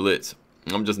someone to blitz.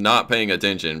 I'm just not paying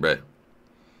attention, bro.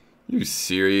 You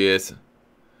serious?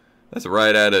 That's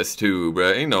right at us too,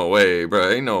 bro. Ain't no way, bro.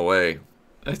 Ain't no way.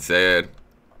 That's sad.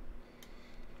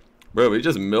 Bro, we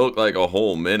just milked like a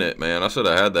whole minute, man. I should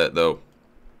have had that, though.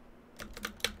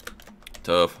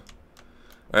 Tough.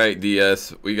 Alright,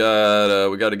 DS. We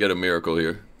gotta get a miracle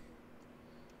here.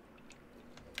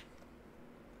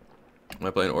 Am I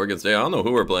playing Oregon State? I don't know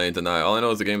who we're playing tonight. All I know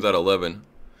is the game's at 11.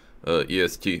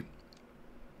 EST.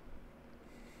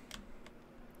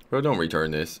 Bro, don't return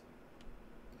this.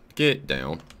 Get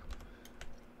down.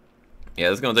 Yeah,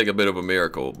 it's gonna take a bit of a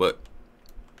miracle, but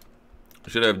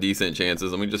we should have decent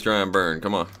chances. Let me just try and burn.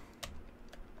 Come on.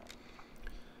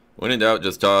 When in doubt,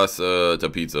 just toss to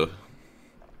Pizza.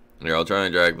 Here, I'll try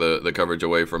and drag the coverage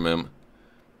away from him.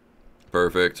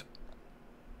 Perfect.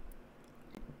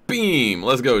 Beam!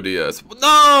 Let's go, DS.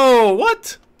 No!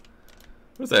 What?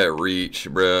 What's that reach,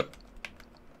 bruh?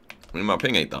 I mean, my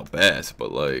ping ain't the best,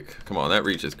 but like, come on, that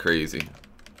reach is crazy.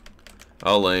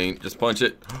 I'll lane. Just punch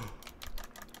it.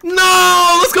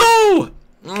 No! Let's go!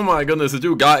 Oh my goodness, this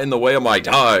dude got in the way of my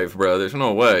dive, bro. There's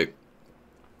no way.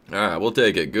 Alright, we'll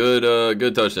take it.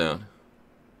 Good touchdown.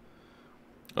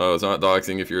 Oh, it's not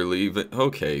doxing if you're leaving.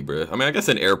 Okay, bro. I mean, I guess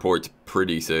an airport's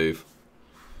pretty safe.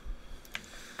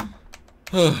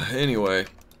 Anyway,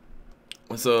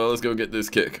 so let's go get this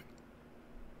kick.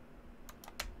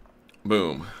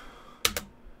 Boom.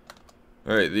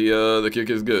 All right, the kick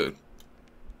is good.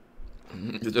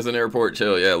 It's just an airport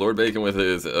chill. Yeah, Lord Bacon with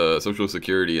his social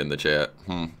security in the chat.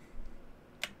 All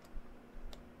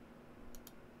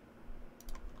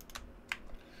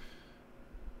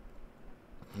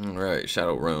right,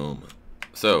 Shadow Roam.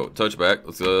 So touchback.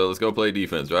 Let's go play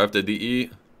defense. Do I have to DE?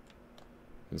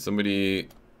 Can somebody?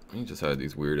 You just had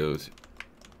these weirdos.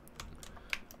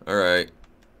 All right,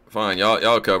 fine.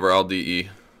 Y'all cover. I'll DE.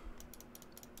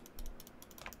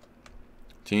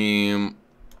 Team.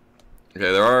 Okay,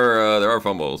 there are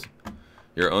fumbles.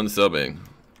 You're unsubbing.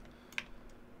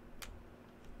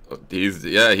 Oh, he's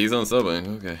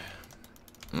unsubbing. Okay.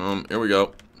 Here we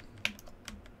go.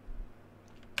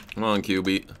 Come on,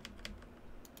 QB.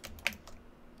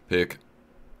 Pick.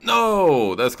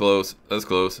 No, that's close. That's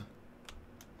close.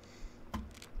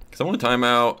 Someone time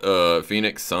out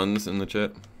Phoenix Suns in the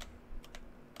chat.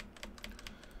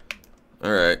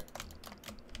 All right.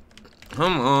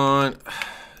 Come on.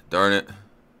 Darn it.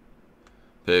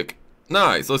 Pick.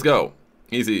 Nice. Let's go.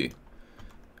 Easy.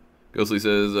 Ghostly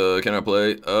says, can I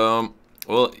play?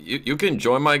 Well, you can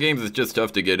join my games. It's just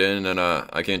tough to get in, and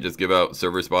I can't just give out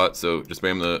server spots, so just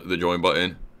spam the join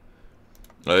button.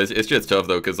 It's just tough,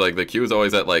 though, because, like, the queue is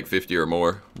always at, like, 50 or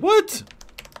more. What?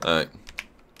 Alright.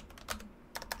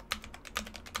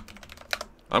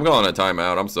 I'm going on a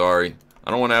timeout. I'm sorry.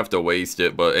 I don't want to have to waste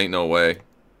it, but ain't no way.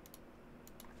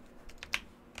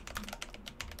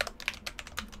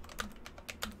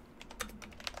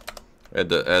 Had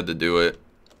to do it.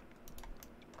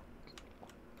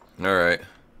 Alright.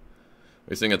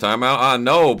 Wasting a timeout?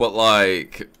 No, but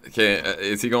like,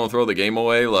 is he gonna throw the game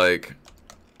away? Like,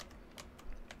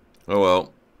 oh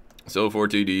well. Still 4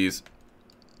 TDs.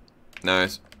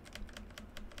 Nice.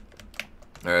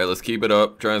 Alright, let's keep it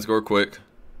up. Try and score quick.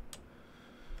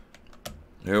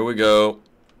 Here we go.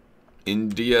 In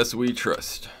DS we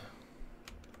trust.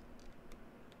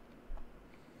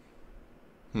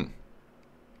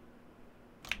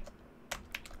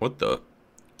 What the?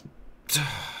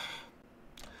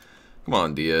 Come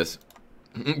on, DS.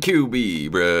 QB,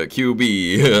 bro.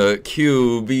 QB.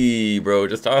 QB, bro.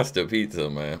 Just toss the pizza,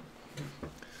 man.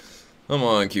 Come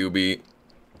on, QB.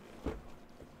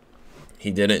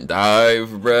 He didn't dive,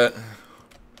 bruh.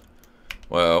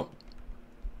 Wow.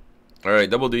 Alright,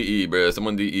 double DE, bruh.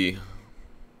 Someone DE.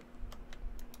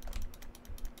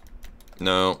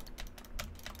 No.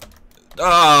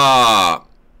 Ah!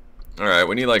 Alright,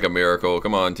 we need like a miracle.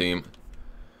 Come on, team.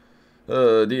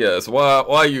 DS,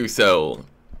 why you sell?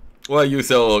 Why you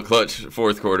sell a clutch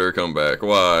fourth quarter comeback?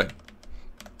 Why?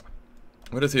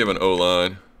 Why does he have an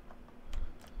O-line?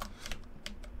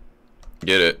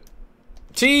 Get it.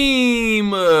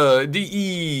 Team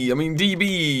DE. I mean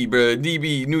DB, bruh.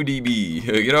 DB, new DB.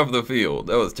 Get off the field.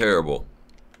 That was terrible.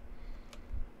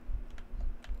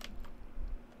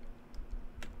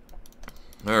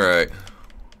 Alright.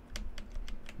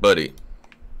 Buddy.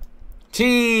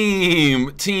 Team,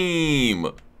 new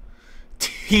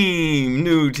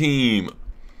team.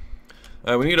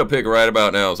 We need a pick right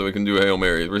about now so we can do Hail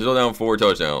Marys. We're still down 4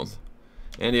 touchdowns.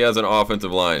 And he has an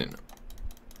offensive line.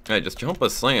 Hey, just jump a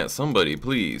slant, somebody,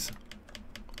 please.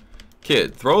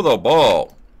 Kid, throw the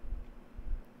ball.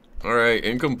 Alright,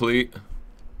 incomplete.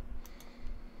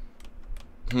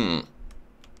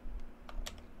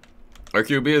 Our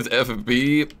QB is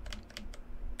FB.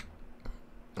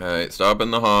 Alright,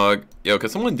 stopping the hog. Yo, can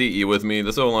someone DE with me?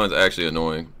 This O-line's actually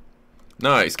annoying.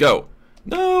 Nice, go.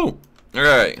 No!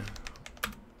 Alright.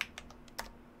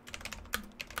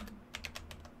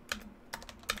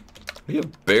 We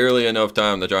have barely enough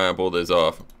time to try and pull this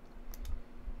off.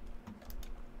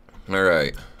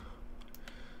 Alright.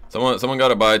 Someone got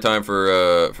to buy time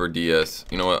for DS.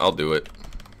 You know what? I'll do it.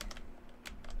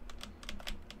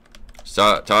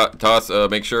 Toss,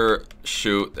 make sure,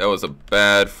 shoot. That was a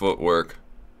bad footwork.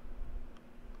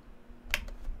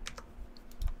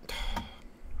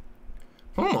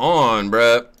 Come on,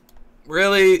 bruh.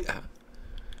 Really?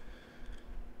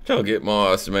 Don't get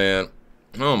mossed, man.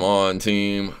 Come on,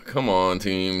 team. Come on,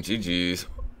 team. GG's.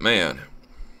 Man.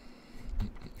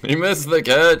 He missed the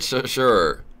catch?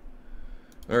 Sure.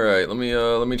 Alright, let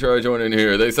me try joining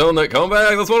here. They selling that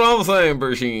comeback? That's what I'm saying,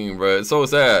 Bersheen, bro. It's so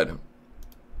sad.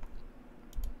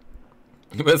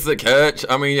 He missed the catch?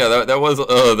 I mean, yeah, that was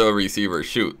the receiver.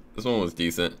 Shoot. This one was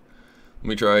decent. Let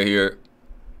me try here.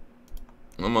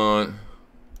 Come on.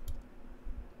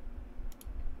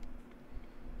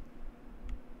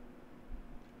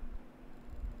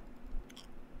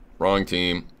 Wrong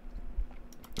team.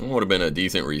 It would have been a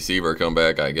decent receiver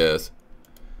comeback, I guess.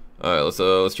 All right,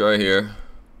 let's try here.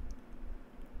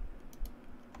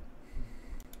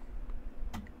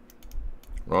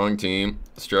 Wrong team.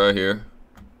 Let's try here.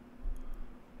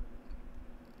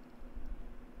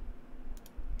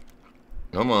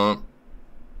 Come on.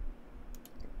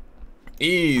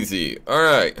 Easy. All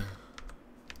right.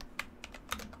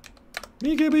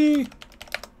 BKB.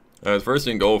 It's first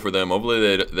and goal for them.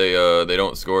 Hopefully they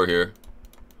don't score here.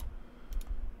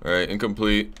 All right,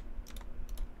 incomplete.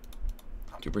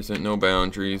 2% no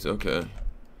boundaries. Okay.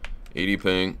 80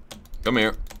 ping. Come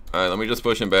here. All right, let me just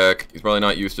push him back. He's probably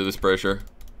not used to this pressure.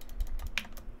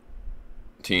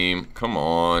 Team, come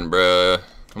on, bruh.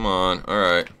 Come on. All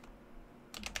right.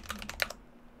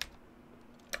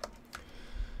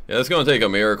 Yeah, it's gonna take a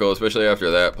miracle, especially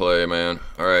after that play, man.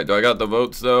 All right, do I got the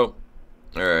votes though?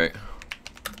 All right.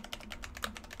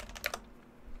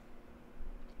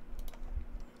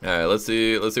 Alright, let's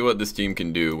see what this team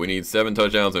can do. We need 7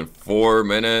 touchdowns in 4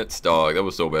 minutes. Dog, that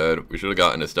was so bad. We should have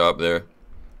gotten a stop there.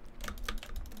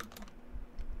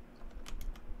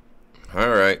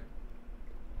 Alright.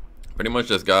 Pretty much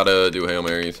just gotta do Hail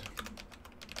Marys.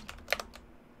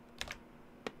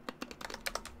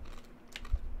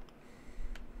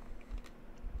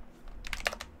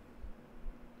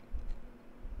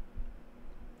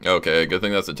 Okay, good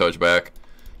thing that's a touchback.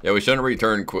 Yeah, we shouldn't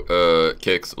return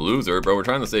kicks. Loser, bro. We're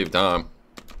trying to save time.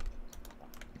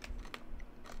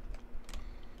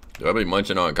 Do I be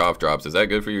munching on cough drops? Is that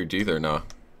good for your teeth or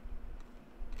not?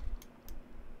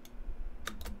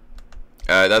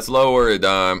 Alright, that's lower a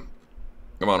dime.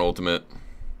 Come on, Ultimate.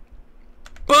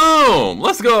 Boom!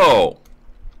 Let's go!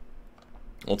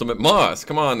 Ultimate Moss.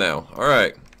 Come on now.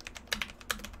 Alright.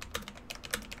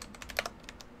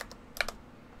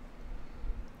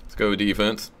 Let's go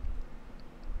defense.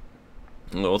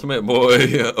 Ultimate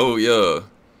boy. Oh yeah.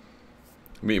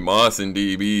 Me Moss and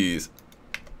DBs.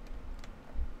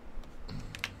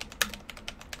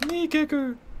 Knee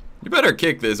kicker. You better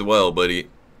kick this well, buddy.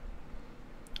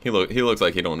 He looks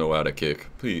like he don't know how to kick.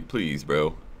 Please,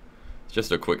 bro. It's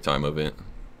just a quick time event.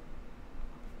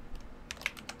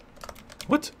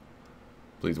 What?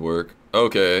 Please work.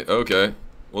 Okay, okay.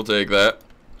 We'll take that.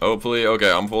 Hopefully,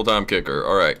 okay, I'm full-time kicker.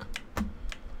 All right.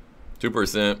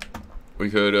 2%. We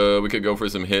could go for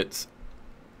some hits.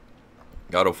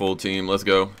 Got a full team. Let's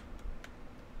go.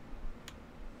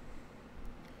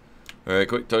 All right,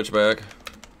 quick touchback.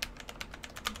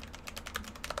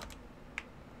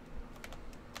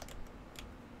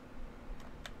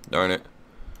 Darn it.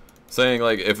 Saying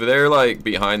like if they're like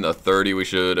behind the 30, we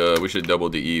should double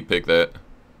DE pick that.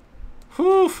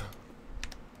 Whew.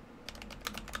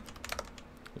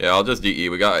 Yeah, I'll just DE.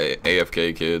 We got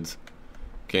AFK kids.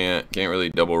 Can't really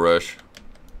double rush.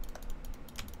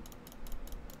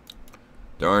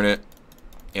 Darn it.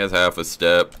 He has half a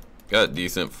step. Got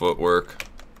decent footwork.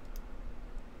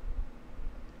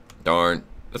 Darn.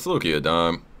 That's low-key a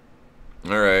dime.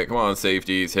 Alright, come on,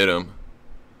 safeties. Hit him.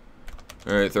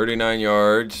 Alright, 39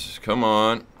 yards. Come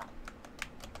on.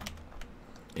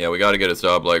 Yeah, we got to get a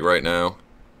stop like right now.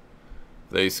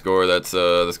 If they score, that's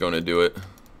going to do it.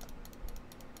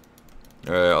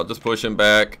 Alright, I'll just push him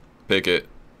back. Pick it.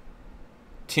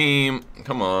 Team.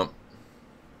 Come on.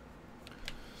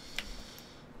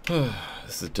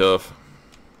 This is tough.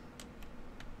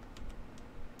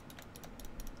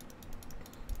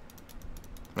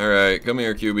 Alright, come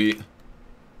here, QB.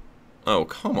 Oh,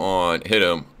 come on. Hit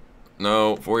him.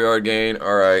 No, 4-yard gain.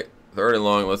 Alright. 3rd and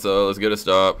long. Let's get a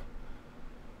stop.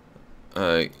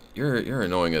 Alright. You're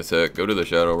annoying as heck. Go to the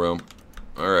shadow realm.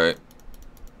 Alright.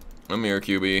 Come here,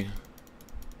 QB.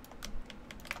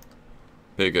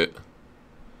 Pick it.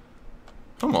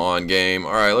 Come on, game.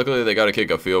 Alright, luckily they got to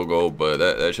kick a field goal, but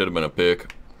that should have been a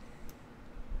pick.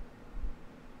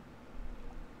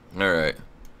 Alright.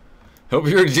 Hope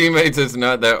your teammates it's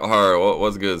not that hard.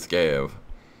 What's good, Scav?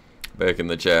 Back in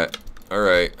the chat.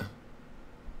 Alright.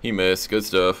 He missed. Good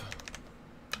stuff.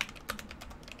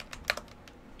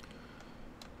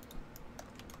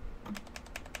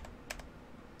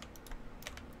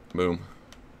 Boom.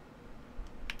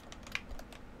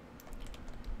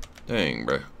 Dang,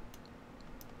 bro.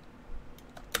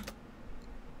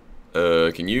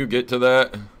 Can you get to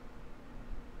that?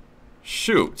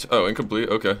 Shoot. Oh, incomplete.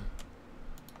 Okay.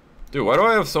 Dude, why do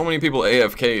I have so many people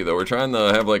AFK, though? We're trying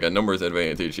to have, like, a numbers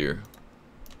advantage here.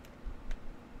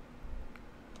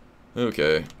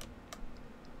 Okay.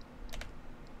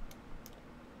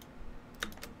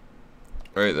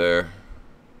 Right there.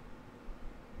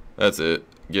 That's it.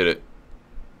 Get it.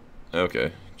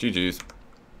 Okay. GG's.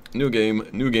 New game,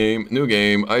 new game, new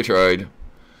game. I tried.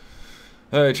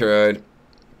 I tried.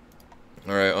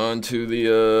 Alright, on to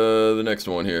the next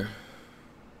one here.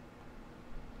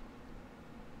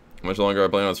 How much longer I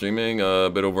plan on streaming?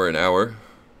 A bit over an hour.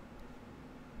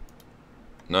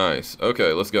 Nice.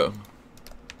 Okay, let's go.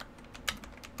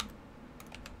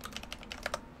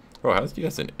 Bro, how's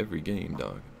DS in every game,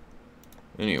 dog?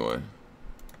 Anyway.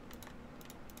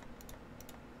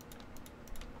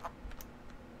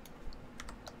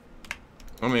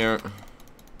 Come here.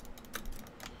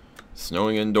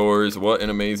 Snowing indoors. What an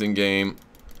amazing game.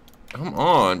 Come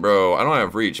on, bro. I don't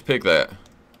have reach. Pick that.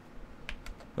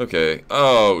 Okay.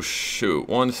 Oh, shoot.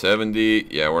 170.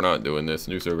 Yeah, we're not doing this.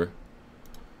 New server.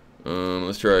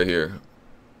 Let's try here.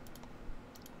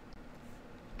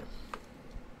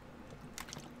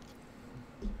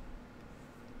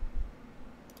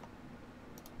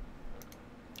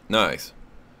 Nice.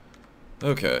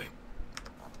 Okay.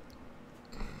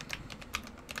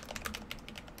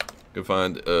 Go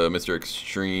find Mr.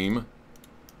 Extreme.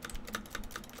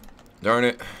 Darn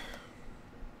it.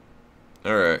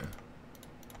 Alright.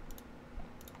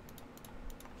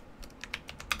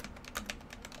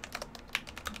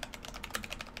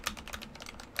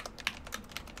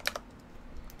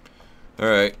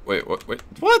 Alright, wait,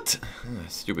 what?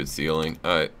 Stupid ceiling.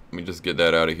 Alright, let me just get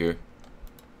that out of here.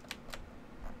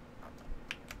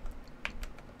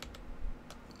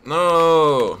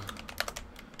 No!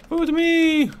 Food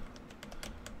me!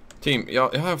 Team,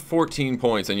 y'all have 14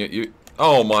 points and you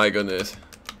oh my goodness.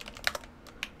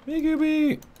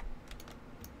 BQB!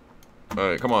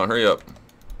 Alright, come on, hurry up.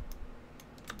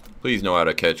 Please know how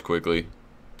to catch quickly.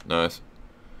 Nice.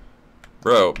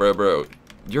 Bro.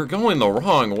 You're going the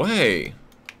wrong way.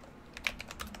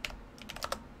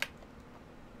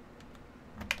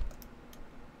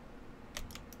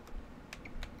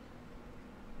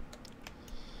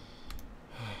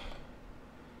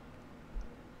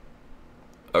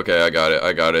 Okay, I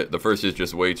got it. The first is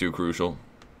just way too crucial.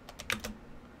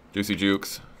 Juicy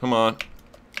jukes. Come on.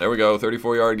 There we go.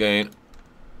 34-yard gain.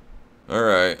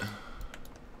 Alright.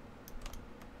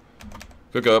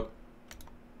 Cook up.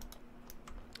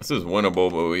 This is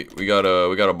winnable, but we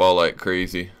gotta ball like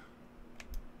crazy.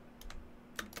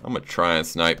 I'm gonna try and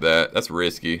snipe that. That's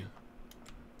risky.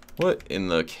 What in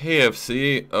the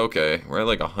KFC? Okay, we're at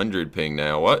like 100 ping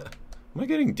now. What? Am I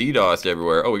getting DDoSed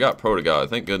everywhere? Oh, we got Pro to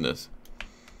God. Thank goodness.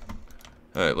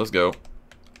 Alright, let's go.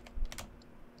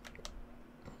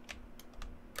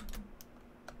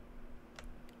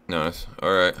 Nice.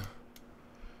 Alright.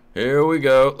 Here we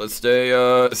go. Let's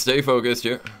stay focused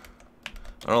here.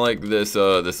 I don't like this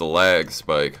this lag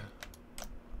spike.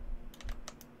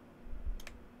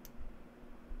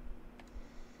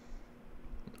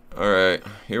 Alright,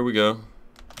 here we go.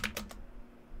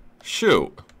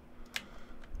 Shoot.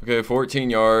 Okay, 14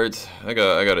 yards. I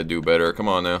gotta do better. Come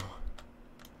on now.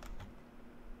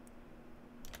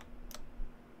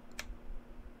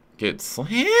 Get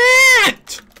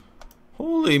slant!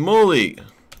 Holy moly.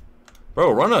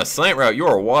 Bro, run a slant route. You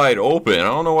are wide open. I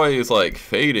don't know why he's like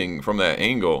fading from that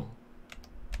angle.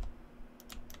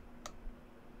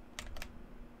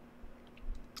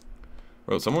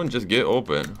 Bro, someone just get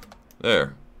open.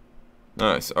 There.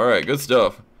 Nice. Alright, good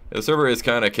stuff. The server is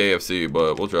kind of KFC,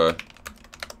 but we'll try.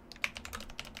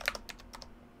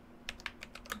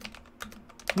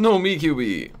 No, me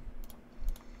QB.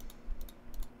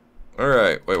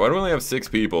 Alright, wait, why do we only have 6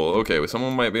 people? Okay, well,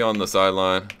 someone might be on the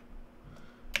sideline.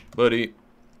 Buddy,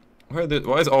 why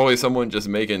is always someone just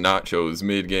making nachos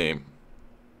mid-game?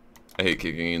 I hate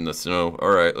kicking in the snow.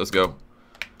 Alright, let's go.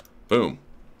 Boom.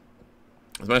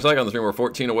 Smash like on the stream. We're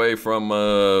 14 away from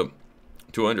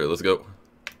 200. Let's go.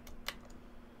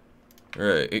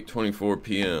 Alright, 8:24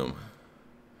 p.m.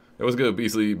 That was good,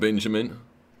 Beasley Benjamin.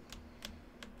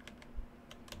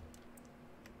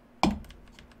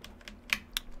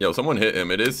 Yo, someone hit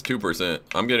him. It is 2%.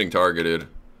 I'm getting targeted.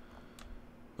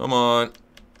 Come on.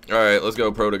 Alright, let's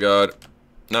go, Pro to God.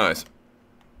 Nice.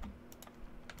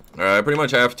 Alright, I pretty much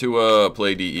have to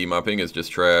play DE. My ping is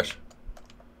just trash.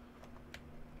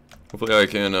 Hopefully I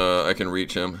can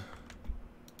reach him.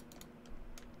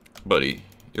 Buddy,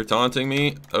 you're taunting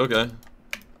me? Okay.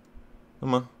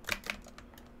 Come on.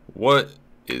 What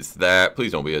is that?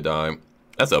 Please don't be a dime.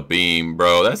 That's a beam,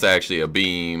 bro. That's actually a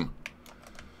beam.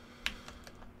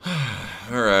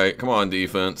 Alright, come on,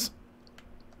 defense.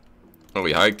 Oh,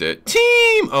 we hiked it.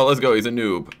 Team! Oh, let's go. He's a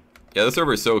noob. Yeah, this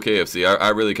server is so KFC. I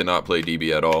really cannot play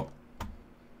DB at all.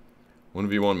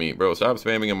 1v1 me. Bro, stop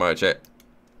spamming in my chat.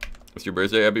 It's your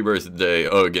birthday. Happy birthday.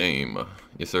 A game.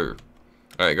 Yes, sir.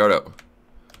 Alright, guard up.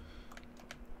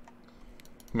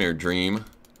 Come here, Dream.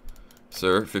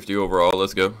 Sir, 50 overall.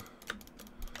 Let's go.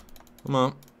 Come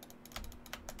on.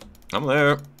 I'm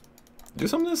there. Do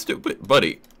something stupid.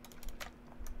 Buddy.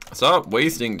 Stop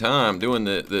wasting time doing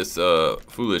this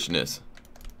foolishness.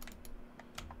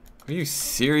 Are you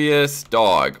serious?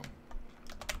 Dog.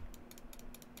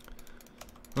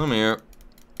 Come here.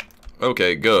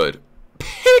 Okay, good.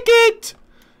 Pick it!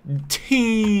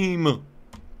 Team!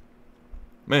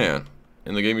 Man,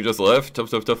 in the game you just left? Tough,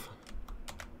 tough, tough.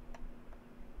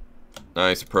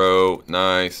 Nice, Pro.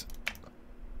 Nice.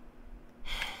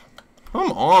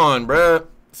 Come on, bruh.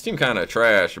 This team kind of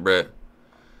trash, bruh.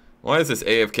 Why is this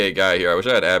AFK guy here? I wish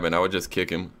I had admin. I would just kick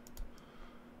him.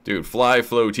 Dude, Fly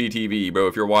Flow TTV, bro.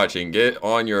 If you're watching, get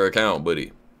on your account,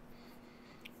 buddy.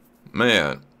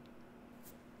 Man.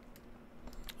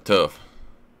 Tough.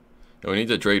 We need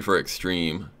to trade for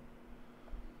Extreme.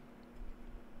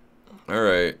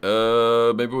 Alright.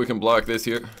 Maybe we can block this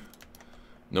here.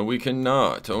 No, we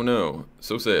cannot. Oh, no.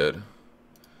 So sad.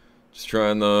 Just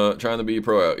trying to be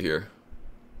pro out here.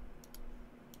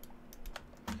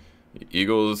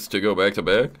 Eagles to go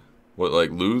back-to-back? What,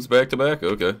 like lose back-to-back?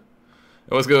 Okay.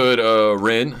 That was good,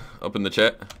 Ren, up in the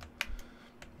chat.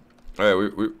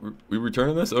 Alright, we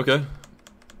returning this? Okay.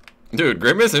 Dude,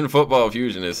 Grimace in Football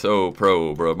Fusion is so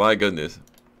pro, bro. My goodness.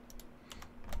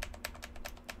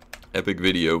 Epic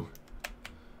video.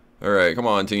 Alright, come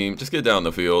on, team. Just get down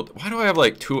the field. Why do I have,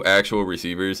 like, 2 actual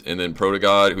receivers and then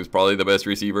Protogod, who's probably the best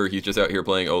receiver, he's just out here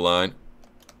playing O-line?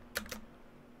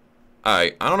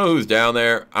 Alright, I don't know who's down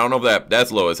there. I don't know if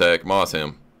that's low as heck. Moss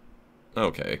him.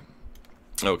 Okay.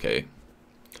 Okay.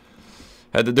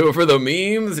 Had to do it for the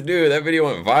memes? Dude, that video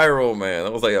went viral, man.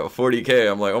 That was like at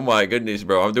 40K. I'm like, oh my goodness,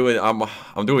 bro. I'm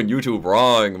doing YouTube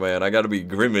wrong, man. I gotta be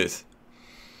Grimace.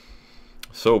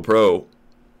 So pro.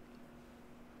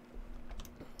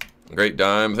 Great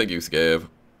dime. Thank you, Scav.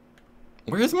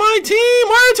 Where's my team?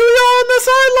 Why are 2 of y'all on the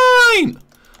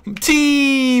sideline?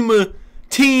 Team!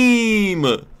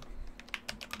 Team!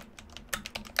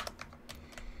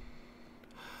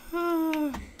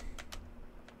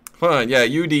 Fine, yeah,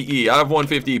 UDE. I have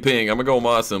 150 ping. I'm gonna go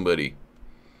moss somebody.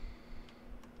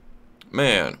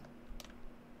 Man.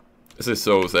 This is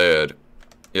so sad.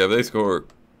 Yeah, if they score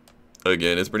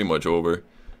again, it's pretty much over.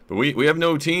 But we have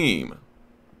no team.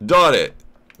 Dot it.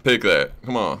 Pick that.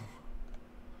 Come on.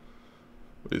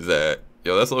 What is that?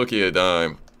 Yo, that's low-key a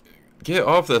dime. Get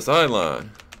off the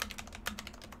sideline.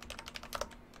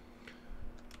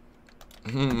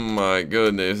 My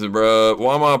goodness, bruh.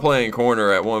 Why am I playing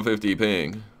corner at 150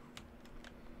 ping?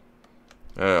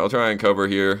 Alright, I'll try and cover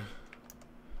here.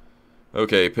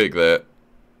 Okay, pick that.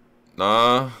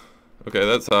 Nah. Okay,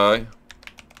 that's high.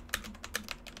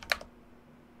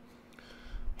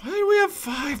 Why do we have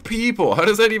 5 people? How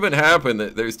does that even happen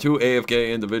that there's 2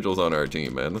 AFK individuals on our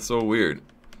team, man? That's so weird.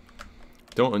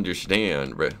 Don't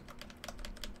understand, bruh.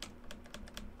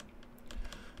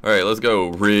 Alright, let's go,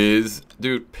 Riz.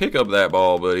 Dude, pick up that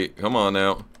ball, buddy. Come on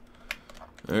now.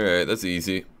 Alright, that's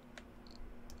easy.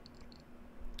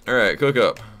 Alright, cook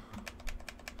up.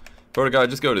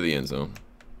 Protogod, just go to the end zone.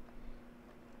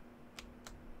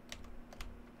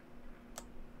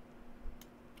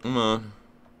 Come on.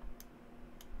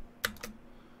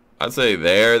 I'd say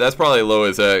there. That's probably low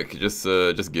as heck. Just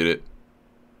get it.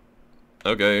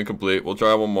 Okay, incomplete. We'll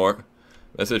try one more.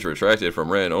 Message retracted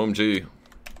from Ren. OMG.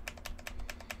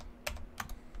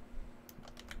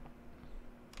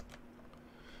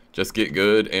 Just get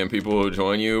good and people will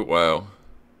join you. Wow.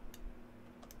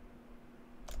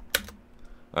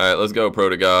 Alright, let's go, Pro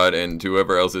to God, and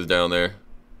whoever else is down there.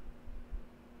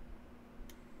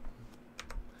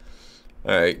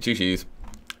 Alright, Chi-Chi's.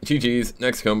 Chi-Chi's,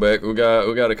 next comeback. We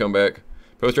got a comeback.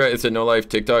 Post right, it said no life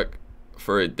TikTok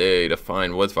for a day to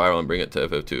find what's viral and bring it to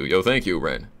FF2. Yo, thank you,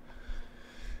 Ren.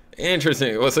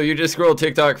 Interesting. Well, so you just scroll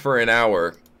TikTok for an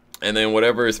hour, and then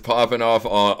whatever is popping off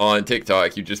on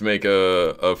TikTok, you just make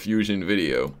a fusion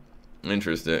video.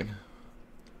 Interesting.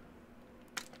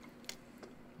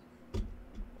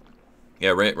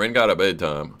 Yeah, Ren got a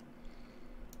bedtime.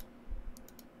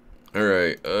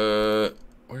 Alright,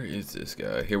 where is this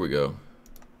guy? Here we go.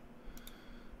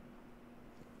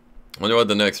 Wonder what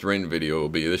the next Ren video will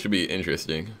be. This should be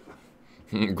interesting.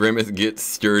 Grimace gets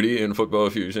sturdy in football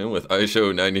fusion with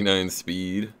ISO 99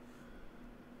 speed.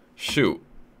 Shoot.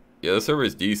 Yeah, the server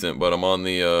is decent, but I'm on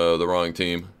the wrong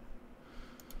team.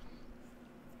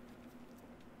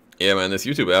 Yeah, man, this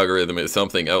YouTube algorithm is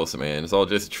something else, man. It's all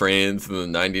just trends and the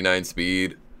 99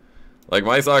 speed. Like,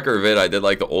 my soccer vid, I did,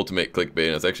 like, the ultimate clickbait,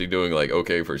 and it's actually doing, like,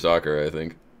 okay for soccer, I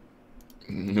think.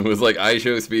 It was, like,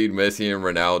 ISO speed, Messi and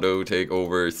Ronaldo take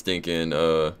over stinking,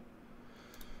 what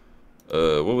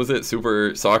was it?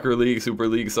 Super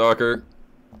League Soccer.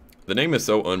 The name is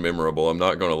so unmemorable, I'm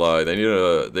not gonna lie. They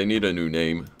need a new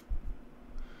name.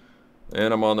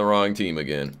 And I'm on the wrong team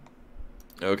again.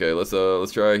 Okay, let's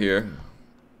try here.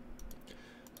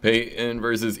 Peyton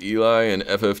versus Eli in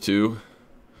FF2.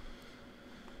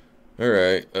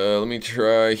 Alright, let me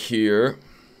try here.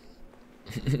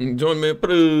 Join me,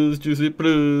 please, Juicy,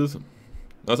 please.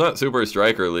 No, it's not Super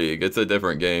Striker League, it's a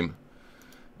different game.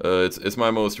 It's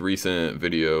my most recent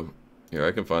video. Here,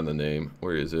 I can find the name.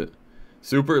 Where is it?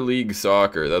 Super League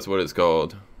Soccer, that's what it's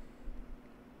called.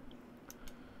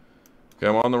 Okay,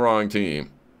 I'm on the wrong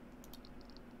team.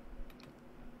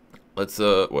 Let's,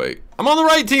 wait. I'm on the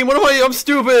right team! What am I? I'm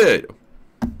stupid!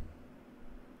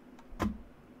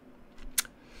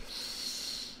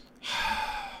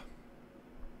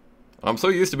 I'm so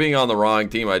used to being on the wrong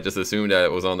team, I just assumed that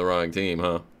it was on the wrong team,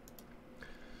 huh?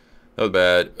 That was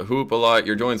bad. Hoop a lot.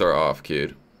 Your joints are off,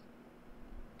 kid.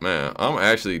 Man, I'm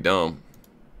actually dumb.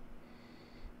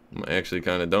 I'm actually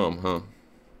kind of dumb, huh?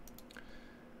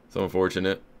 So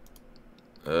unfortunate.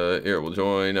 Here, we'll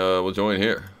join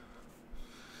here.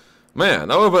 Man,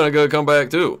 that would have been a good comeback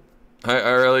too.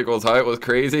 IRL equals height was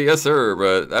crazy, yes sir,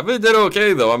 but that vid did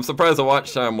okay though. I'm surprised the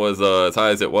watch time was as high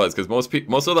as it was, because most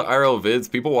of the IRL vids,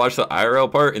 people watch the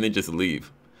IRL part and then just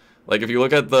leave. Like if you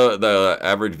look at the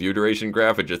average view duration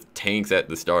graph, it just tanks at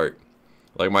the start.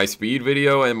 Like my speed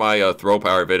video and my throw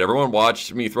power vid, everyone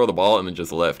watched me throw the ball and then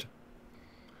just left.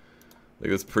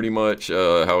 Like that's pretty much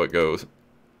how it goes.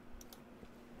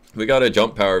 We got a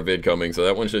jump power vid coming, so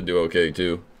that one should do okay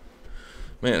too.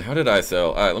 Man, how did I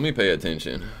sell? Alright, let me pay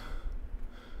attention.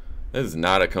 That is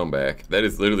not a comeback. That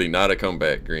is literally not a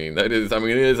comeback, Green. That is, I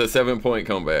mean, it is a 7-point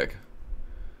comeback.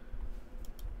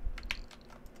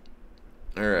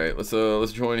 Alright,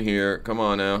 let's join here. Come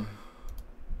on now.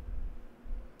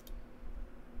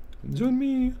 Join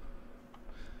me.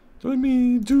 Join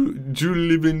me.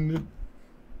 Julian.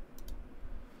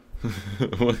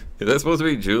 Is that supposed to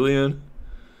be Julian?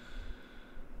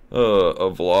 A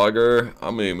vlogger?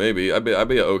 I mean, maybe. I'd be an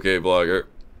okay vlogger.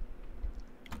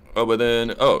 Oh, but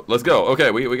then, oh, let's go.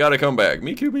 Okay, we gotta come back.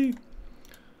 Me, QB.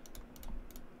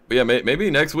 But yeah, maybe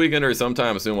next weekend or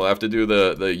sometime soon we'll have to do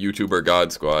the YouTuber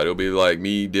God Squad. It'll be like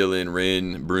me, Dylan,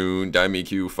 Rin, Brune,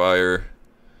 DaiMiQ, Fire,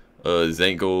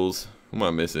 Zankles. Who am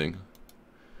I missing?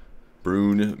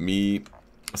 Brune, me,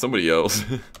 somebody else.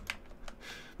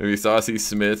 Maybe Saucy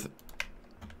Smith.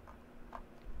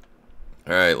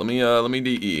 Alright, let me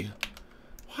DE.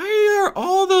 Why are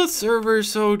all the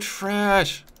servers so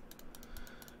trash?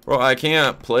 Bro, I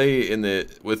can't play in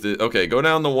with the okay, go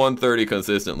down to 130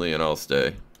 consistently and I'll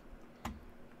stay.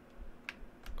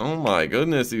 Oh my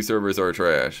goodness, these servers are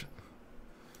trash.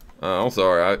 I'm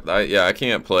sorry, yeah, I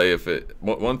can't play if it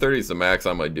 130 is the max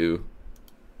I might do.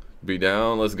 Be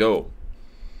down, let's go.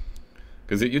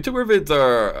 Cause the YouTuber vids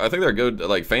are, I think they're good,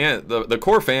 like the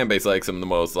core fan base likes them the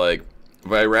most. Like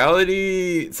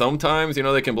virality, sometimes, you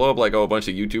know, they can blow up like a bunch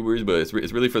of YouTubers, but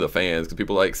it's really for the fans, because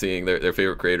people like seeing their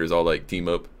favorite creators all like team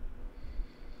up.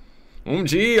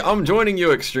 OMG, I'm joining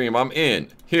you, Extreme. I'm in.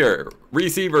 Here,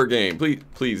 receiver game.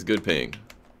 Please, good ping.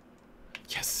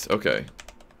 Yes, okay.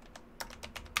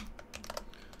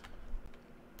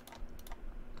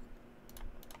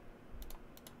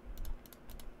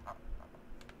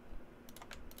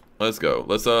 Let's go.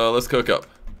 Let's cook up.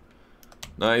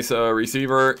 Nice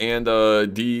receiver and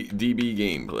DB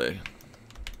gameplay.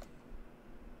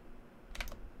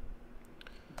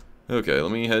 Okay,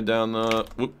 let me head down the...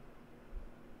 Whoop.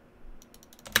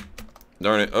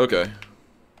 Darn it, okay.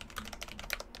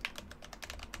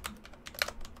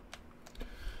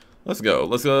 Let's go.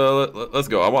 Let's go. Let's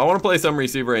go. I want to play some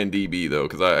receiver and DB though,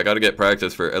 because I got to get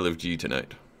practice for LFG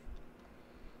tonight.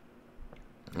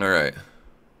 All right.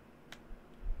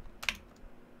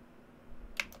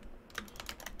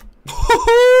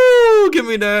 Give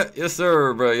me that. Yes,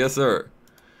 sir, bro. Yes, sir.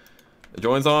 The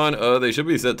joins on. They should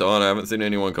be set to on. I haven't seen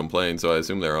anyone complain, so I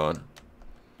assume they're on.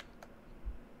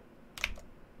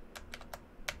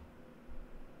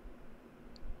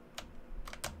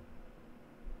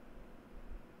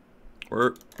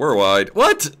 We're wide.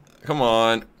 What? Come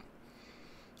on.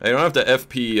 I don't have to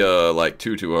FP like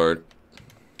too hard.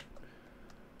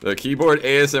 The keyboard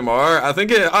ASMR. I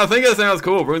think it sounds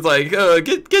cool. Everyone's like,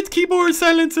 get keyboard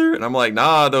silencer, and I'm like,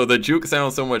 nah. Though the juke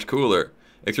sounds so much cooler.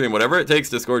 Extreme. Whatever it takes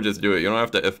to score, just do it. You don't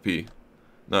have to FP.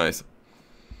 Nice.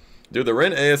 Dude, the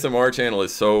Ren ASMR channel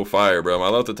is so fire, bro. Am I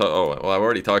allowed to talk? Oh, well, I've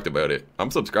already talked about it. I'm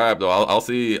subscribed though. I'll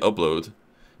see uploads.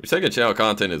 Your second channel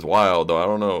content is wild though. I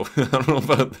don't know. I don't know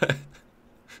about that.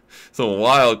 Some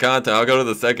wild content. I'll go to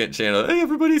the second channel. Hey,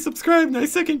 everybody subscribe.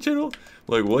 Nice second channel.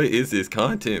 Like, what is this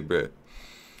content, bro?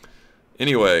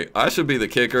 Anyway, I should be the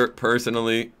kicker,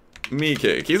 personally. Me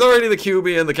kick. He's already the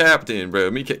QB and the captain,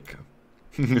 bro. Me kick.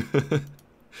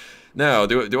 Now,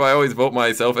 do I always vote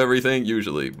myself everything?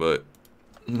 Usually, but...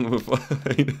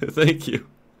 Thank you.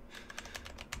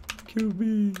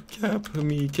 QB, cap,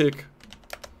 me kick.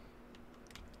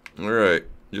 Alright.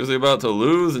 Usually about to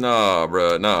lose? Nah,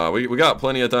 bruh. Nah, we got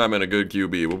plenty of time and a good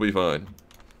QB. We'll be fine.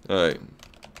 Alright.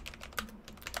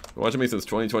 Watching me since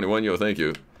 2021, yo, thank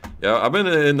you. Yeah, I've been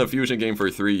in the Fusion game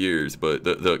for 3 years, but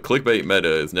the clickbait meta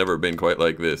has never been quite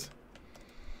like this.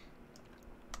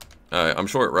 Alright, I'm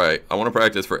short right. I want to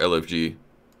practice for LFG.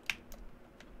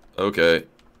 Okay.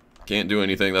 Can't do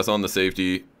anything. That's on the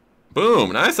safety.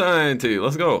 Boom! Nice INT.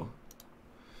 Let's go.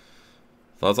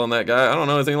 Thoughts on that guy? I don't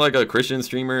know. Is he like a Christian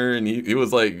streamer and he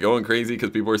was like going crazy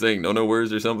because people were saying no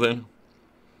words or something?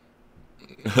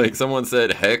 Like someone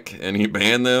said heck and he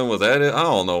banned them. Was that it? I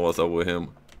don't know what's up with him.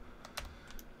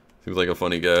 Seems like a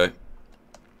funny guy.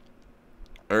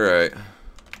 Alright.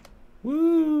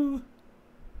 Woo!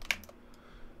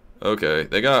 Okay,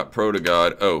 they got Pro to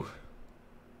God. Oh.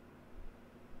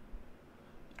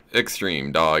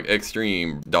 Extreme dog.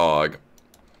 Extreme dog.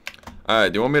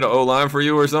 Alright, do you want me to O-line for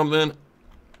you or something?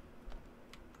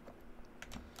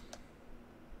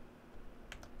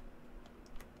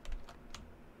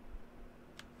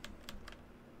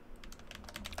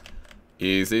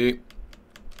 Easy.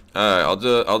 Alright,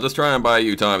 I'll just try and buy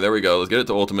you time. There we go. Let's get it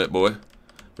to ultimate, boy.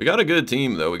 We got a good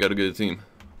team though. We got a good team.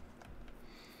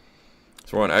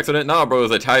 So we're on accident? Nah, bro, it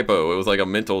was a typo. It was like a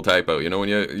mental typo. You know when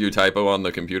you typo on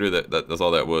the computer? That's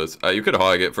all that was. You could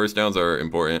hog it. First downs are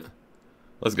important.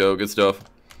 Let's go. Good stuff.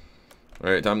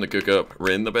 Alright, time to cook up.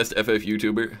 Ren, the best FF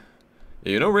YouTuber.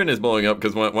 Yeah, you know Ren is blowing up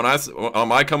because when on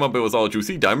my come up it was all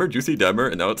juicy dimer,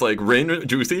 and now it's like Ren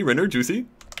juicy, Renner juicy.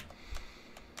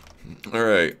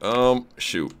 Alright,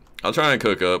 shoot. I'll try and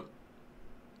cook up.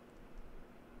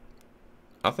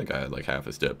 I think I had like half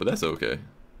a step, but that's okay.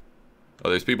 Oh,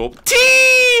 there's people.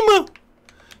 Team!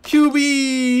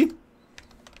 QB!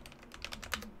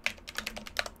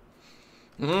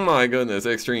 Oh my goodness,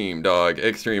 extreme, dog.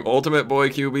 Extreme. Ultimate boy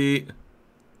QB.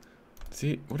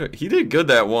 See, he did good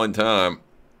that one time.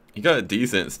 He got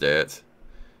decent stats.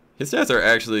 His stats are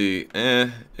actually,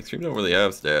 Extreme don't really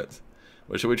have stats.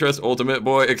 But should we trust Ultimate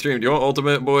Boy? Extreme, do you want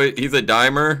Ultimate Boy? He's a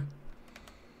dimer.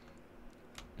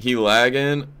 He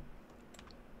lagging.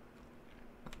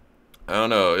 I don't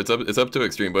know. It's up to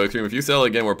Extreme. But Extreme, if you sell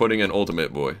again, we're putting in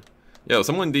Ultimate Boy. Yo,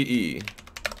 someone DE.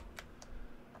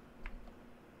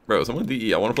 Bro, someone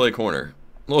DE. I want to play corner.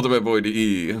 Ultimate Boy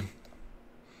DE.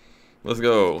 Let's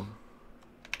go.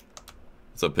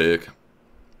 It's a pick.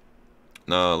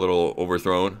 Nah, a little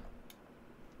overthrown.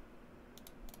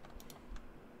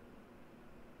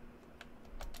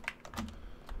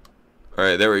 All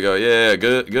right, there we go. Yeah,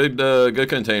 good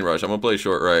contain rush. I'm gonna play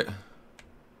short right.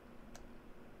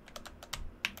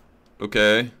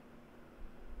 Okay.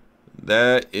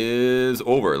 That is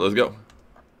over. Let's go.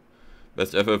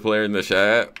 Best FF player in the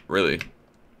chat. Really?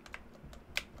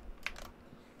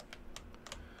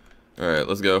 All right,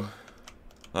 let's go.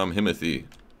 I'm Himothy.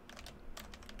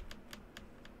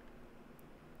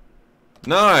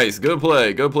 Nice. Good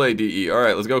play. Good play, DE. All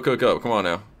right, let's go cook up. Come on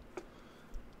now.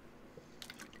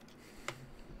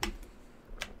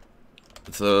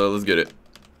 Let's get it.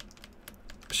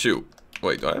 Shoot.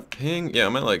 Wait, do I have ping? Yeah,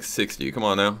 I'm at like 60. Come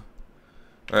on now.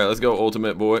 Alright, let's go,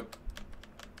 Ultimate Boy.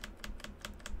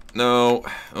 No.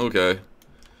 Okay.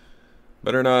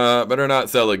 Better not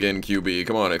sell again, QB.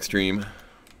 Come on, Extreme.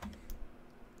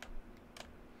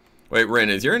 Wait, Ren,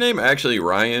 is your name actually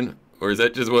Ryan? Or is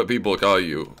that just what people call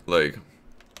you? Like,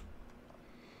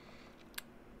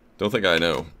 don't think I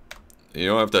know. You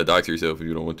don't have to dox yourself if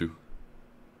you don't want to.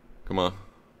 Come on.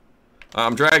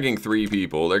 I'm dragging 3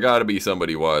 people. There gotta be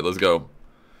somebody wide. Let's go.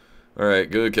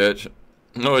 Alright, good catch.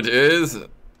 No, it is?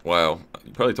 Wow.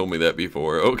 You probably told me that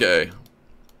before. Okay.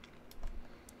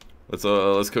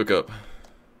 Let's cook up.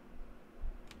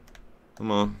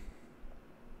 Come on.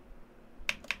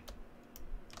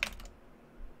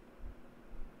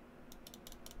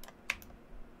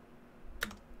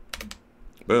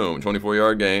 Boom,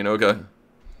 24-yard gain. Okay.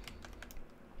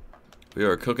 We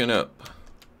are cooking up.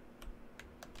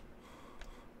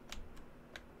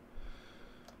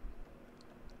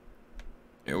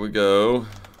 Here we go.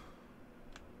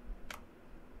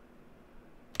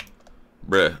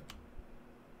 Bruh.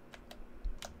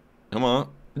 Come on.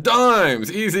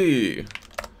 Dimes! Easy!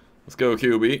 Let's go,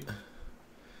 QB.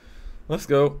 Let's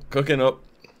go. Cooking up.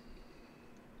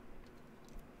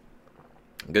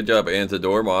 Good job,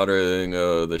 Antidor, moderating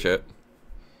the chat.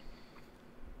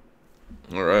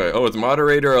 Alright. Oh, it's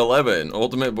moderator 11.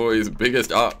 Ultimate Boy's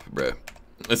biggest op, bruh.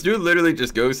 This dude literally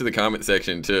just goes to the comment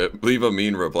section to leave a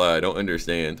mean reply. I don't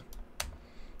understand.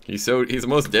 He's the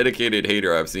most dedicated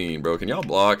hater I've seen, bro. Can y'all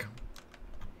block?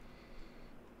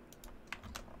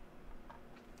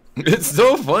 It's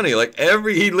so funny. Like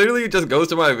he literally just goes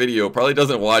to my video, probably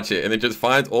doesn't watch it, and then just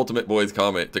finds Ultimate Boy's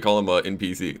comment to call him a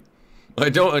NPC. I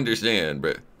don't understand,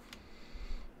 bro.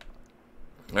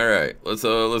 All right, let's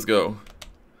go.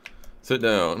 Sit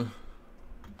down.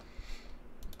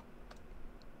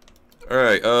 All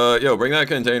right, yo, bring that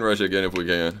contain rush again if we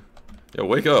can. Yo,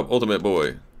 wake up, Ultimate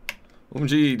Boy.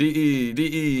 OMG,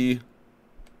 DE.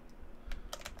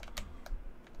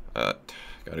 Got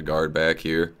a guard back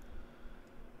here.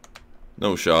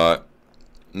 No shot.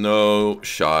 No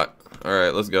shot. All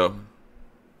right, let's go.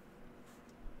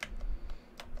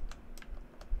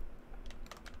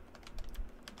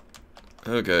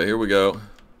 Okay, here we go.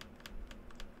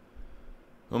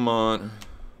 Come on.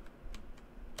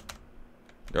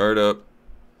 Guard up.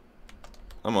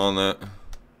 I'm on that.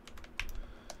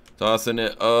 Tossing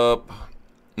it up.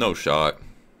 No shot.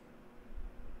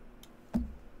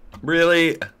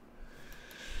 Really?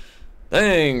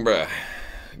 Dang, bruh.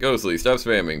 Ghostly, stop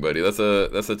spamming, buddy. That's a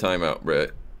timeout,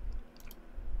 Brett.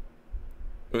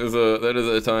 That is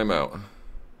a timeout.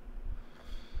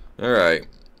 All right.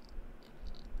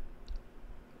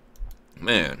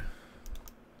 Man.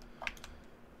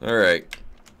 All right.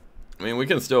 I mean, we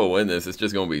can still win this. It's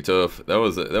just gonna be tough. That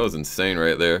was insane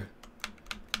right there.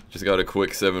 Just got a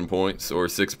quick 7 points or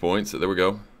 6 points. So there we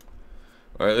go.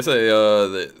 All right. Let's say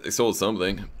they sold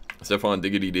something. Stephon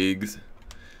Diggity Diggs.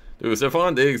 Dude,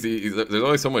 Stephon Diggs, there's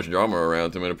always so much drama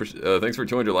around him. And thanks for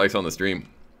 200 likes on the stream.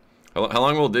 How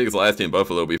long will Diggs last in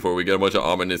Buffalo before we get a bunch of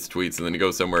ominous tweets and then he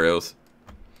goes somewhere else?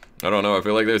 I don't know. I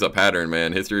feel like there's a pattern,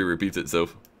 man. History repeats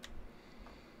itself.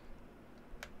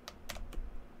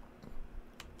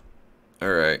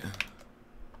 All right.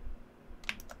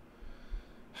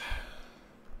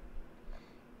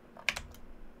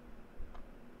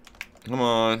 Come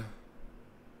on.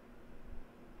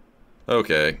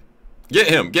 Okay. Get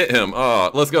him, get him.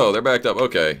 Let's go. They're backed up.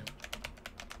 Okay.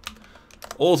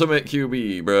 Ultimate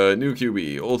QB, bruh. New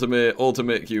QB.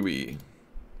 Ultimate QB.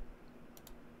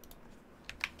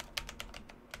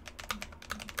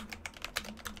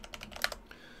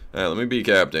 Alright, let me be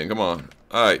captain. Come on.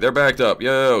 Alright, they're backed up.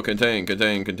 Yo, contain.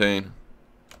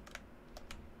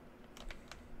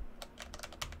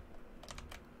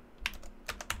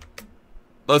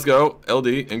 Let's go. LD,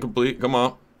 incomplete. Come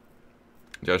on.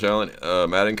 Josh Allen,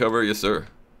 Madden cover, yes sir.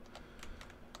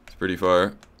 It's pretty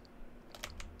fire.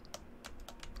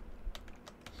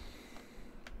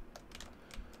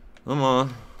 Come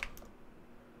on.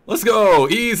 Let's go,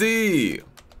 easy.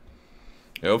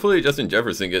 Yeah, hopefully Justin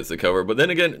Jefferson gets the cover, but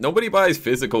then again, nobody buys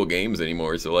physical games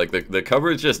anymore, so like the cover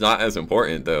is just not as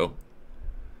important though.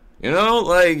 You know,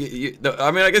 like, I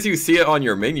mean, I guess you see it on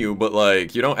your menu, but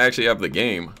like, you don't actually have the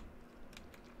game.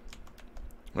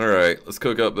 All right, let's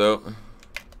cook up though.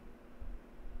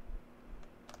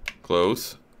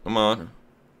 Close. Come on.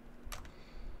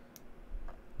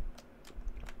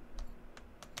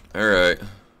 All right.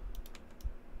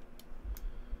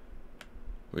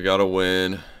 We gotta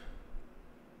win.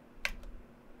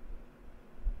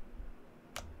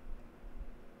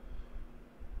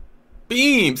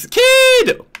 Beams,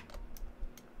 kid!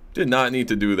 Did not need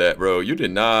to do that, bro. You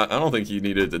did not. I don't think you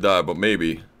needed to die, but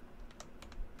maybe.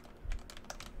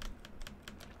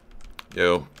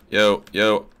 Yo.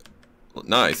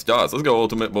 Nice. Dots. Let's go,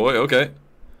 Ultimate Boy. Okay.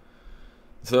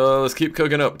 So let's keep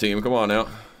cooking up, team. Come on now.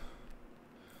 How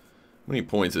many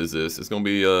points is this? It's going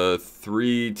to be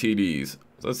 3 TDs.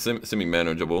 So that's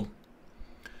semi-manageable.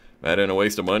 Mad and a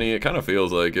waste of money? It kind of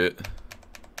feels like it.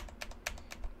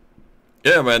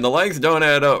 Yeah, man. The likes don't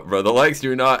add up, bro. The likes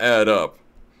do not add up.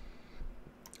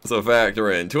 So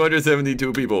factor in.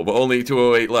 272 people, but only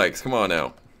 208 likes. Come on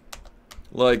now.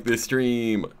 Like this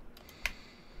stream.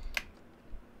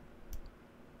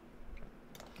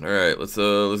 Alright, let's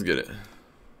get it.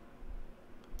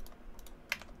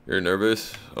 You're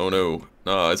nervous? Oh no.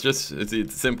 Nah,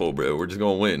 it's simple, bro. We're just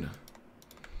gonna win.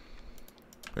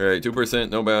 Alright,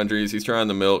 2%, no boundaries. He's trying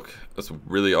to milk. That's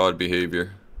really odd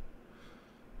behavior.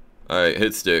 Alright,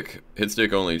 hit stick. Hit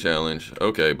stick only challenge.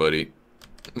 Okay, buddy.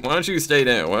 Why don't you stay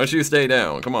down? Why don't you stay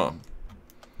down? Come on.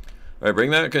 Alright,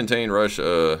 bring that contain rush,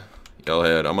 y'all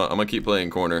head. I'm gonna keep playing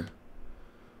corner.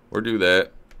 Or do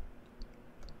that.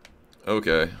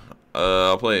 Okay.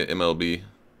 I'll play MLB.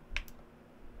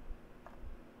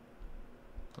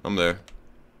 I'm there.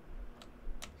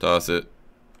 Toss it.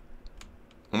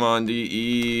 Come on,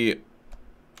 DE.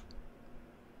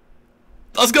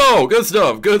 Let's go! Good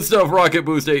stuff. Good stuff, Rocket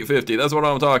Boost 850. That's what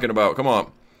I'm talking about. Come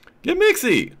on. Get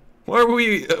Mixie! Why are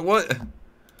we... what? That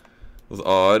was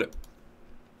odd.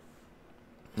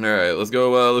 Alright, let's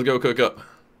go cook up.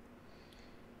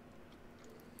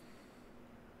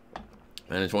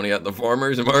 And 20 at the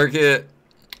farmer's market.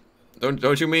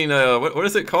 Don't you mean what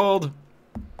is it called?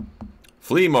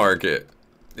 Flea market.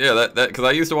 Yeah, that because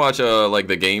I used to watch like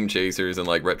the Game Chasers and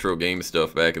like retro game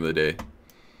stuff back in the day.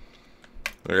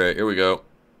 All right, here we go.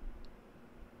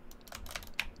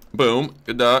 Boom.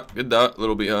 Good dot. Good dot. A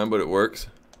little behind, but it works.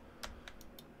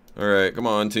 All right, come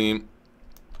on, team.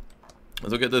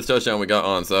 Let's look at this touchdown we got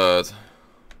onside.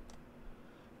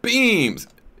 Beams.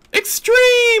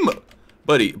 Extreme.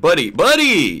 Buddy.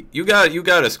 You got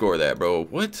to score that, bro.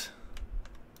 What?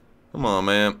 Come on,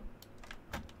 man.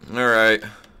 All right.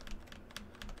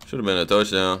 Should have been a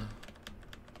touchdown.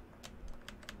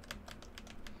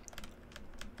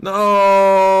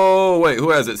 No! Wait,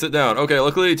 who has it? Sit down. Okay,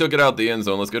 luckily he took it out the end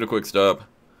zone. Let's get a quick stop.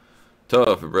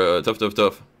 Tough, bro.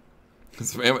 Tough.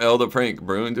 Spam L the prank,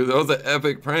 Brune. Dude, that was an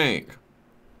epic prank.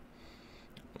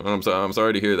 I'm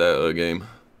sorry to hear that, game.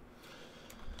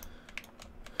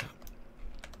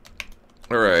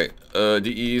 Alright,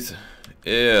 DEs.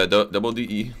 Yeah, double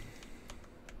DE.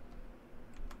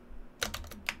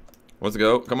 Let's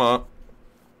go. Come on.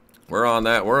 We're on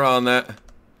that.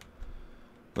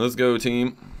 Let's go,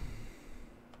 team.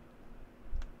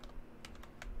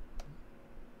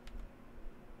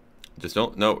 Just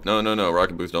don't. No.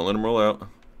 Rocket Boost. Don't let him roll out.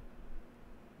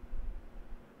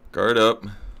 Guard up.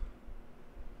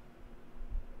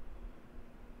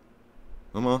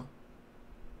 Come on.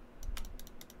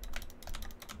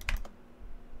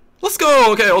 Let's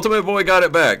go. Okay, Ultimate Boy got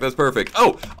it back. That's perfect.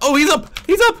 Oh, he's up.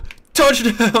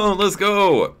 Touchdown. Let's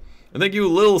go. And thank you,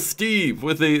 Lil Steve,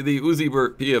 with the Uzi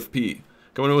Burt PFP.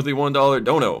 Coming in with the $1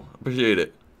 dono. Appreciate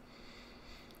it.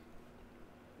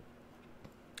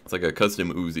 It's like a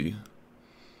custom Uzi.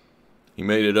 He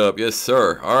made it up. Yes,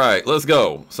 sir. All right, let's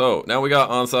go. So now we got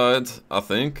onsides, I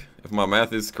think, if my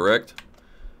math is correct.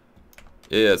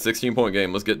 Yeah, 16-point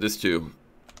game. Let's get this too.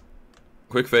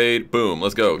 Quick fade. Boom.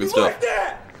 Let's go. Good stuff. Like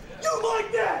that? You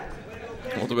like that?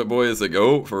 Ultimate Boy is a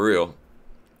GOAT for real.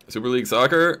 Super League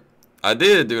Soccer? I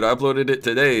did, dude. I uploaded it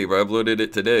today, bro. I uploaded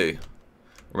it today.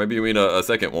 Or maybe you mean a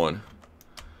second one.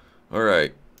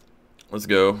 Alright. Let's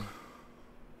go.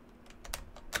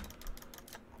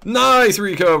 Nice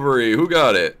recovery! Who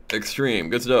got it? Extreme.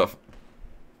 Good stuff.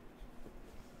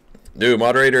 Dude,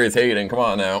 moderator is hating. Come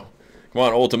on now. Come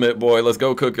on, Ultimate Boy. Let's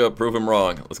go cook up. Prove him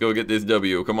wrong. Let's go get this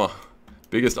W. Come on.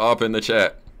 Biggest op in the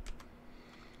chat.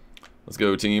 Let's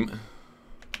go, team.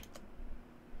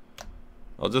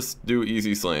 I'll just do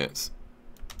easy slants.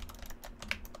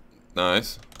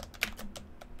 Nice.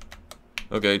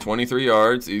 Okay, 23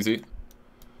 yards. Easy.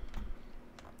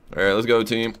 Alright, let's go,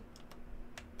 team.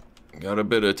 Got a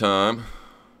bit of time.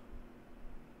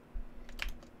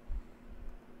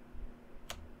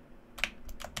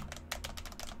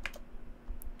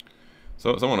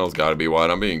 So someone else got to be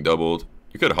wide. I'm being doubled.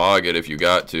 You could hog it if you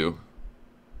got to.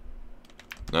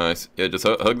 Nice. Yeah, just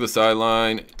hug the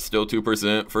sideline. It's still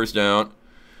 2%. First down.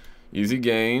 Easy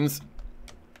gains.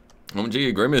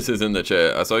 Gee, Grimace is in the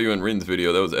chat. I saw you in Rin's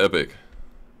video. That was epic.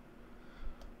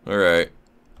 Alright.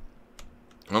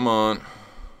 Come on.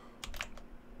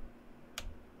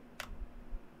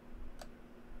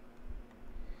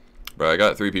 Bro, I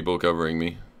got 3 people covering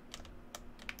me.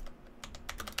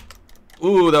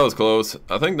 Ooh, that was close.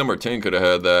 I think number 10 could have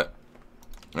had that.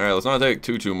 All right, let's not take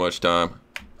too much time.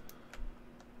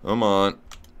 Come on.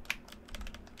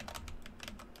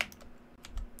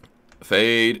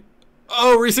 Fade.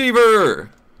 Oh, receiver!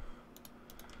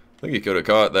 I think he could have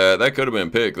caught that. That could have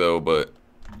been pick though, but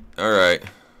all right.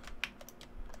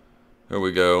 Here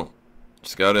we go.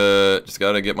 Just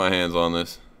gotta get my hands on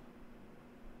this.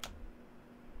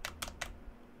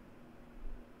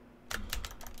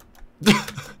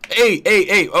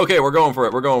 Hey. Okay, we're going for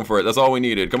it. We're going for it. That's all we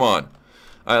needed. Come on.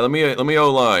 All right, let me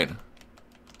O-line.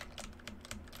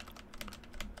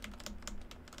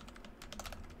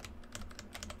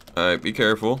 All right, be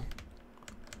careful.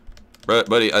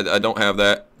 Buddy, I don't have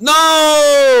that.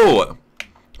 No!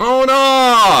 Oh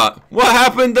no! What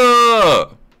happened to?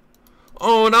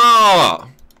 Oh no!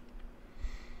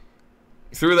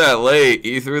 He threw that late.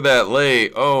 He threw that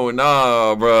late. Oh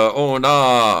nah, bro. Oh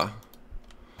nah.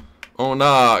 Oh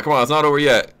nah. Come on, it's not over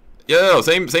yet. Yo,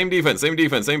 same defense,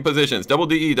 same positions. Double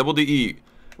DE, double DE.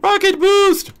 Rocket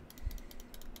boost!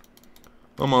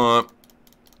 Come on.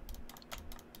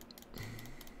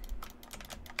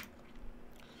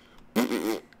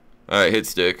 Alright, hit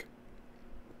stick.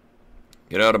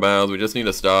 Get out of bounds. We just need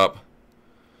to stop.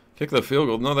 Kick the field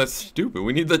goal. No, that's stupid.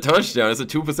 We need the touchdown. It's a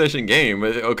 2-possession game.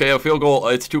 Okay, a field goal.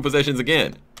 It's 2 possessions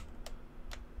again.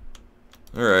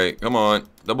 Alright, come on.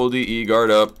 Double DE,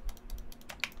 guard up.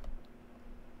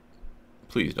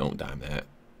 Please don't dime that.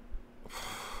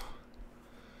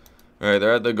 Alright,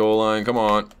 they're at the goal line. Come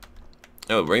on.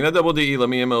 Oh, bring that double DE. Let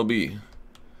me MLB.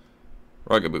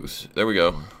 Rocket boost. There we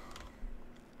go.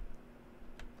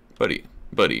 Buddy.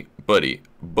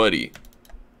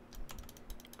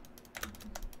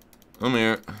 Come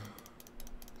here.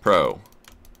 Pro.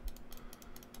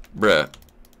 Bruh.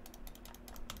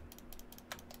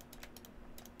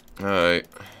 Alright.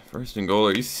 First and goal.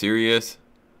 Are you serious?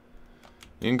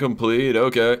 Incomplete.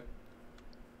 Okay.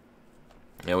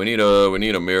 Yeah, we need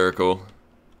a miracle.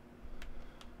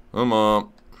 Come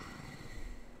on.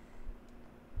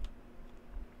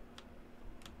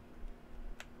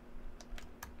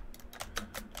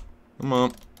 Come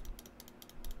on.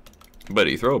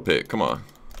 Buddy, throw a pick. Come on.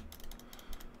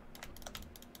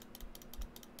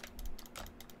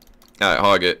 Alright,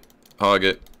 hog it. Hog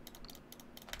it.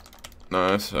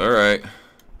 Nice. Alright.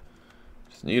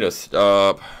 Just need a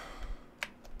stop.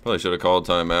 Probably should have called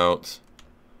timeouts.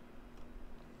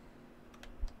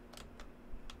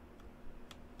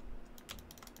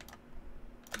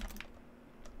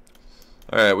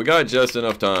 Alright, we got just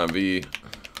enough time, V.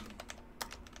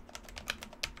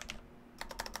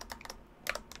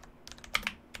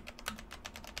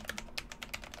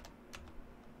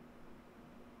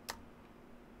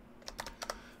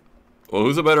 Well,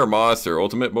 who's a better monster,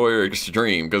 Ultimate Boy or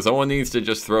Extreme? Because someone needs to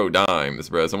just throw dimes,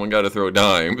 bro. Someone got to throw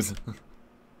dimes.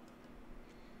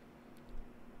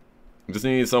 Just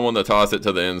need someone to toss it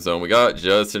to the end zone. We got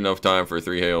just enough time for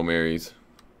 3 Hail Marys.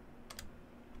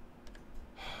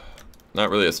 Not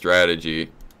really a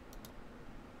strategy.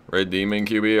 Red Demon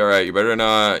QB. All right, you better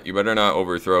not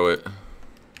overthrow it.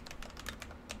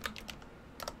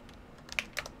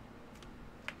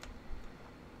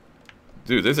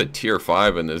 Dude, there's a tier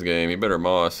 5 in this game. You better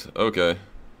moss. Okay.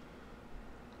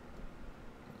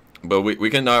 But we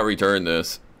cannot return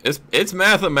this. It's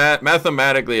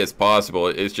mathematically it's possible.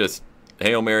 It's just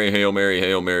Hail Mary, Hail Mary,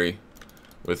 Hail Mary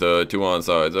with 2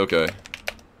 onsides. Okay.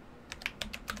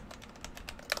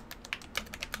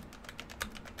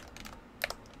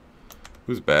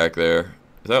 Who's back there?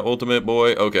 Is that Ultimate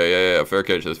Boy? Okay, yeah. Fair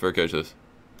catch this. Fair catch this.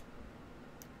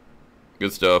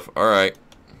 Good stuff. All right.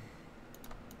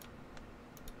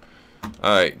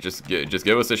 Alright, just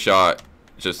give us a shot.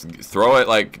 Just throw it,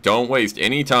 like, don't waste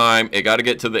any time. It got to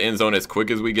get to the end zone as quick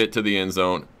as we get to the end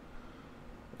zone.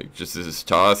 Like, just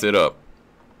toss it up.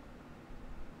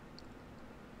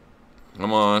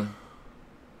 Come on.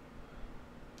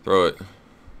 Throw it.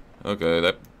 Okay,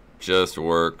 that just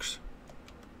works.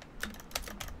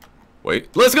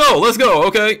 Wait, let's go.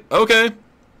 Okay.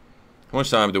 How much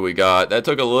time do we got? That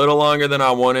took a little longer than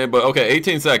I wanted, but okay,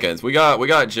 18 seconds. We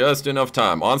got just enough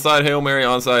time. Onside Hail Mary,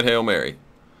 onside Hail Mary.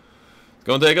 It's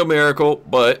gonna take a miracle,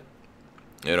 but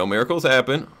you know, miracles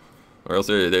happen. Or else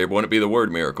there wouldn't be the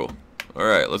word miracle.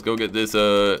 Alright, let's go get this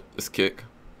this kick.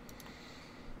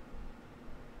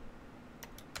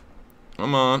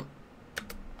 Come on.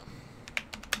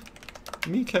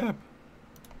 Me cap.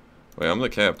 Wait, I'm the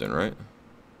captain, right?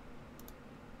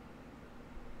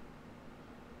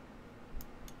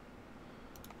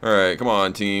 Alright, come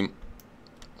on, team.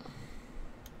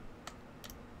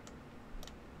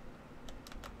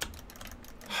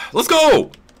 Let's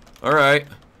go! Alright.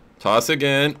 Toss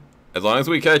again. As long as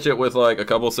we catch it with like a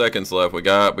couple seconds left, we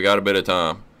got a bit of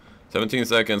time. 17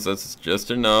 seconds, that's just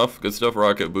enough. Good stuff,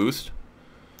 rocket boost.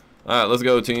 Alright, let's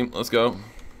go, team. Let's go.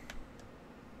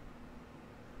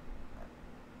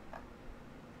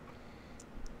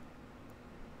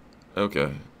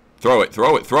 Okay. Throw it,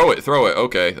 throw it, throw it, throw it.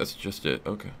 Okay, that's just it.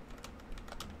 Okay.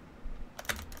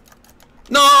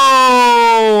 No!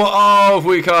 Oh, if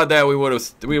we caught that, we would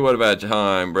have had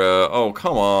time, bro. Oh,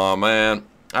 come on, man.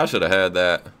 I should have had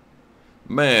that.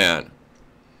 Man.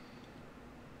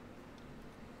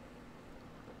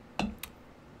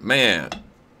 Man. Can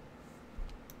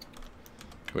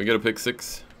we get a pick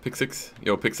six? Pick six?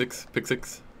 Yo, pick six. Pick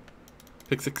six.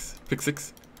 Pick six. Pick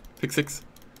six. Pick six.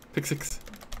 Pick six.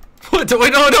 What?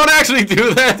 Wait, no, don't actually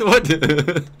do that. What?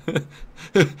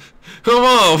 Come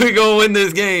on, we gonna win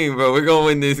this game, bro. We're gonna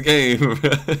win this game.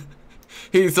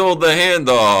 He sold the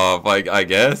handoff, I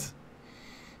guess.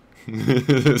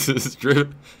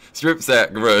 Strip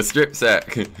sack, bro. Strip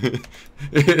sack.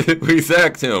 We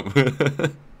sacked him.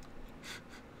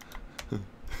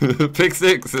 Pick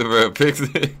six, bro. Pick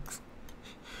six.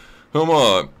 Come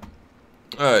on.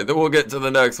 Alright, then we'll get to the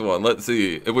next one. Let's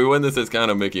see. If we win this, it's kind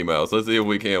of Mickey Mouse. Let's see if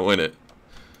we can't win it.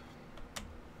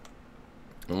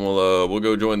 And we'll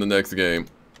go join the next game.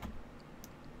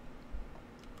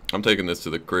 I'm taking this to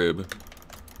the crib.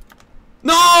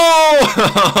 No!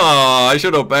 I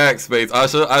should have backspaced. I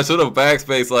should have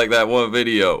backspaced like that one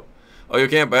video. Oh, you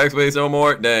can't backspace no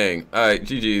more? Dang. Alright,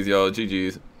 GG's, y'all.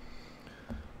 GG's.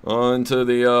 On to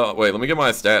the, wait, let me get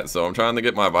my stats, so I'm trying to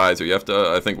get my visor. You have to,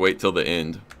 I think, wait till the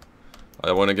end.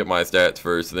 I want to get my stats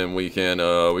first, then we can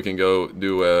go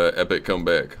do a epic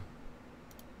comeback.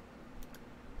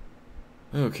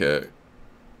 Okay.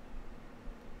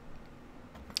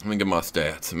 Let me get my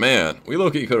stats. Man, we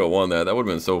low-key could have won that. That would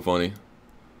have been so funny.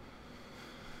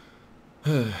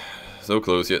 So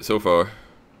close yet so far.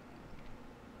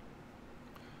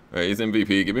 Alright, he's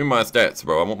MVP. Give me my stats,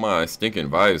 bro. I want my stinking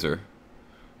visor.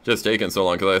 Just taking so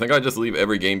long, because I think I just leave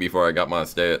every game before I got my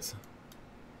stats.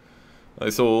 I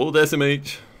sold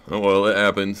SMH. Oh well, it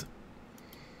happens.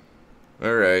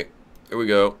 Alright, here we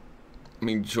go. Let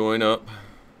me join up.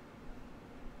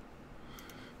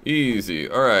 Easy.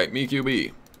 Alright, me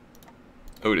QB.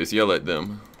 Oh, just yell at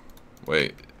them.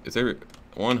 Wait, is there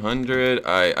 100?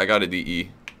 I got a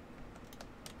DE.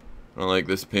 I don't like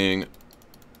this ping.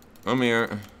 I'm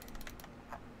here.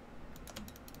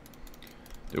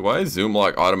 Dude, why is Zoom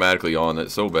lock automatically on?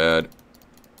 That's so bad.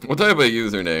 What type of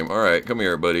username? Alright, come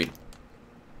here, buddy.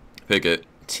 Pick it.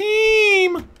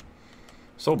 Team!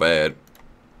 So bad.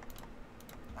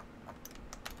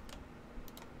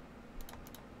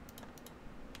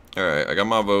 Alright, I got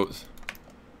my votes.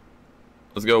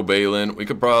 Let's go, Balin. We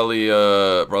could probably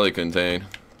contain.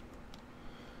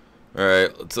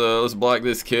 Alright, let's block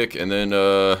this kick, and then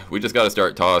we just gotta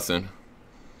start tossing.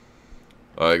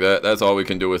 Like that. That's all we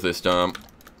can do with this time.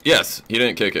 Yes, he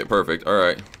didn't kick it. Perfect.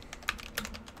 Alright.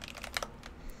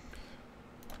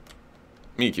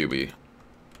 Me QB.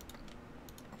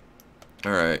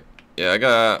 Alright. Yeah, I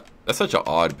got... That's such an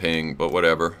odd ping, but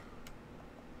whatever.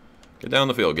 Get down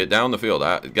the field. Get down the field.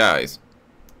 Guys.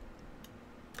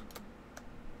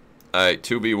 Alright,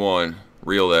 2v1.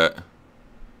 Reel that.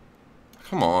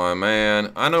 Come on,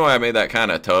 man. I know I made that kind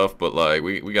of tough, but, like,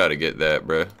 we gotta get that,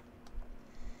 bruh.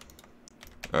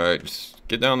 Alright, just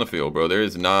get down the field, bro. There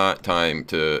is not time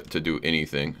to do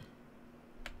anything.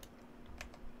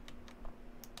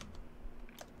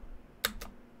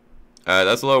 Alright,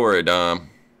 that's lower a dime.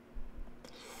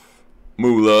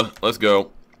 Moolah. Let's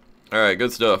go. Alright,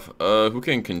 good stuff. Who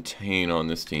can contain on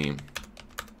this team?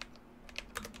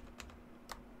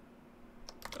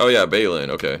 Oh yeah,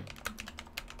 Balin, okay.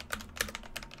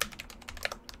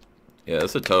 Yeah,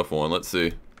 that's a tough one. Let's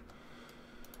see.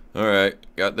 Alright,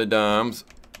 got the dimes.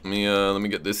 Let me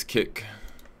get this kick.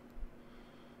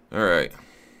 Alright.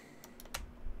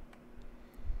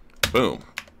 Boom.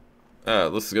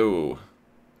 Let's go.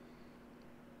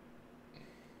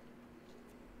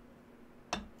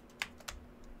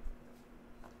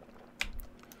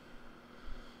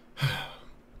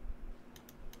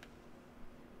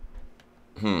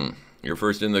 You're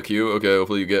first in the queue? Okay,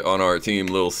 hopefully you get on our team,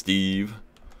 Lil Steve.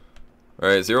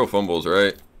 Alright, 0 fumbles,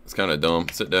 right? It's kind of dumb.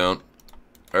 Sit down.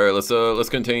 Alright, let's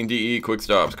contain DE. Quick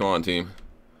stops. Come on, team.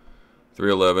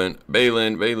 311.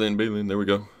 Balin. There we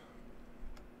go.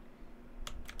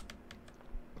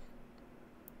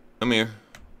 Come here.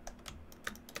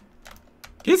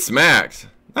 Get smacked.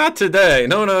 Not today.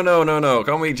 No.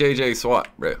 Call me JJ SWAT,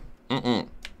 bro.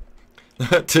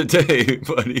 Not today,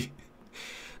 buddy.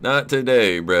 Not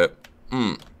today, bro.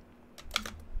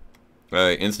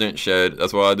 Alright, instant shed.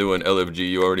 That's why I do an LFG,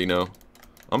 you already know.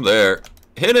 I'm there.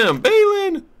 Hit him,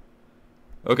 Balin!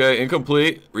 Okay,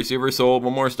 incomplete. Receiver sold.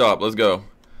 One more stop. Let's go.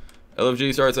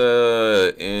 LFG starts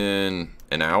in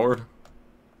an hour.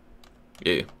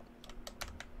 Yeah.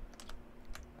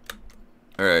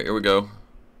 Alright, here we go.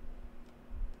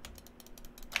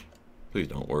 Please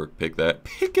don't work. Pick that.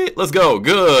 Pick it. Let's go.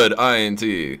 Good.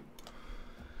 INT.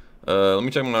 Let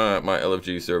me check my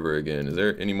LFG server again. Is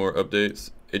there any more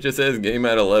updates? It just says game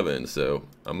at 11, so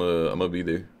I'm gonna be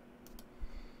there.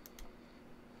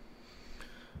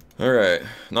 Alright.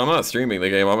 No, I'm not streaming the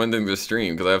game. I'm ending the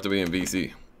stream because I have to be in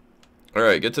VC.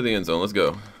 Alright, get to the end zone. Let's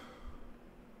go.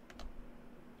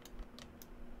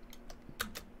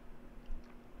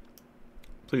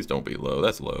 Please don't be low.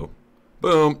 That's low.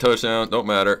 Boom. Touchdown. Don't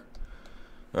matter.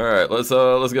 Alright, let's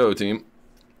go, team.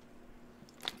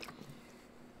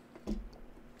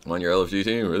 On your LFG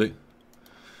team, really?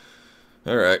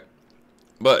 Alright.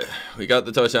 But we got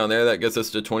the touchdown there. That gets us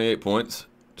to 28 points.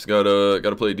 Just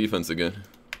gotta play defense again.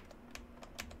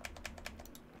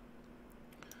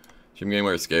 Team game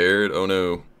are scared. Oh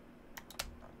no.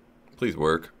 Please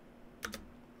work.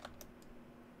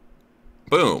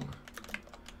 Boom.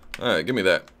 Alright, give me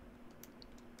that.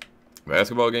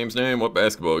 Basketball game's name? What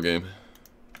basketball game?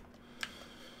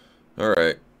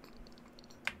 Alright.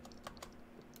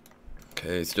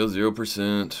 Okay, still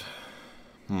 0%.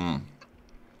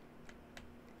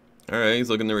 Alright, he's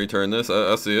looking to return this.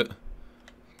 I see it.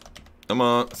 Come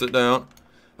on, sit down.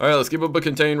 Alright, let's keep up a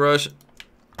contained rush.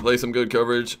 Play some good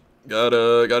coverage.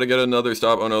 Gotta get another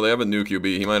stop. Oh no, they have a new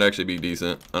QB. He might actually be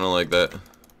decent. I don't like that.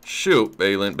 Shoot,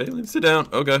 Balin. Balin, sit down.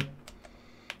 Okay.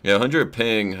 Yeah, 100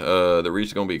 ping. The reach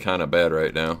is gonna be kind of bad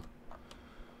right now.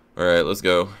 Alright, let's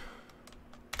go.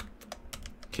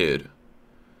 Kid.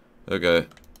 Okay.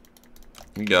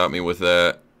 You got me with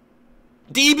that.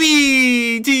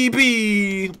 DB!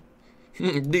 DB!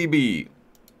 DB.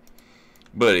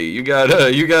 Buddy, you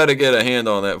gotta get a hand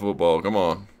on that football. Come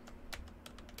on.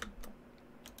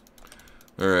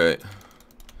 Alright.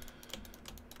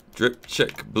 Drip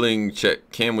check, bling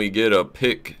check. Can we get a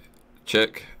pick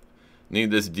check?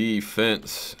 Need this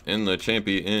defense in the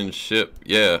championship.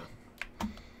 Yeah.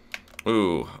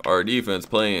 Ooh, our defense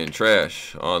playing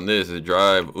trash on this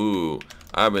drive. Ooh,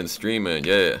 I've been streaming.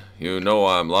 Yeah, you know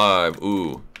I'm live.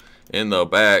 Ooh, in the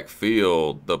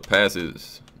backfield, the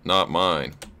passes not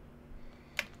mine.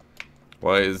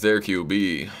 Why is their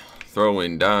QB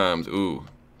throwing dimes? Ooh.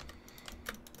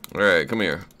 All right, come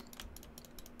here.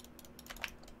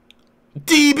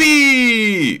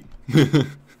 DB!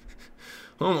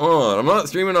 Come on, I'm not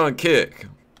streaming on Kick.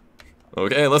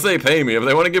 Okay, unless they pay me. If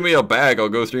they want to give me a bag, I'll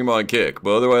go stream on Kick.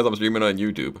 But otherwise, I'm streaming on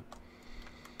YouTube.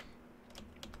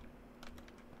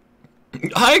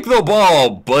 Hike the ball,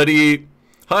 buddy.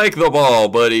 Hike the ball,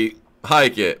 buddy.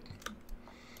 Hike it.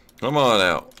 Come on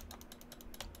out.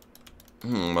 Oh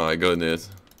my goodness.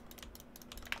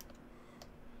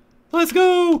 Let's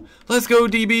go. Let's go,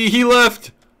 DB. He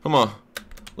left. Come on.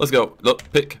 Let's go. Look,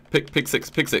 pick six.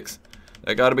 Pick six.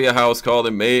 That got to be a house call.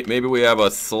 Then maybe we have a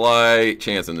slight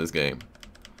chance in this game.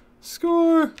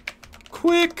 Score.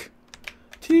 Quick.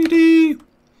 TD.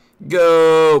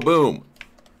 Go. Boom.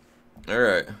 All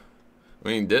right. I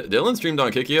mean, Dylan streamed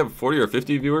on Kick. He have 40 or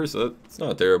 50 viewers, so that's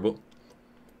not terrible.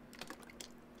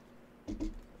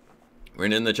 We're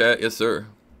in the chat. Yes, sir.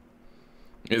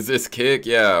 Is this Kick?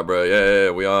 Yeah, bro.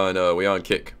 Yeah. We on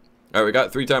Kick. All right, we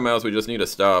got 3 timeouts. We just need a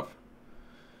stop.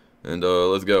 And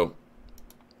let's go.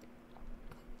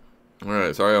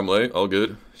 Alright, sorry I'm late. All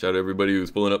good. Shout out to everybody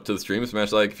who's pulling up to the stream.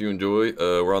 Smash like if you enjoy.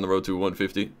 We're on the road to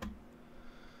 150.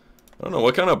 I don't know.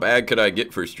 What kind of bag could I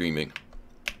get for streaming?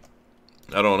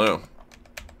 I don't know.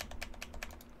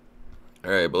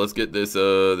 Alright, but let's get this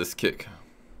this Kick.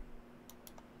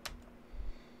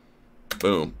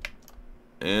 Boom.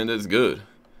 And it's good.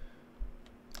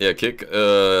 Yeah, Kick,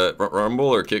 Rumble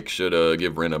or Kick should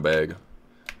give Ren a bag.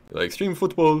 Like, stream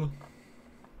football.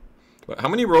 How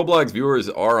many Roblox viewers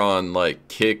are on, like,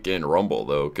 Kick and Rumble,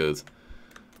 though? Because,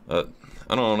 I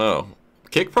don't know.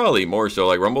 Kick probably more so.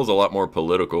 Like, Rumble's a lot more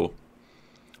political.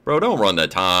 Bro, don't run the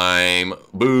time.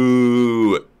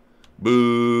 Boo.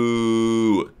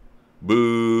 Boo.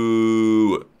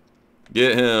 Boo.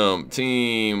 Get him.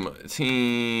 Team.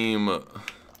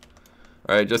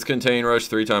 Alright, just contain rush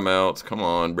 3 timeouts. Come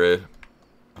on, bruh.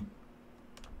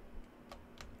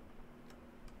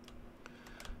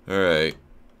 Alright.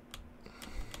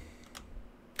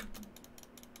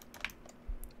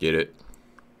 Get it.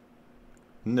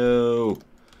 No.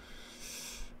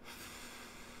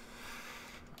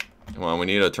 Come on, we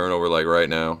need a turnover like right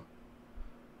now.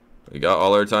 We got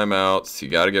all our timeouts. You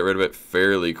got to get rid of it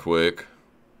fairly quick.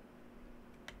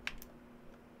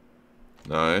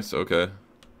 Nice, okay.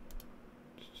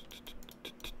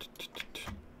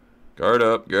 Guard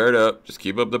up, guard up. Just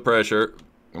keep up the pressure.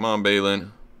 Come on,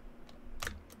 Balin.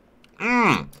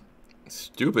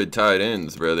 Stupid tight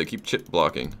ends, bro. They keep chip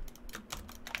blocking.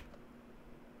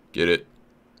 Get it.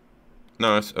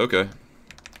 Nice, okay.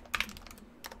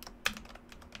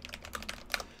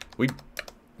 We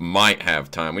might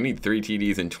have time. We need 3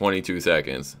 TDs in 22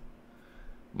 seconds.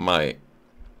 Might.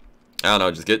 I don't know,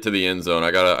 just get to the end zone.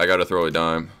 I gotta throw a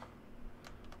dime.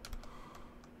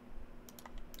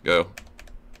 Go.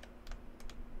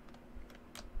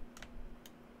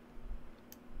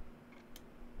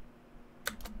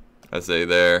 I say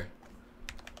there.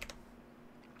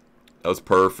 That was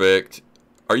perfect.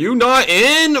 Are you not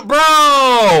in? Bro!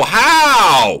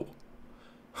 How?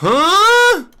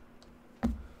 Huh?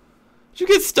 Did you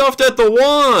get stuffed at the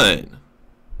 1?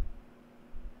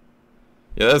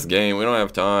 Yeah, that's game. We don't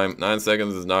have time. 9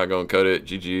 seconds is not going to cut it.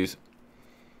 GG's.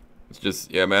 It's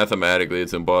just, yeah, mathematically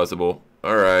it's impossible.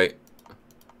 Alright.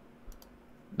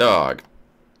 Dog.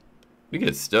 You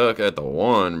get stuck at the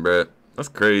 1, bro. That's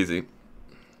crazy.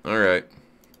 Alright.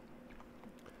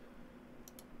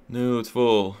 No, it's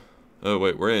full. Oh,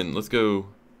 wait, we're in. Let's go.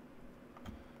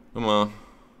 Come on.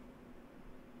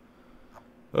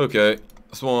 Okay.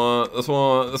 This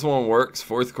one works.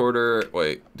 Fourth quarter.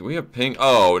 Wait, do we have ping?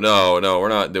 Oh, no, we're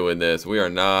not doing this. We are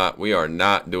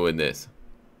not doing this.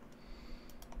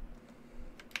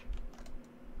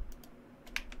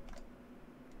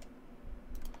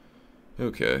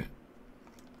 Okay.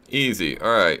 Easy.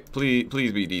 Alright.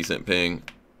 Please be decent ping.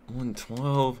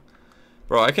 112.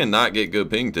 Bro, I cannot get good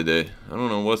ping today. I don't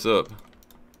know what's up.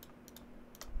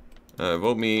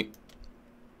 Vote me.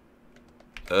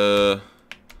 As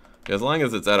long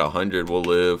as it's at 100, we'll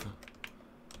live.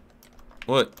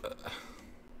 What? Get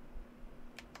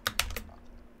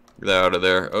that out of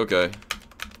there. Okay.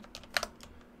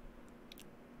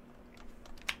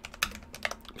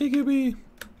 Peekaboo.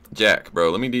 Jack,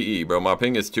 bro. Let me DE, bro. My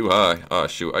ping is too high. Oh,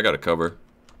 shoot. I gotta cover.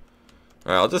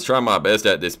 Alright, I'll just try my best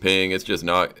at this ping. It's just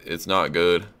not, it's not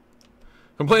good.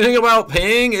 Complaining about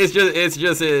ping, it's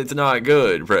not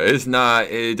good, bro. It's not,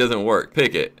 it doesn't work.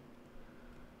 Pick it.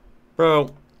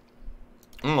 Bro.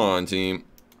 Come on, team.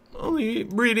 Only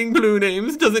breeding blue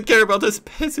names doesn't care about us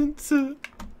peasants.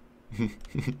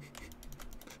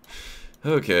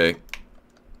 Okay.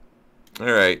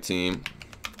 Alright, team.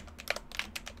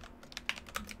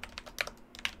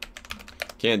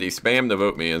 Candy, spam to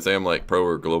vote me and say I'm like pro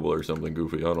or global or something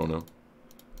goofy. I don't know.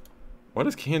 Why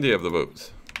does Candy have the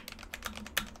votes?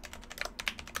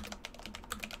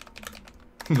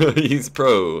 He's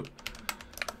pro.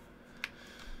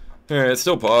 Alright, it's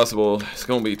still possible. It's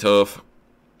gonna be tough.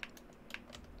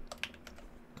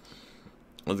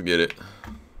 Let's get it.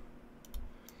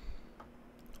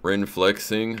 Ren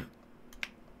flexing.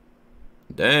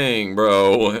 Dang,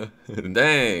 bro.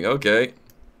 Dang, okay.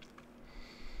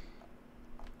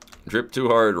 Drip too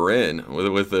hard Ren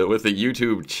with the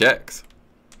YouTube checks.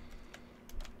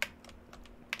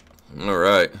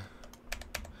 Alright.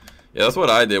 Yeah, that's what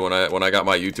I did when I got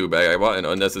my YouTube bag. I bought an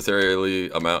unnecessary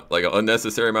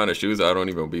amount of shoes I don't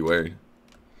even be wearing.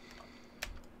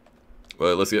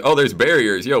 But let's get, oh, there's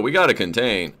barriers. Yo, we gotta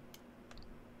contain.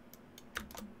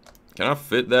 Can I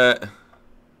fit that?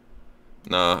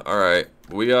 Nah, alright.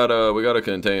 We gotta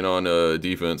contain on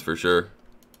defense for sure.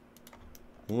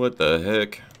 What the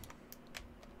heck?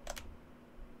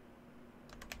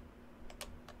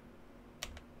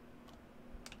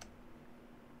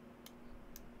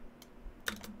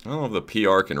 I don't know if the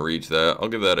PR can reach that. I'll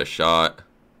give that a shot.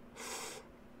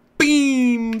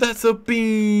 Beam! That's a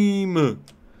beam!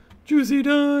 Juicy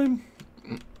dime!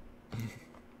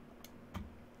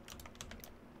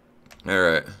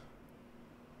 Alright.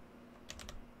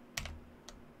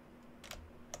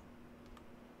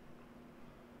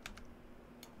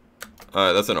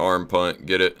 Alright, that's an arm punt.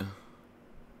 Get it.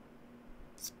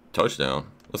 Touchdown.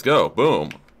 Let's go. Boom.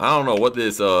 I don't know what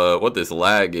this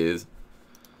lag is.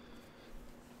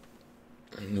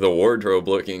 The wardrobe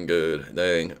looking good.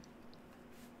 Dang.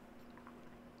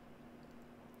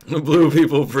 Blue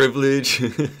people privilege.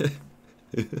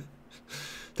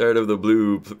 Tired of the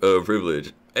blue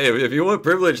privilege. Hey, if you want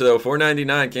privilege though,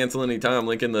 $4.99, cancel anytime.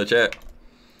 Link in the chat.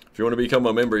 If you want to become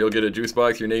a member, you'll get a juice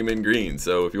box, your name in green.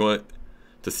 So if you want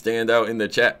to stand out in the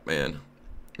chat, man,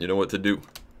 you know what to do.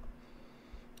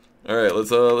 All right,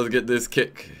 let's get this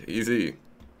kick. Easy.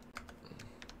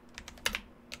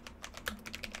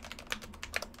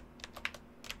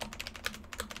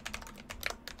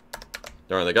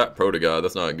 Darn, they got Pro to God.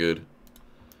 That's not good.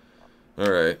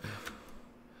 Alright.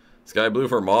 Sky Blue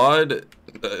for mod?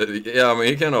 Yeah, I mean,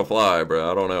 he can't fly,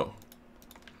 bro. I don't know.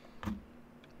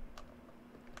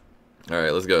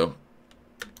 Alright, let's go.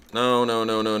 No, no,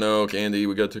 no, no, no. Candy,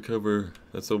 we got to cover.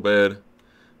 That's so bad.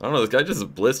 I don't know, this guy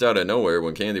just blitzed out of nowhere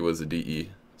when Candy was a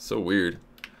DE. So weird.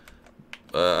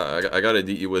 I got a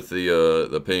DE with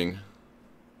the ping.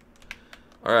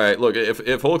 Alright, look,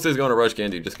 if Hulks is going to rush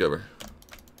Candy, just cover.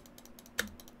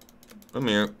 Come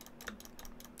here.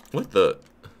 What the?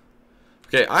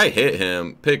 Okay, I hit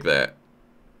him. Pick that.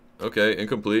 Okay,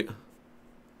 incomplete.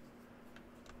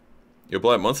 You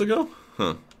applied months ago?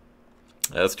 Huh.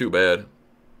 That's too bad.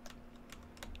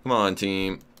 Come on,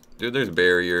 team. Dude, there's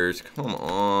barriers. Come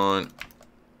on.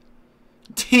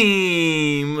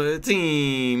 Team!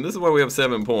 Team! This is why we have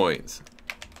 7 points.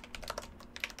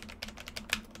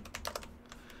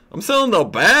 I'm selling the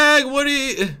bag? What are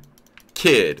you...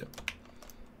 Kid.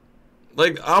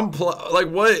 Like, like,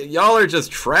 what? Y'all are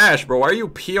just trash, bro. Why are you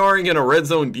PRing in a red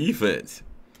zone defense?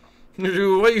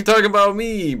 Dude, what are you talking about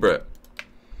me, bro?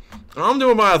 I'm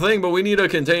doing my thing, but we need a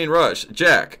contained rush.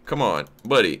 Jack, come on,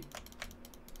 buddy.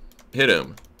 Hit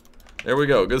him. There we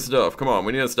go. Good stuff. Come on,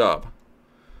 we need to stop.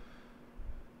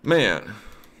 Man.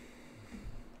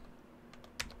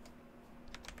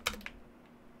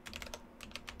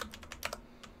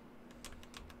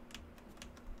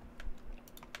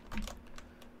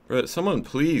 Bro, someone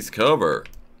please cover.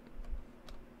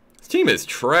 This team is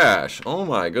trash. Oh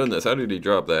my goodness, how did he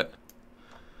drop that?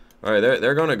 Alright,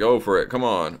 they're gonna go for it. Come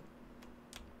on.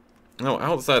 No,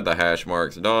 outside the hash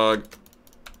marks, dog.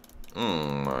 Oh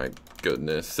my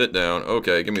goodness. Sit down.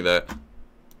 Okay, give me that.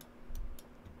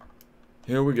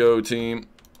 Here we go, team.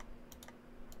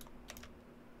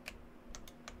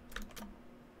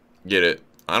 Get it.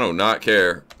 I do not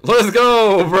care. Let's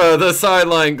go, bro. The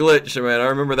sideline glitch, man. I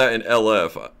remember that in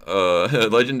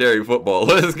LF. Legendary football.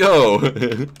 Let's go.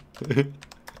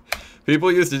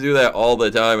 People used to do that all the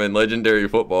time in Legendary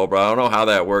football, bro. I don't know how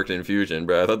that worked in Fusion,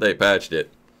 bro. I thought they patched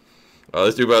it. Oh,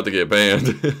 this dude about to get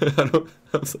banned.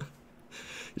 I'm sorry.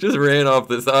 He just ran off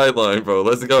the sideline, bro.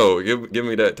 Let's go. Give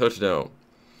me that touchdown.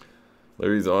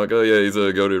 Larry Zonka. Yeah, he's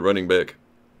a goated running back.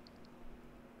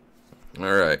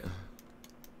 All right.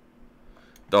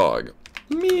 Dog.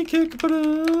 Me kick,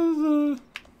 brother.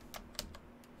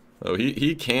 Oh,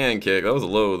 he can kick. That was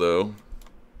low, though.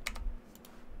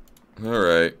 All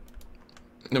right.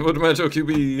 Never match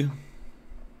QB.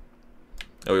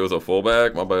 Oh, he was a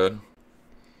fullback? My bad.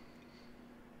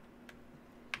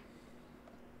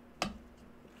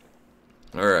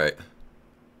 Alright.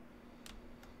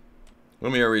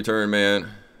 Let me a return, man.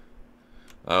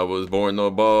 I was born the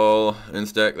ball and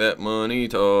stack that money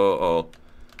tall.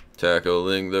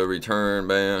 Tackling the return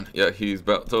man. Yeah, he's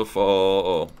about to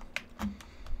fall.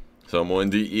 Someone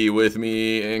DE with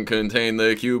me and contain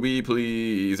the QB,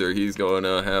 please, or he's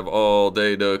gonna have all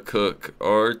day to cook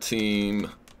our team.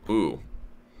 Ooh.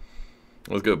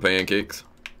 What's good, pancakes?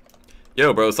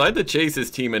 Yo, bro, side to chase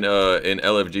his team in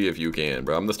LFG if you can,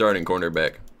 bro. I'm the starting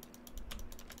cornerback.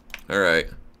 Alright.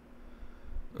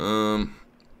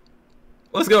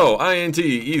 Let's go. INT.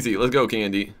 Easy. Let's go,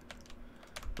 Candy.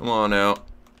 Come on now.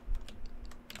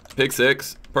 Pick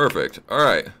 6. Perfect.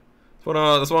 Alright.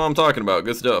 That's what I'm talking about.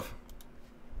 Good stuff.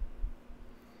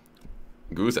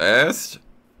 Goose asked?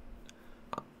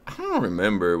 I don't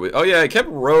remember. Oh yeah, he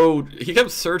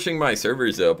kept searching my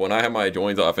servers up when I had my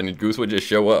joins off, and Goose would just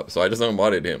show up, so I just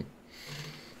unmodded him.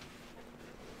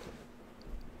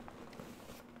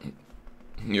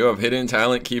 You have hidden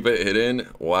talent, keep it hidden.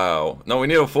 Wow. No, we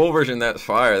need a full version. That's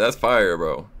fire. That's fire,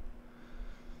 bro.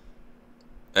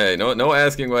 Hey, no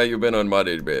asking why you've been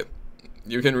unmodded, bit.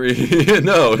 You can read.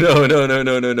 No.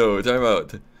 Time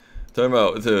out. Time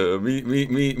out.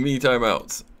 Me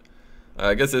timeouts.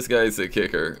 I guess this guy's a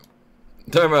kicker.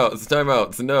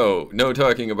 Timeouts. No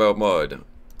talking about mod.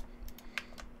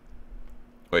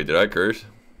 Wait, did I curse?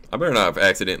 I better not have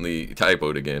accidentally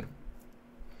typoed again.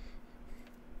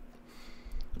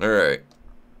 Alright.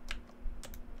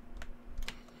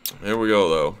 Here we go,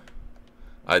 though.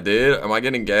 I did? Am I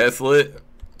getting gaslit?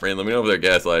 Brand, let me know if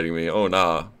they're gaslighting me. Oh,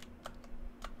 nah.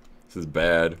 This is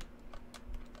bad.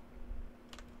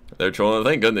 They're trolling.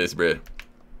 Thank goodness, bro.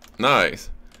 Nice.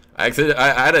 I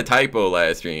had a typo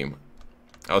last stream.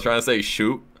 I was trying to say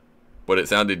shoot, but it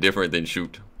sounded different than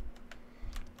shoot.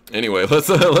 Anyway, let's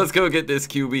go get this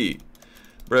QB.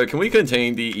 Bro, can we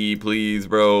contain DE, please,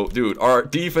 bro? Dude, our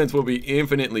defense will be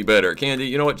infinitely better. Candy,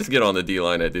 you know what? Just get on the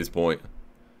D-line at this point.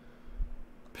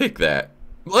 Pick that.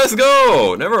 Let's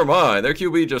go! Never mind. Their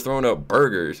QB just throwing up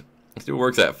burgers. This dude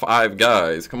works at 5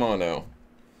 Guys. Come on now.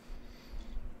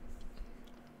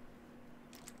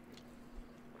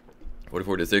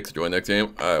 $44-6. Join next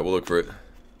game. Alright, we'll look for it.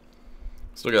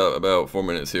 Still got about 4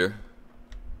 minutes here.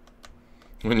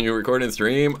 When you record and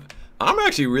stream, I'm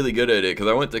actually really good at it because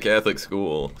I went to Catholic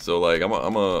school. So like I'm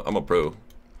a pro.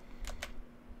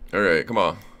 All right, come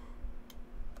on.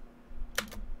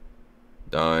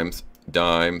 Dimes,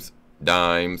 dimes,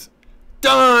 dimes,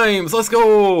 dimes. Let's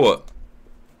go.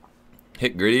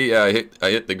 Hit gritty. Yeah, I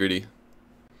hit the gritty.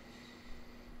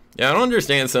 Yeah, I don't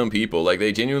understand some people. Like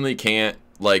they genuinely can't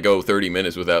like go 30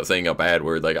 minutes without saying a bad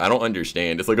word. Like I don't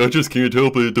understand. It's like I just can't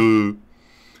help it.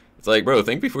 It's like, bro,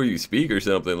 think before you speak or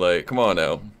something. Like, come on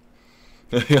now.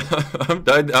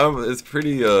 It's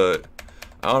pretty. I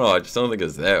don't know. I just don't think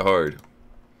it's that hard.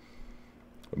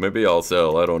 But maybe I'll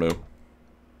sell. I don't know.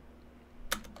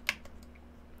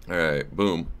 All right,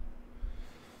 boom.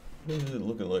 What is it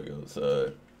looking like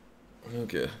outside?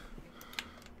 Okay.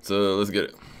 So let's get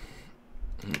it.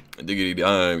 Diggity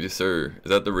dimes, yes sir. Is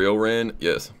that the real Ren?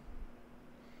 Yes.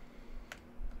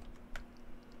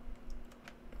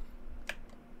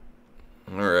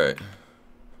 Alright.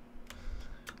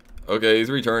 Okay, he's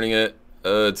returning it.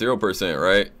 It's 0%,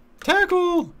 right?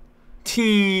 Tackle!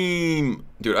 Team!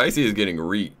 Dude, Icy is getting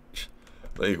reach.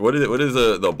 Like, what is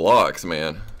the blocks,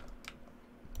 man?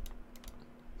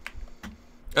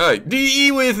 Alright,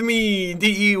 DE with me!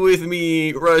 DE with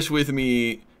me! Rush with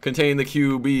me! Contain the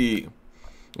QB.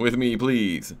 With me,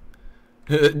 please.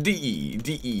 DE,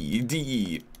 DE,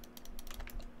 DE.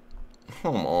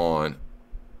 Come on.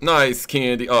 Nice,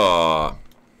 Candy. Aw.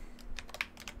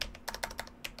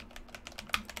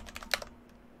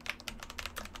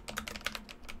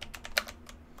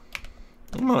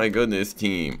 Oh my goodness,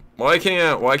 team. Why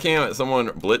can't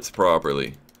someone blitz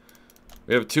properly?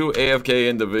 We have 2 AFK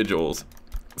individuals.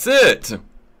 Sit!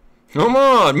 Come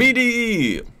on, me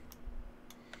DE!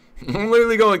 I'm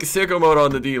literally going sicko mode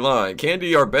on the D-line.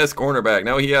 Candy, our best cornerback.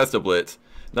 Now he has to blitz.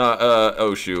 Nah,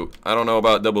 oh shoot. I don't know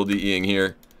about double DEing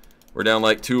here. We're down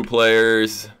like 2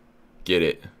 players. Get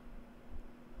it.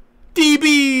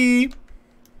 DB!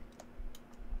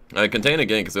 Alright, contain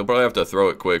again, because he'll probably have to throw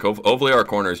it quick. Hopefully our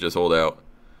corners just hold out.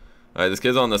 Alright, this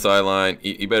kid's on the sideline.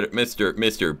 You better,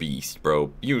 Mr. Beast,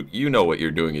 bro. You know what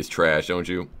you're doing is trash, don't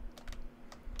you?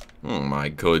 Oh my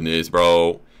goodness,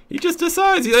 bro. He just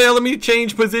decides, yeah, let me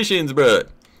change positions, bro.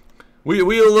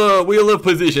 Wheel of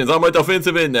positions. I'm a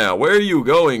defensive end now. Where are you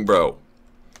going, bro?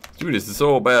 Dude, this is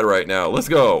so bad right now. Let's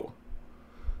go.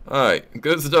 Alright,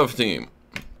 good stuff, team.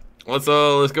 Let's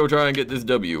go try and get this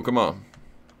W. Come on.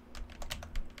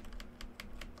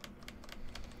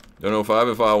 Don't know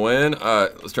if I win.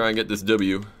 Alright, let's try and get this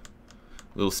W.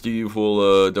 Little Steve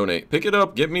will donate. Pick it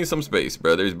up. Get me some space,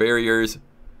 bro. There's barriers.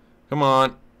 Come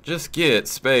on. Just get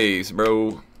space,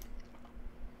 bro.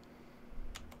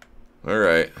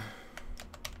 Alright.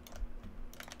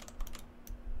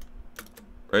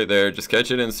 Right there. Just catch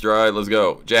it in stride. Let's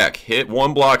go. Jack, hit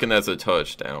 1 block and that's a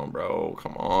touchdown, bro.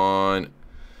 Come on.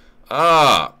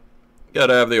 Ah.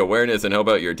 Gotta have the awareness and help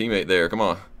out your teammate there. Come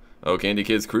on. Oh, Candy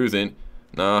Kid's cruising.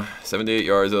 Nah, 78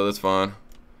 yards though. That's fine.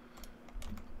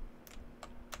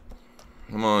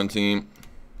 Come on, team.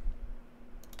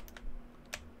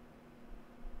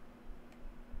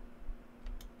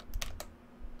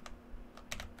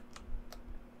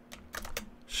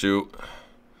 Shoot.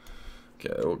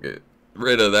 Okay, we'll get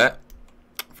rid of that.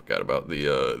 Forgot about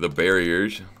the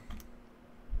barriers.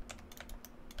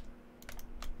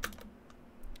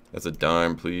 That's a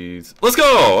dime, please. Let's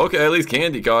go! Okay, at least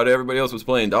Candy caught it. Everybody else was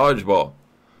playing dodgeball.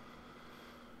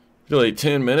 Feel like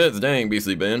 10 minutes? Dang,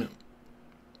 Beastly Ben.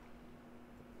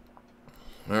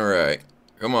 Alright.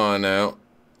 Come on now.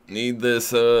 Need this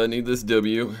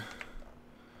W.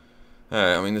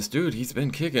 Alright, I mean, this dude, he's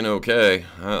been kicking okay.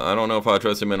 I don't know if I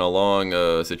trust him in a long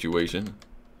situation.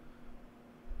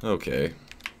 Okay.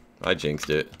 I jinxed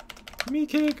it. Me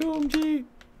can't come, G.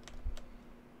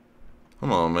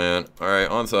 Come on, man. Alright,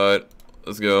 onside.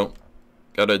 Let's go.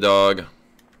 Got a dog.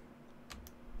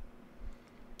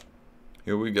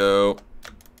 Here we go.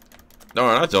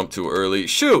 Darn, I jumped too early.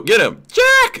 Shoot, get him.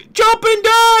 Jack! Jump and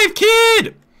dive,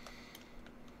 kid!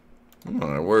 Oh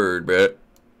my word, bet.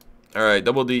 Alright,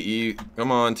 double DE.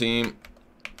 Come on, team.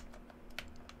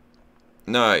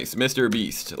 Nice. Mr.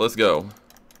 Beast. Let's go.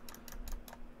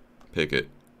 Pick it.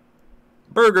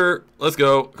 Burger. Let's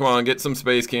go. Come on, get some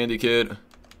space, Candy Kid.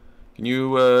 Can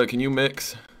you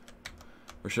mix?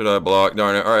 Or should I block?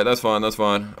 Darn it. Alright, that's fine, that's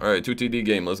fine. Alright, 2TD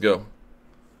game. Let's go.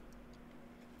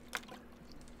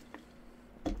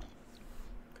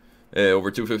 Hey,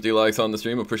 over 250 likes on the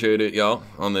stream. Appreciate it, y'all,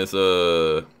 on this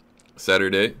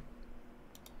Saturday.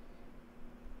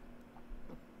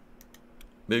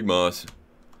 Big Moss.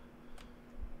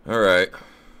 Alright.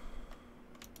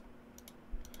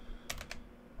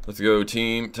 Let's go,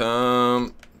 team.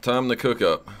 Time to cook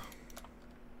up.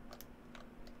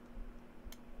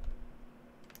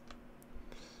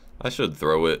 I should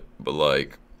throw it, but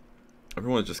like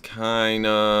everyone's just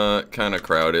kinda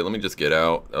crowded. Let me just get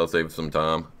out. I'll save some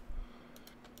time.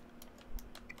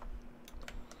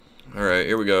 All right,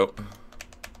 here we go.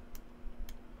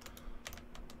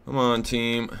 Come on,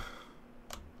 team.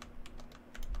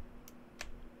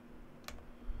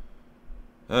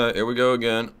 Here we go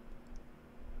again.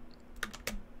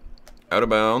 Out of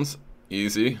bounds.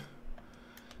 Easy.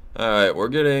 Alright, we're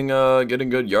getting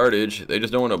good yardage. They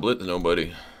just don't want to blitz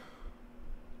nobody.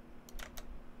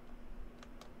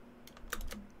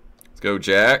 Let's go,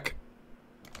 Jack.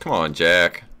 Come on,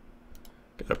 Jack.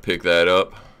 Gotta pick that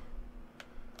up.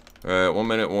 Alright, 1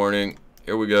 minute warning.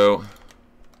 Here we go.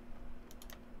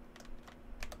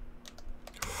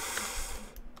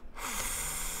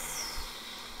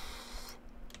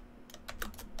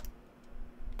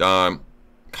 Dime.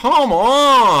 Come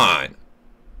on!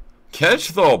 Catch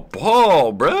the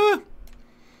ball, bruh!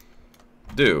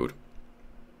 Dude.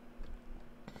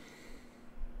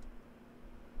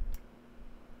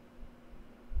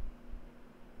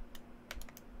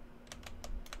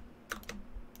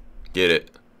 Get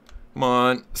it. Come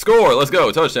on. Score! Let's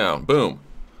go. Touchdown. Boom.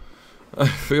 I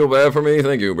feel bad for me.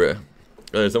 Thank you, bruh.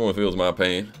 Someone feels my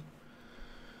pain.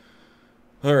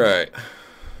 Alright.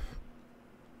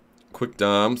 Quick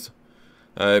dimes.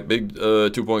 Alright, big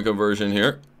 2-point conversion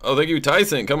here. Oh, thank you,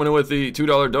 Tyson, coming in with the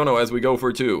 $2 dono as we go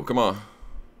for 2. Come on.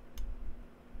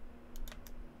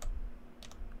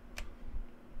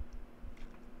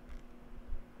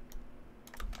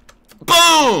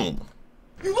 Boom!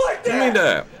 You like that? Give me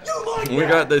that. You like We that?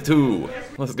 got the 2.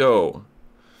 Let's go.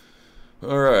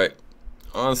 Alright.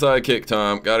 Onside kick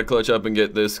time. Gotta clutch up and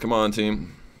get this. Come on,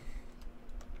 team.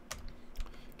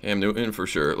 Cam Newton for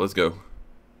sure. Let's go.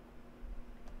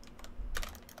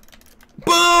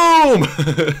 Boom!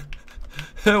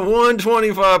 At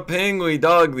 125 ping, we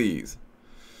dog these.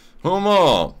 Come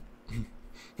on.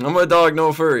 I'm a dog,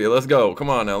 no furry. Let's go. Come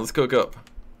on now. Let's cook up.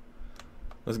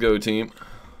 Let's go, team.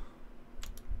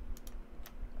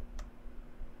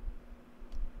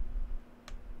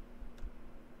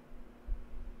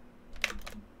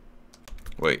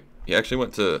 Wait. He actually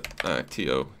went to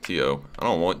T.O. T.O. I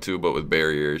don't want to, but with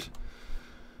barriers.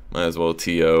 Might as well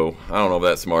T.O. I don't know if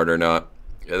that's smart or not.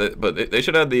 Yeah, but they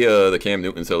should add the Cam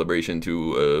Newton celebration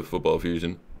to Football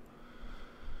Fusion.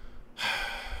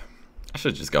 I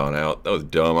should have just gone out. That was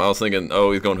dumb. I was thinking,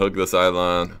 oh, he's going to hug the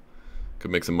sideline. Could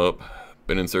mix him up.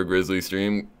 Been in Sir Grizzly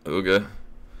stream. Okay.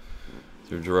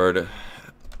 Sir Gerard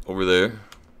over there.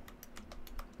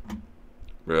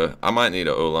 Bruh, I might need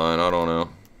an O-line. I don't know.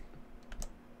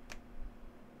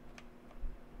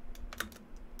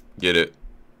 Get it.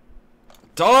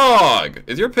 Dog!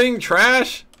 Is your ping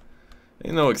trash?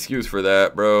 Ain't no excuse for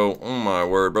that, bro. Oh my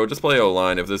word, bro. Just play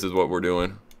O-line if this is what we're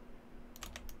doing.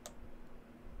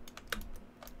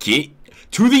 Get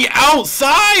to the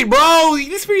outside, bro!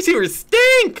 These receivers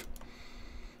stink!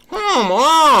 Come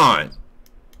on!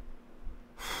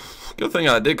 Good thing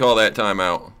I did call that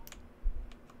timeout.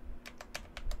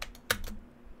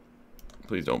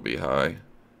 Please don't be high.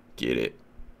 Get it.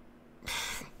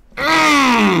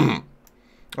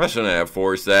 I shouldn't have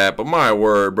forced that, but my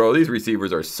word, bro, these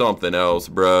receivers are something else,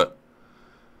 bruh.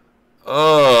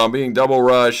 Oh, I'm being double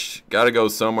rushed. Gotta go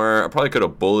somewhere. I probably could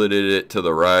have bulleted it to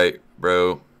the right,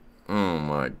 bro. Oh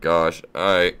my gosh.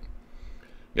 Alright.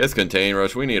 Guess contain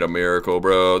rush. We need a miracle,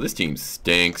 bro. This team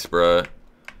stinks, bruh.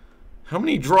 How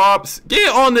many drops?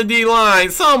 Get on the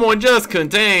D-line. Someone just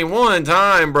contain one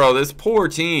time, bro. This poor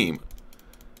team.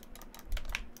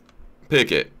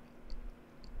 Pick it.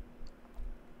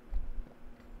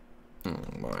 Oh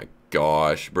my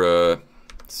gosh, bruh.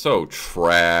 So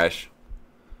trash.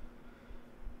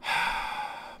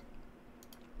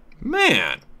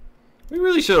 Man. We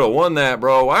really should have won that,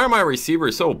 bro. Why are my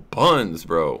receivers so buns,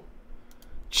 bro?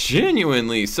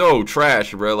 Genuinely so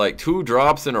trash, bro. Like 2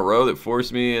 drops in a row that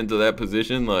forced me into that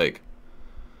position. Like.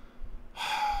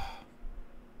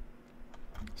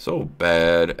 So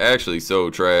bad. Actually so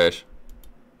trash.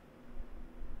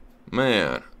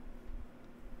 Man.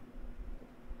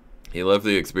 He left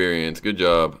the experience. Good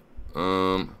job.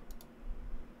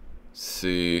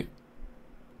 See.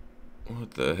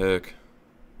 What the heck?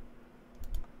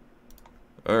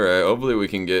 Alright, hopefully we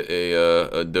can get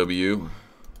a W.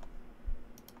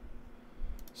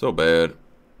 So bad.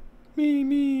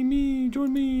 Me,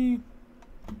 join me.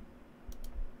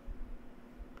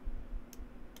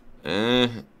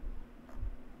 This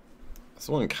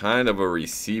one kind of a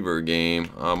receiver game.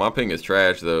 My ping is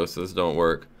trash though, so this don't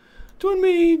work. Join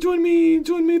me,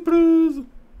 please.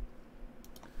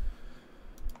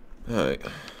 Alright.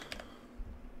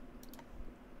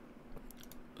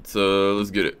 Let's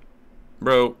get it.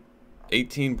 Bro,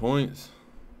 18 points.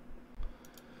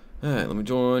 Alright, let me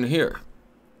join here.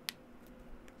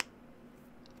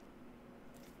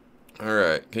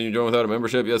 Alright, can you join without a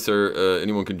membership? Yes, sir.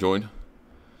 Anyone can join.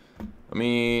 I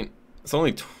mean, it's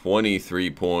only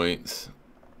 23 points.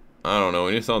 I don't know.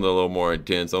 It needs something a little more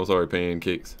intense. I'm sorry,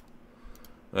 pancakes.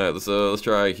 Alright, let's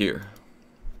try here.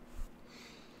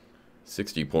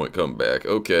 60-point comeback.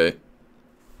 Okay.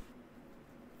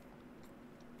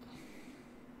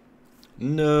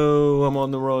 No, I'm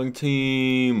on the wrong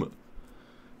team.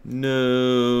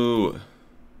 No.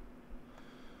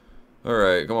 All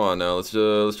right, come on now. Let's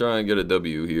try and get a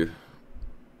W here.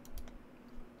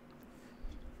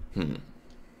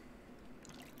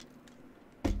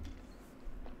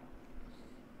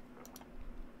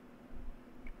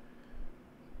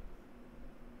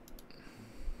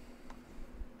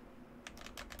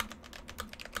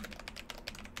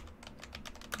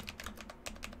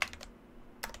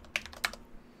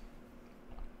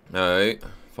 Alright,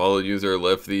 followed user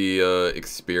left the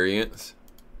experience.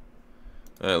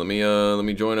 Alright, let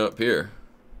me join up here.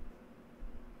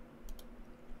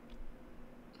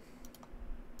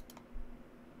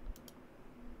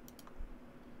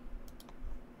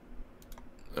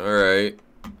 Alright.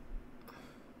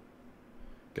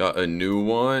 Got a new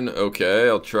one. Okay,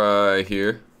 I'll try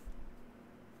here.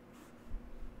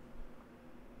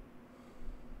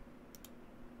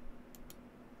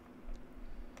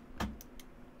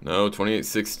 No,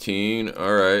 2816.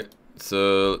 Alright.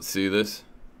 So let's see this.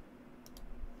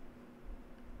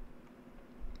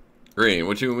 Green,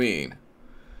 what you mean?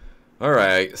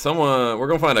 Alright, we're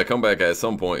gonna find a comeback at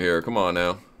some point here. Come on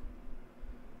now.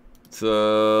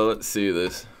 So let's see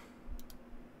this.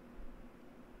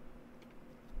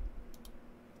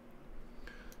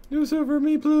 Do so for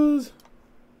me, please.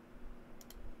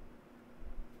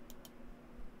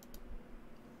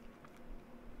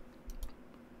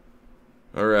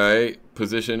 Alright,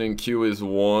 position in queue is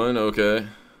 1, okay.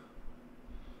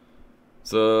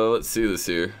 So, let's see this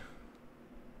here.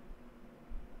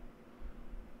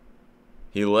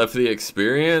 He left the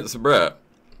experience? Bruh.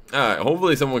 Alright,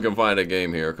 hopefully someone can find a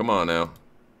game here. Come on now.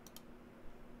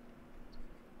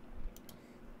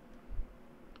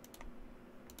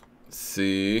 Let's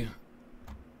see.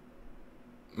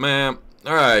 Man,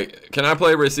 alright. Can I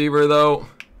play receiver though?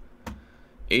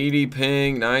 80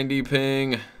 ping, 90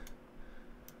 ping.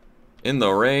 In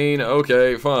the rain,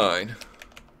 okay, fine.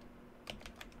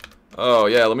 Oh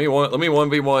yeah, let me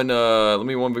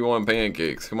 1v1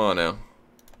 pancakes. Come on now.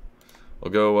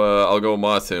 I'll go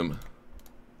moss him.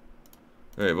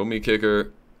 Alright, vote me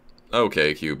kicker.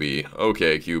 Okay, QB.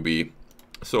 Okay, QB.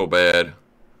 So bad.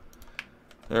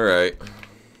 Alright.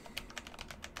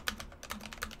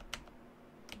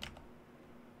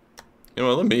 You know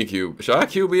what, let me QB. Should I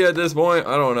QB at this point?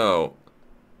 I don't know.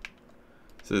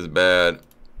 This is bad.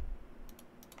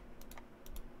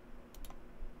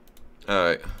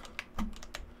 Alright.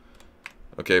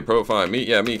 Okay, Pro, fine. Me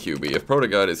QB. If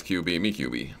Protogod is QB, me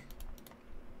QB.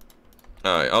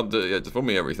 Alright, yeah, just put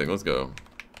me everything. Let's go.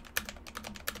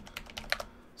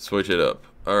 Switch it up.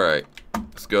 Alright.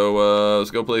 Let's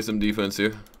go play some defense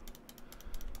here.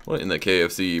 What in the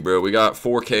KFC, bro? We got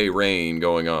 4K rain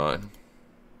going on.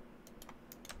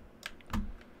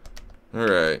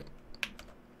 Alright.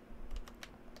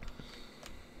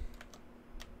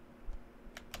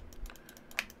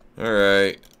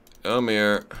 Alright, come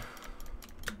here.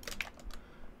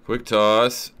 Quick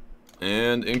toss.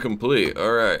 And incomplete.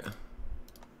 Alright.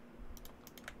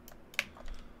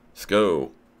 Let's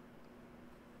go.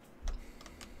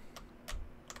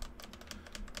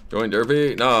 Join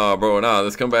Derby? Nah, bro, nah.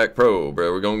 Let's come back pro,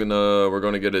 bro. We're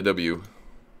gonna get a W.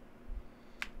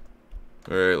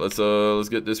 Alright, let's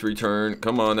get this return.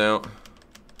 Come on now.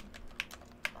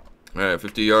 Alright,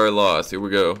 50-yard loss. Here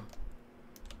we go.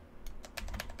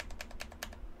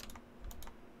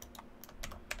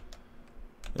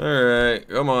 Alright,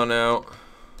 come on now.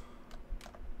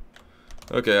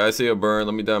 Okay, I see a burn.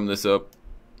 Let me dime this up.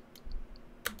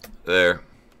 There.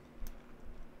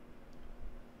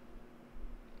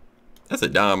 That's a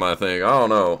dime, I think. I don't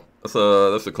know.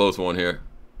 That's a close one here.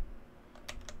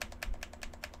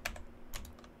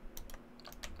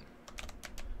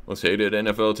 Most hated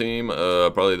NFL team?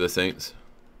 Probably the Saints.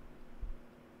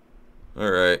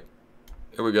 Alright.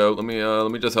 Here we go.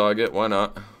 Let me just hog it. Why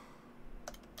not?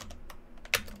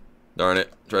 Darn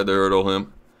it. Tried to hurdle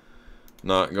him.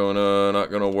 Not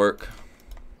gonna work.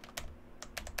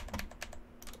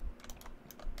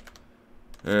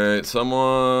 Alright,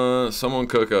 someone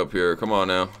cook up here. Come on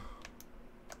now.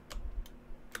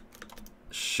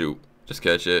 Shoot. Just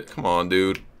catch it. Come on,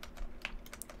 dude.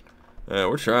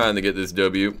 We're trying to get this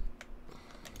W.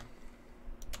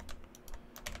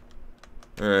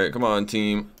 Alright, come on,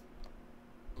 team.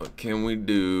 What can we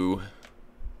do?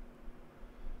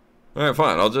 Alright,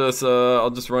 fine. I'll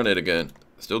just run it again.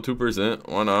 Still 2%.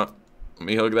 Why not? Let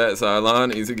me hug that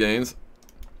sideline. Easy gains.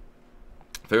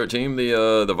 Favorite team?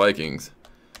 The Vikings.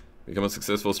 Become a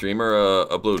successful streamer,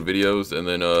 upload videos, and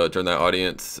then turn that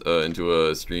audience into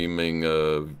a streaming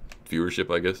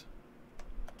viewership, I guess.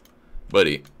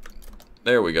 Buddy.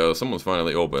 There we go. Someone's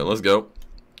finally open. Let's go.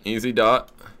 Easy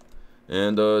dot.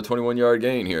 And 21-yard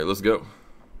gain here. Let's go.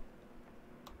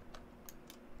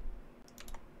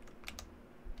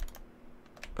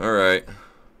 Alright.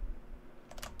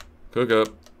 Cook up.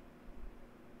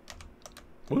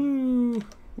 Woo!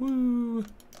 Woo!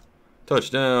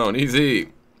 Touchdown. Easy.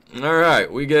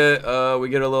 Alright, we get a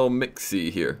little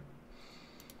mixy here.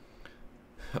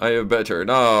 I have better.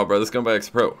 Nah, bro, this comeback's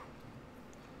pro.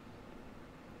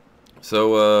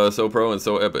 So pro and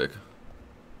so epic.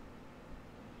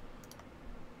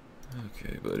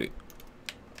 Okay, buddy.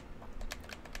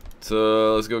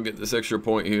 So let's go get this extra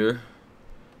point here.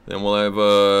 Then we'll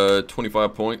have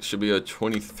 25 points. Should be a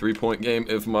 23-point game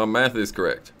if my math is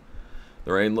correct.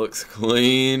 The rain looks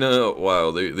clean.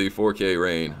 Wow, the 4K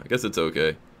rain. I guess it's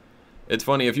okay. It's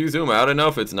funny, if you zoom out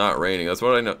enough, it's not raining. That's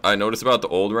what I noticed about the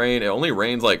old rain. It only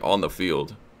rains like on the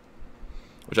field,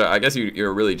 which I guess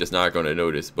you're really just not going to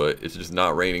notice. But it's just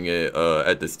not raining it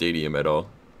at the stadium at all.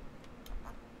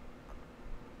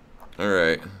 All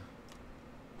right,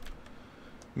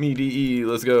 me DE,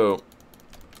 let's go.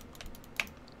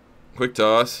 Quick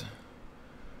toss.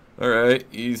 All right,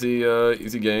 easy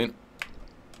gain.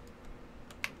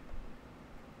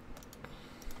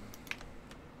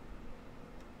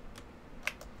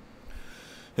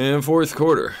 And fourth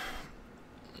quarter.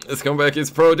 This comeback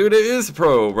is pro. Dude, it is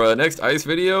pro, bro. Next ice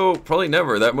video? Probably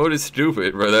never. That mode is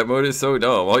stupid, bro. That mode is so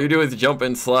dumb. All you do is jump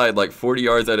and slide like 40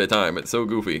 yards at a time. It's so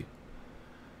goofy.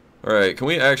 Alright, can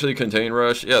we actually contain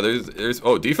rush? Yeah, there's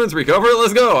oh, defense recover?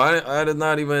 Let's go. I did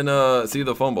not even see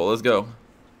the fumble. Let's go.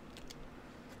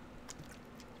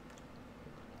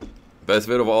 Best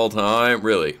vid of all time?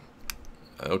 Really?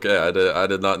 Okay, I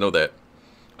did not know that.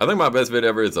 I think my best vid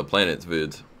ever is the Planets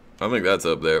vids. I think that's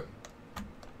up there.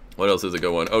 What else is a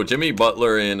good one? Oh, Jimmy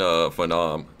Butler in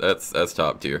Phenom. That's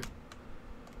top tier.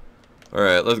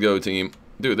 Alright, let's go, team.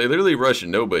 Dude, they literally rush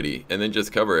nobody and then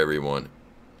just cover everyone.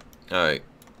 Alright.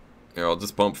 Here, I'll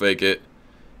just pump fake it.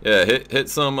 Yeah, hit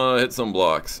some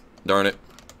blocks. Darn it.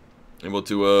 Able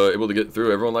to get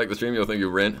through. Everyone like the stream? Yo, thank you,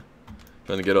 Ren.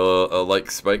 Trying to get a like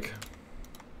spike.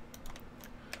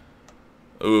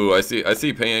 Ooh, I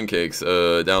see pancakes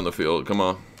down the field. Come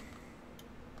on.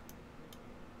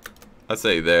 I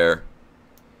say there.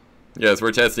 Yes,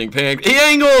 we're testing pancakes. He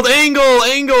angled, angle,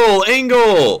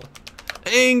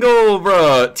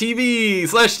 bruh.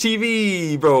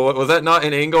 TV/TV, bro. Was that not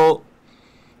an angle?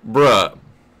 Bruh.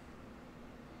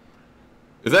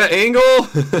 Is that angle?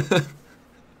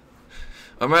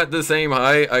 I'm at the same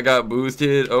height. I got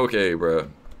boosted. Okay, bruh.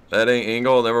 That ain't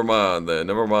angle. Never mind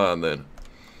then.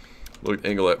 Looked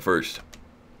angle at first.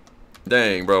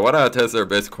 Dang, bro. Why did I test their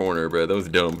best corner, bro? That was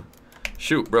dumb.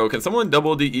 Shoot, bro. Can someone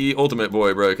double DE? Ultimate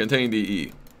boy, bro. Contain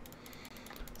DE.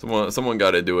 Someone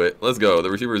got to do it. Let's go. The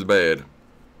receiver's bad.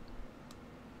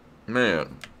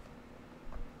 Man.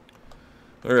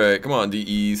 Alright, come on,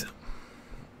 DEs.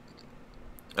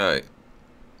 Alright.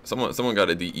 Someone got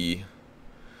a DE.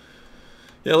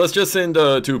 Yeah, let's just send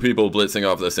 2 people blitzing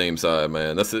off the same side,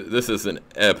 man. This is an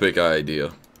epic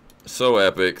idea. So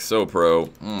epic, so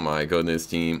pro. Oh my goodness,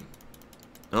 team.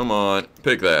 Come on,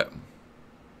 pick that.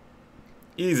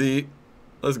 Easy.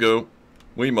 Let's go.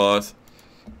 We moss.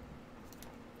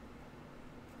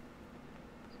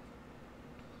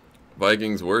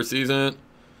 Vikings worst season.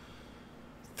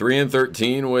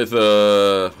 3-13 with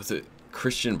was it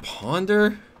Christian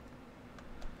Ponder?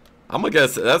 I'm gonna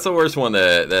guess that's the worst one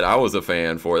that I was a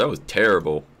fan for. That was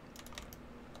terrible.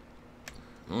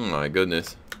 Oh my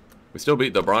goodness. We still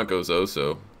beat the Broncos though,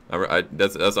 so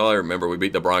that's all I remember. We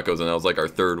beat the Broncos and that was like our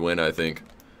 3rd win, I think.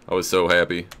 I was so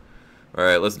happy. All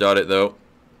right, let's dot it though.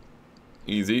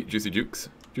 Easy, juicy jukes,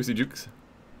 juicy jukes.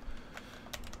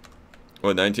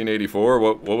 What, 1984?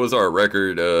 What was our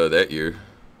record that year?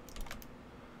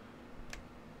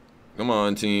 Come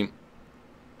on, team.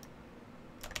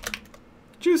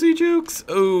 Juicy jukes.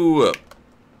 Oh.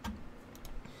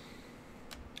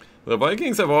 The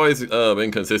Vikings have always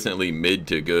been consistently mid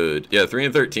to good. Yeah,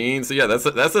 3-13. So yeah, that's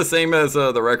the same as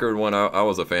the record when I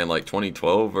was a fan, like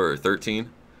 2012 or 13,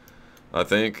 I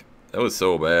think. That was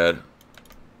so bad.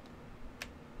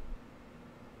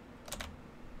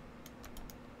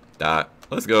 Dot.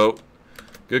 Let's go.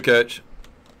 Good catch.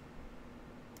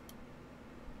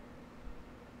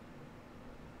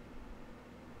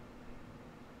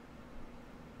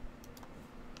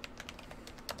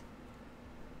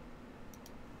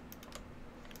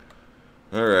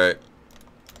 Alright.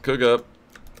 Cook up.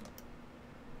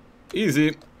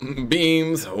 Easy.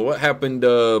 Beams. What happened,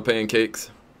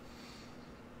 pancakes?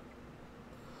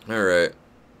 Alright.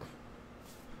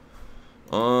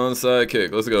 Onside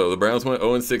kick. Let's go. The Browns went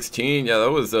 0-16. Yeah,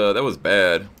 that was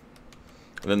bad.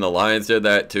 And then the Lions did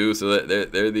that too, so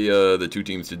that they're the two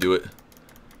teams to do it.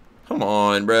 Come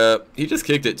on, bruh. He just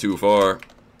kicked it too far.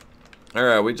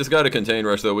 Alright, we just got a contain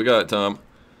rush though. We got Tom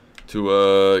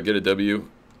to get a W.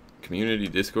 Community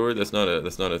Discord? That's not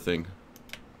a thing.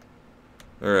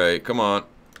 Alright, come on.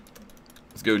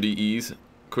 Let's go DEs.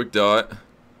 Quick dot.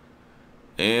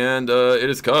 And it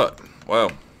is caught. Wow.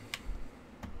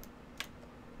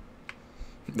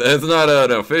 That's not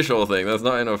an official thing. That's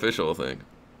not an official thing.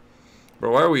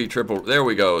 Bro, why are we triple? There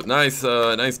we go. Nice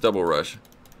nice double rush.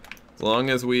 As long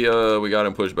as we got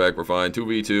him pushed back, we're fine.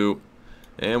 2v2.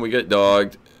 And we get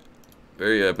dogged.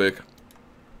 Very epic.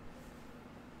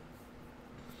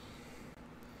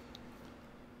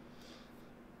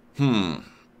 Oh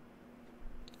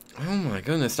my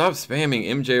goodness, stop spamming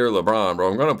MJ or LeBron, bro.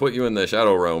 I'm gonna put you in the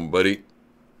shadow realm, buddy.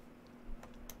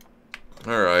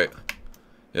 Alright.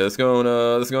 Yeah, it's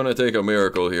gonna take a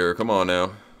miracle here. Come on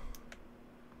now.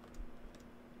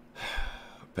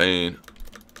 Pain.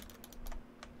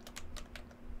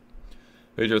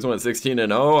 Patriots went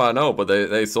 16-0. I know, but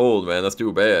they sold, man. That's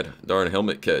too bad. Darn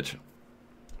helmet catch.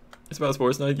 It's about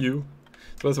sports, not you.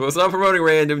 It's about sports. Stop promoting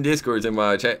random discords in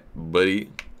my chat,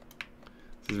 buddy.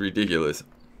 This is ridiculous.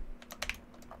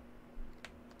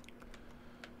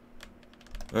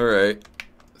 Alright.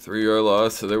 3-yard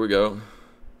loss, so there we go.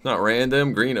 Not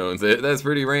random. Green owns it. That's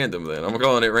pretty random then. I'm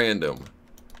calling it random.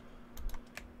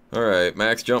 Alright,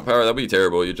 max jump power. That'd be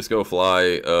terrible. You just go fly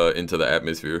into the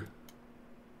atmosphere.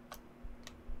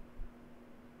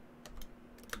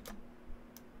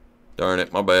 Darn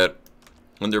it, my bad.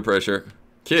 Under pressure.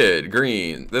 Kid,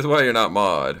 green. That's why you're not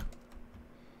mod.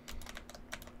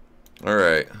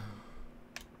 Alright.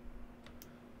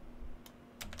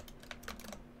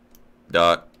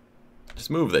 Dot. Just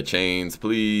move the chains,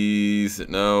 please.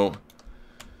 No.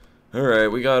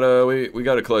 Alright, we got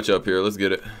a clutch up here. Let's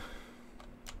get it.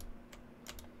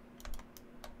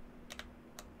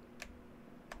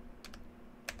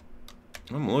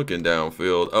 I'm looking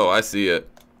downfield. Oh, I see it.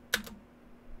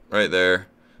 Right there.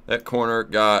 That corner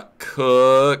got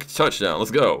cooked. Touchdown.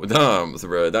 Let's go. Doms,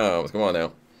 bro. Doms. Come on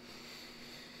now.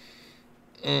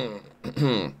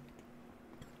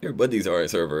 Your buddies are a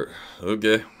server.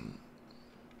 Okay.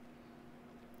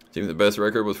 Team the best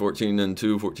record was 14-2,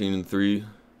 14-3.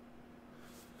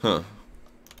 Huh.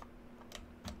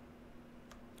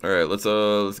 Alright,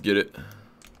 let's get it.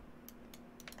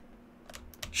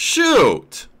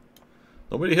 Shoot!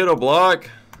 Nobody hit a block?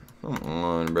 Come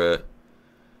on, bruh.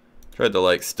 Tried to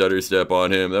like stutter step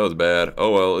on him. That was bad.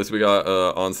 Oh well, at least we got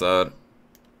onside.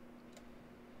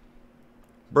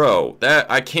 Bro,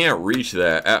 I can't reach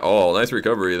that at all. Nice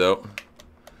recovery though.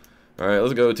 Alright,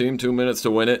 let's go team. 2 minutes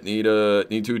to win it. Need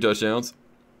 2 touchdowns.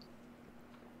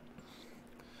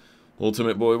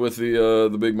 Ultimate boy with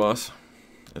the big moss.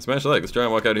 And smash like. Let's try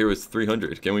and walk out of here with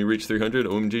 300. Can we reach 300?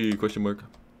 OMG question mark.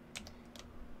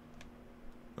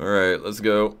 Alright, let's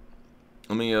go.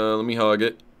 Let me hog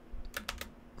it.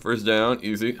 First down,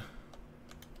 easy.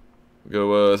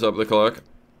 Go stop the clock.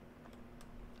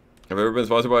 Have I ever been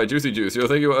sponsored by Juicy Juice? Yo,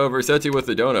 thank you, Versetti with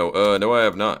the dono. No, I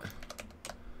have not.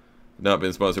 Not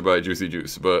been sponsored by Juicy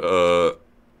Juice, but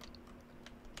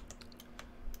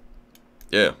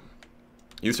yeah.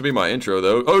 Used to be my intro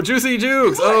though. Oh, Juicy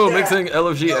Juice! Oh, mixing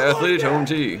LFG athlete, home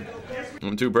G.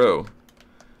 I'm 2 pro.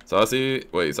 Saucy,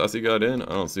 wait, Saucy got in?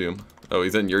 I don't see him. Oh,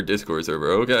 he's in your Discord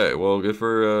server. Okay, well, good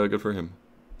for him.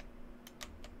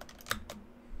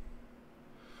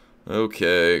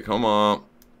 Okay, come on.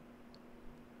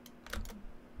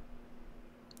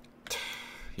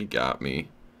 He got me.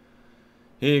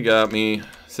 He got me.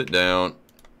 Sit down.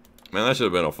 Man, that should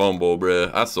have been a fumble,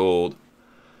 bruh. I sold.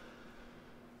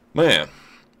 Man.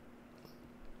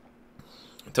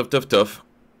 Tough.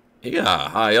 He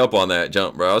got high up on that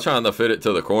jump, bro. I was trying to fit it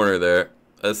to the corner there.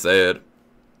 That's sad.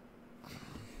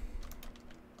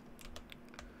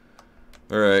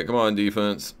 Alright, come on,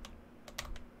 defense.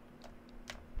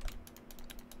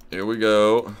 Here we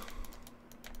go.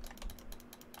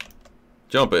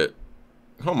 Jump it.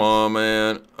 Come on,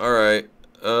 man. Alright.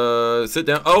 Sit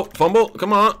down. Oh, fumble.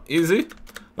 Come on. Easy.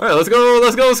 Alright, let's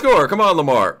go score. Come on,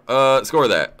 Lamar. Score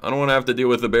that. I don't want to have to deal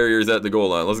with the barriers at the goal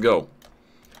line. Let's go.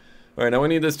 Alright, now we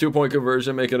need this 2-point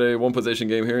conversion, make it a 1-possession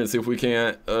game here, and see if we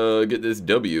can't get this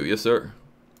W. Yes, sir.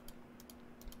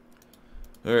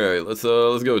 Alright, let's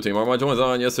go, team. Armand joins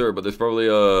on, yes, sir, but there's probably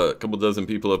a couple dozen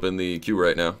people up in the queue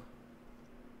right now.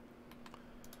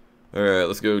 Alright,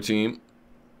 let's go, team.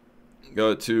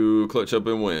 Got to clutch up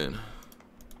and win.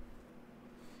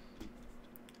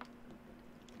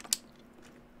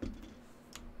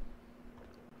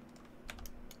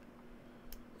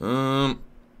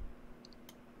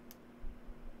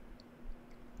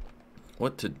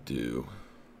 What to do?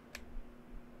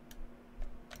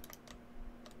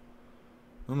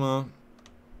 Come on.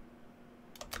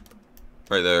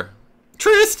 Right there.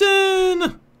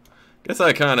 Tristan! Guess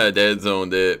I kinda dead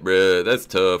zoned it, bruh. That's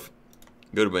tough.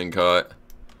 Could have been caught.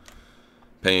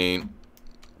 Pain.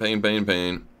 Pain, pain,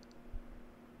 pain.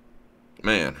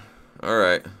 Man.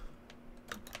 Alright.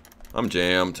 I'm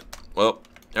jammed. Well,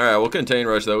 alright, we'll contain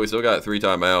rush though. We still got 3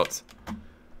 timeouts.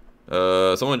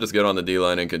 Someone just get on the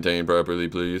D-line and contain properly,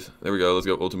 please. There we go. Let's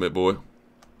go, ultimate boy.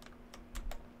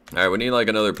 Alright, we need like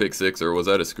another pick 6, or was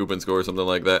that a scoop and score or something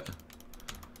like that?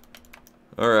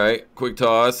 Alright, quick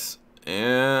toss.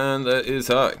 And that is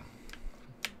high.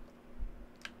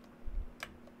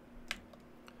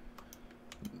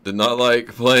 Did not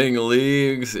like playing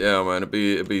leagues. Yeah, man,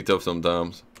 it'd be tough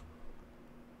sometimes.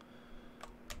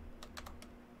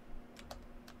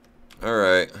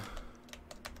 Alright.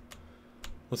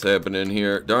 What's happening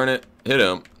here? Darn it. Hit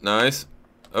him. Nice.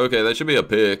 Okay, that should be a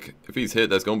pick. If he's hit,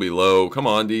 that's going to be low. Come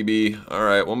on, DB.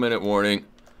 Alright, 1 minute warning.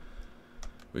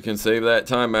 We can save that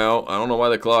timeout. I don't know why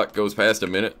the clock goes past a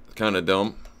minute. It's kind of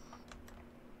dumb.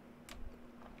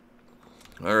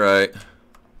 Alright.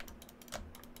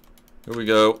 Here we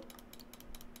go.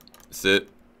 Sit.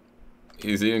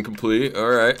 Easy and complete.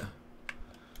 Alright.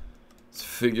 Let's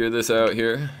figure this out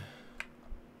here.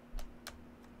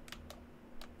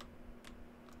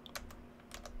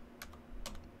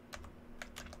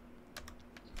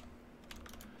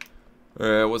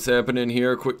 Alright, what's happening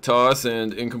here? Quick toss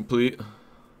and incomplete.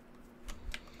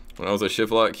 When I was a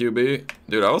shift lock QB.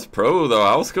 Dude, I was pro though.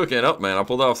 I was cooking up, man. I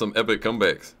pulled off some epic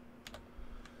comebacks.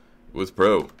 It was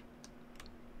pro.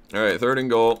 Alright, 3rd and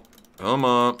goal. Come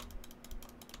on.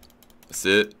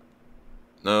 Sit.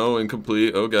 No,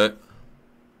 incomplete. Okay.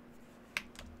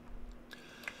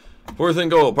 4th and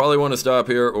goal. Probably want to stop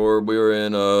here or we're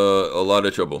in a lot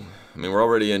of trouble. I mean, we're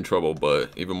already in trouble,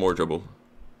 but even more trouble.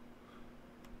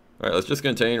 Alright, let's just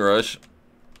contain rush.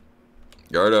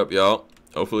 Guard up, y'all.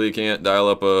 Hopefully he can't dial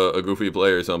up a goofy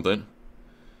play or something.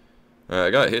 Alright,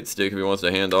 I got hit stick if he wants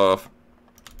to hand off.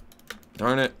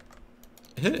 Darn it.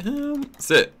 Hit him.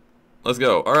 Sit. Let's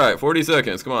go. Alright, 40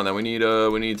 seconds. Come on now. We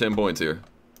need 10 points here.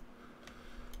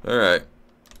 Alright.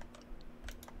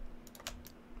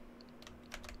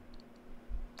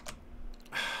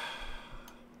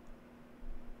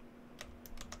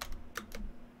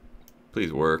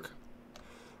 Please work.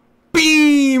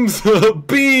 Beams!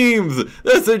 Beams!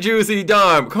 That's a juicy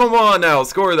dime. Come on now.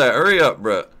 Score that. Hurry up,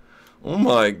 bruh. Oh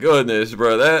my goodness,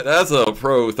 bro. That's a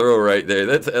pro throw right there.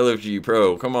 That's LFG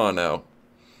pro. Come on now.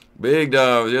 Big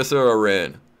dimes. Yes, sir,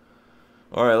 Ren.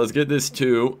 Alright, let's get this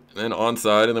 2. And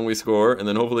onside, and then we score. And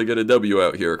then hopefully get a W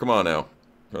out here. Come on now.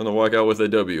 Trying to walk out with a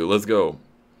W. Let's go.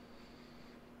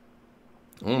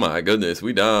 Oh my goodness.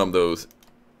 We dime those.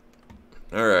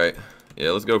 Alright.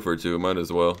 Yeah, let's go for 2. Might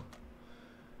as well.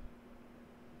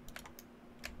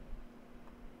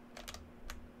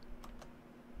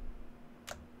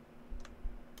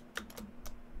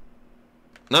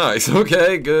 Nice.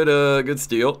 Okay. Good. Good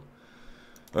steal.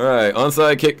 All right.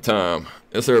 Onside kick time.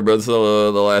 Yes, sir, bro. This is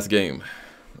the last game.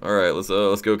 All right. Let's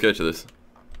go catch this.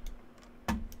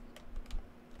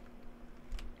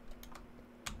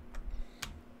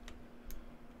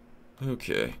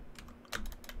 Okay.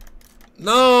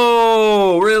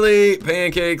 No, really?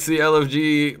 Pancakes. The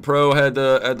LFG Pro had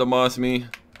to moss me.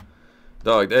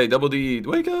 Dog. Hey, double D.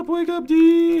 Wake up,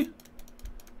 D.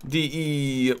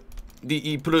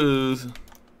 DE Plus.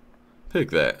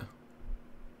 Pick that.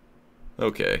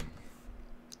 Okay.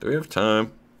 Do we have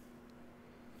time?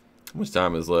 How much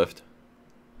time is left?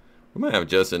 We might have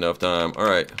just enough time.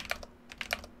 Alright.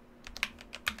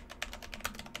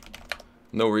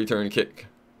 No return kick.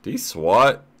 Did he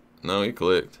swat? No, he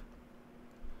clicked.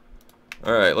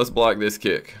 Alright, let's block this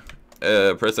kick.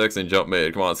 Press X and jump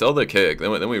mid. Come on, sell the kick.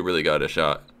 Then we really got a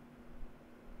shot.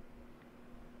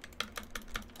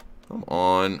 Come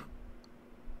on.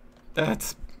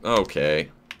 That's okay.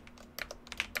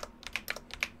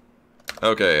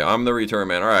 Okay, I'm the return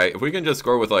man. Alright, if we can just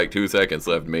score with like 2 seconds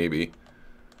left, maybe.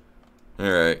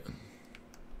 Alright.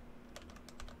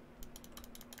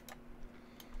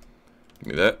 Give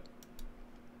me that.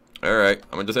 Alright,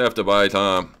 I'm gonna just have to buy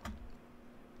time.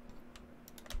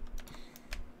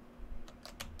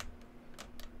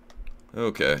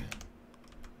 Okay.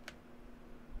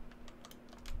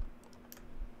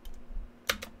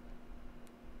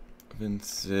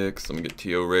 7-6. Let me get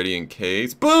T.O. ready in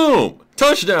case. Boom!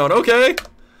 Touchdown. Okay.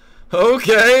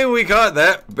 Okay, we caught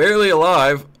that. Barely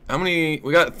alive. How many?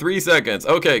 We got 3 seconds.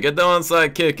 Okay, get the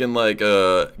onside kick and like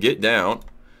get down.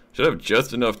 Should have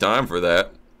just enough time for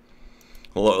that.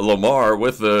 Lamar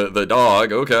with the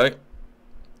dog. Okay.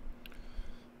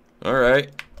 All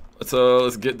right.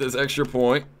 Let's get this extra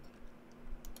point.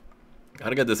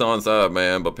 Gotta get this onside,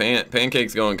 man. But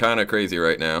Pancake's going kind of crazy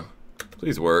right now.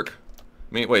 Please work.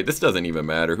 I mean, wait, this doesn't even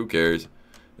matter. Who cares?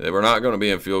 We're not going to be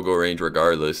in field goal range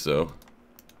regardless, so.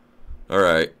 All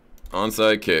right.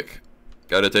 Onside kick.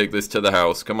 Gotta take this to the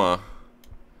house. Come on.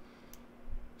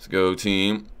 Let's go,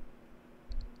 team.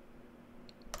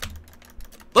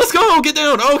 Let's go! Get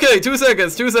down! Okay, 2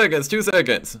 seconds, 2 seconds, 2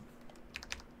 seconds.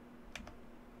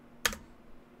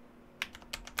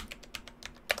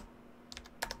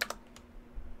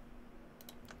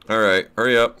 Alright,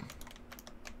 hurry up.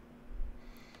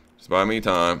 Just buy me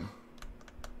time.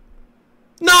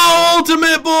 No!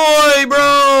 Ultimate boy,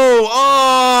 bro!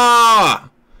 Ah!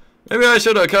 Maybe I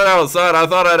should have cut outside. I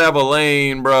thought I'd have a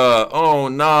lane, bruh. Oh,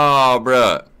 nah,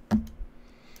 bruh.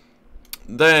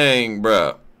 Dang,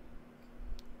 bruh.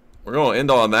 We're gonna end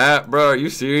on that, bro. Are you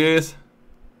serious?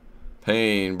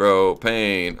 Pain, bro.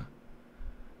 Pain.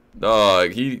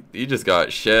 Dog, he just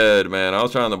got shed, man. I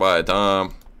was trying to buy a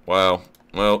time. Wow.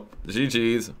 Well,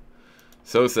 GG's.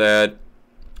 So sad.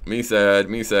 Me sad.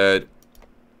 Me sad.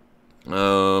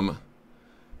 Alright,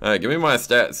 give me my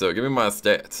stats, so give me my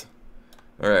stats.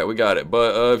 Alright, we got it.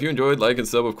 But if you enjoyed, like and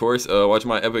sub, of course. Watch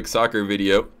my epic soccer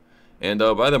video. And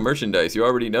buy the merchandise, you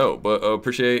already know. But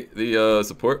appreciate the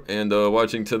support and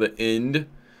watching to the end.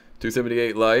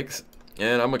 278 likes.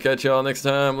 And I'm going to catch y'all next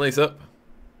time. Lace up.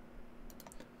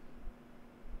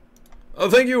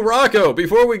 Oh, thank you, Rocco.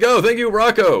 Before we go, thank you,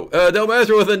 Rocco. Del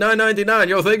Mastro with a $9.99.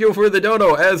 Yo, thank you for the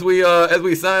dono as we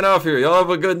sign off here. Y'all have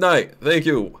a good night. Thank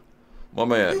you, my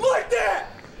man. You like that?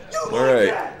 You All right.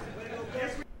 that?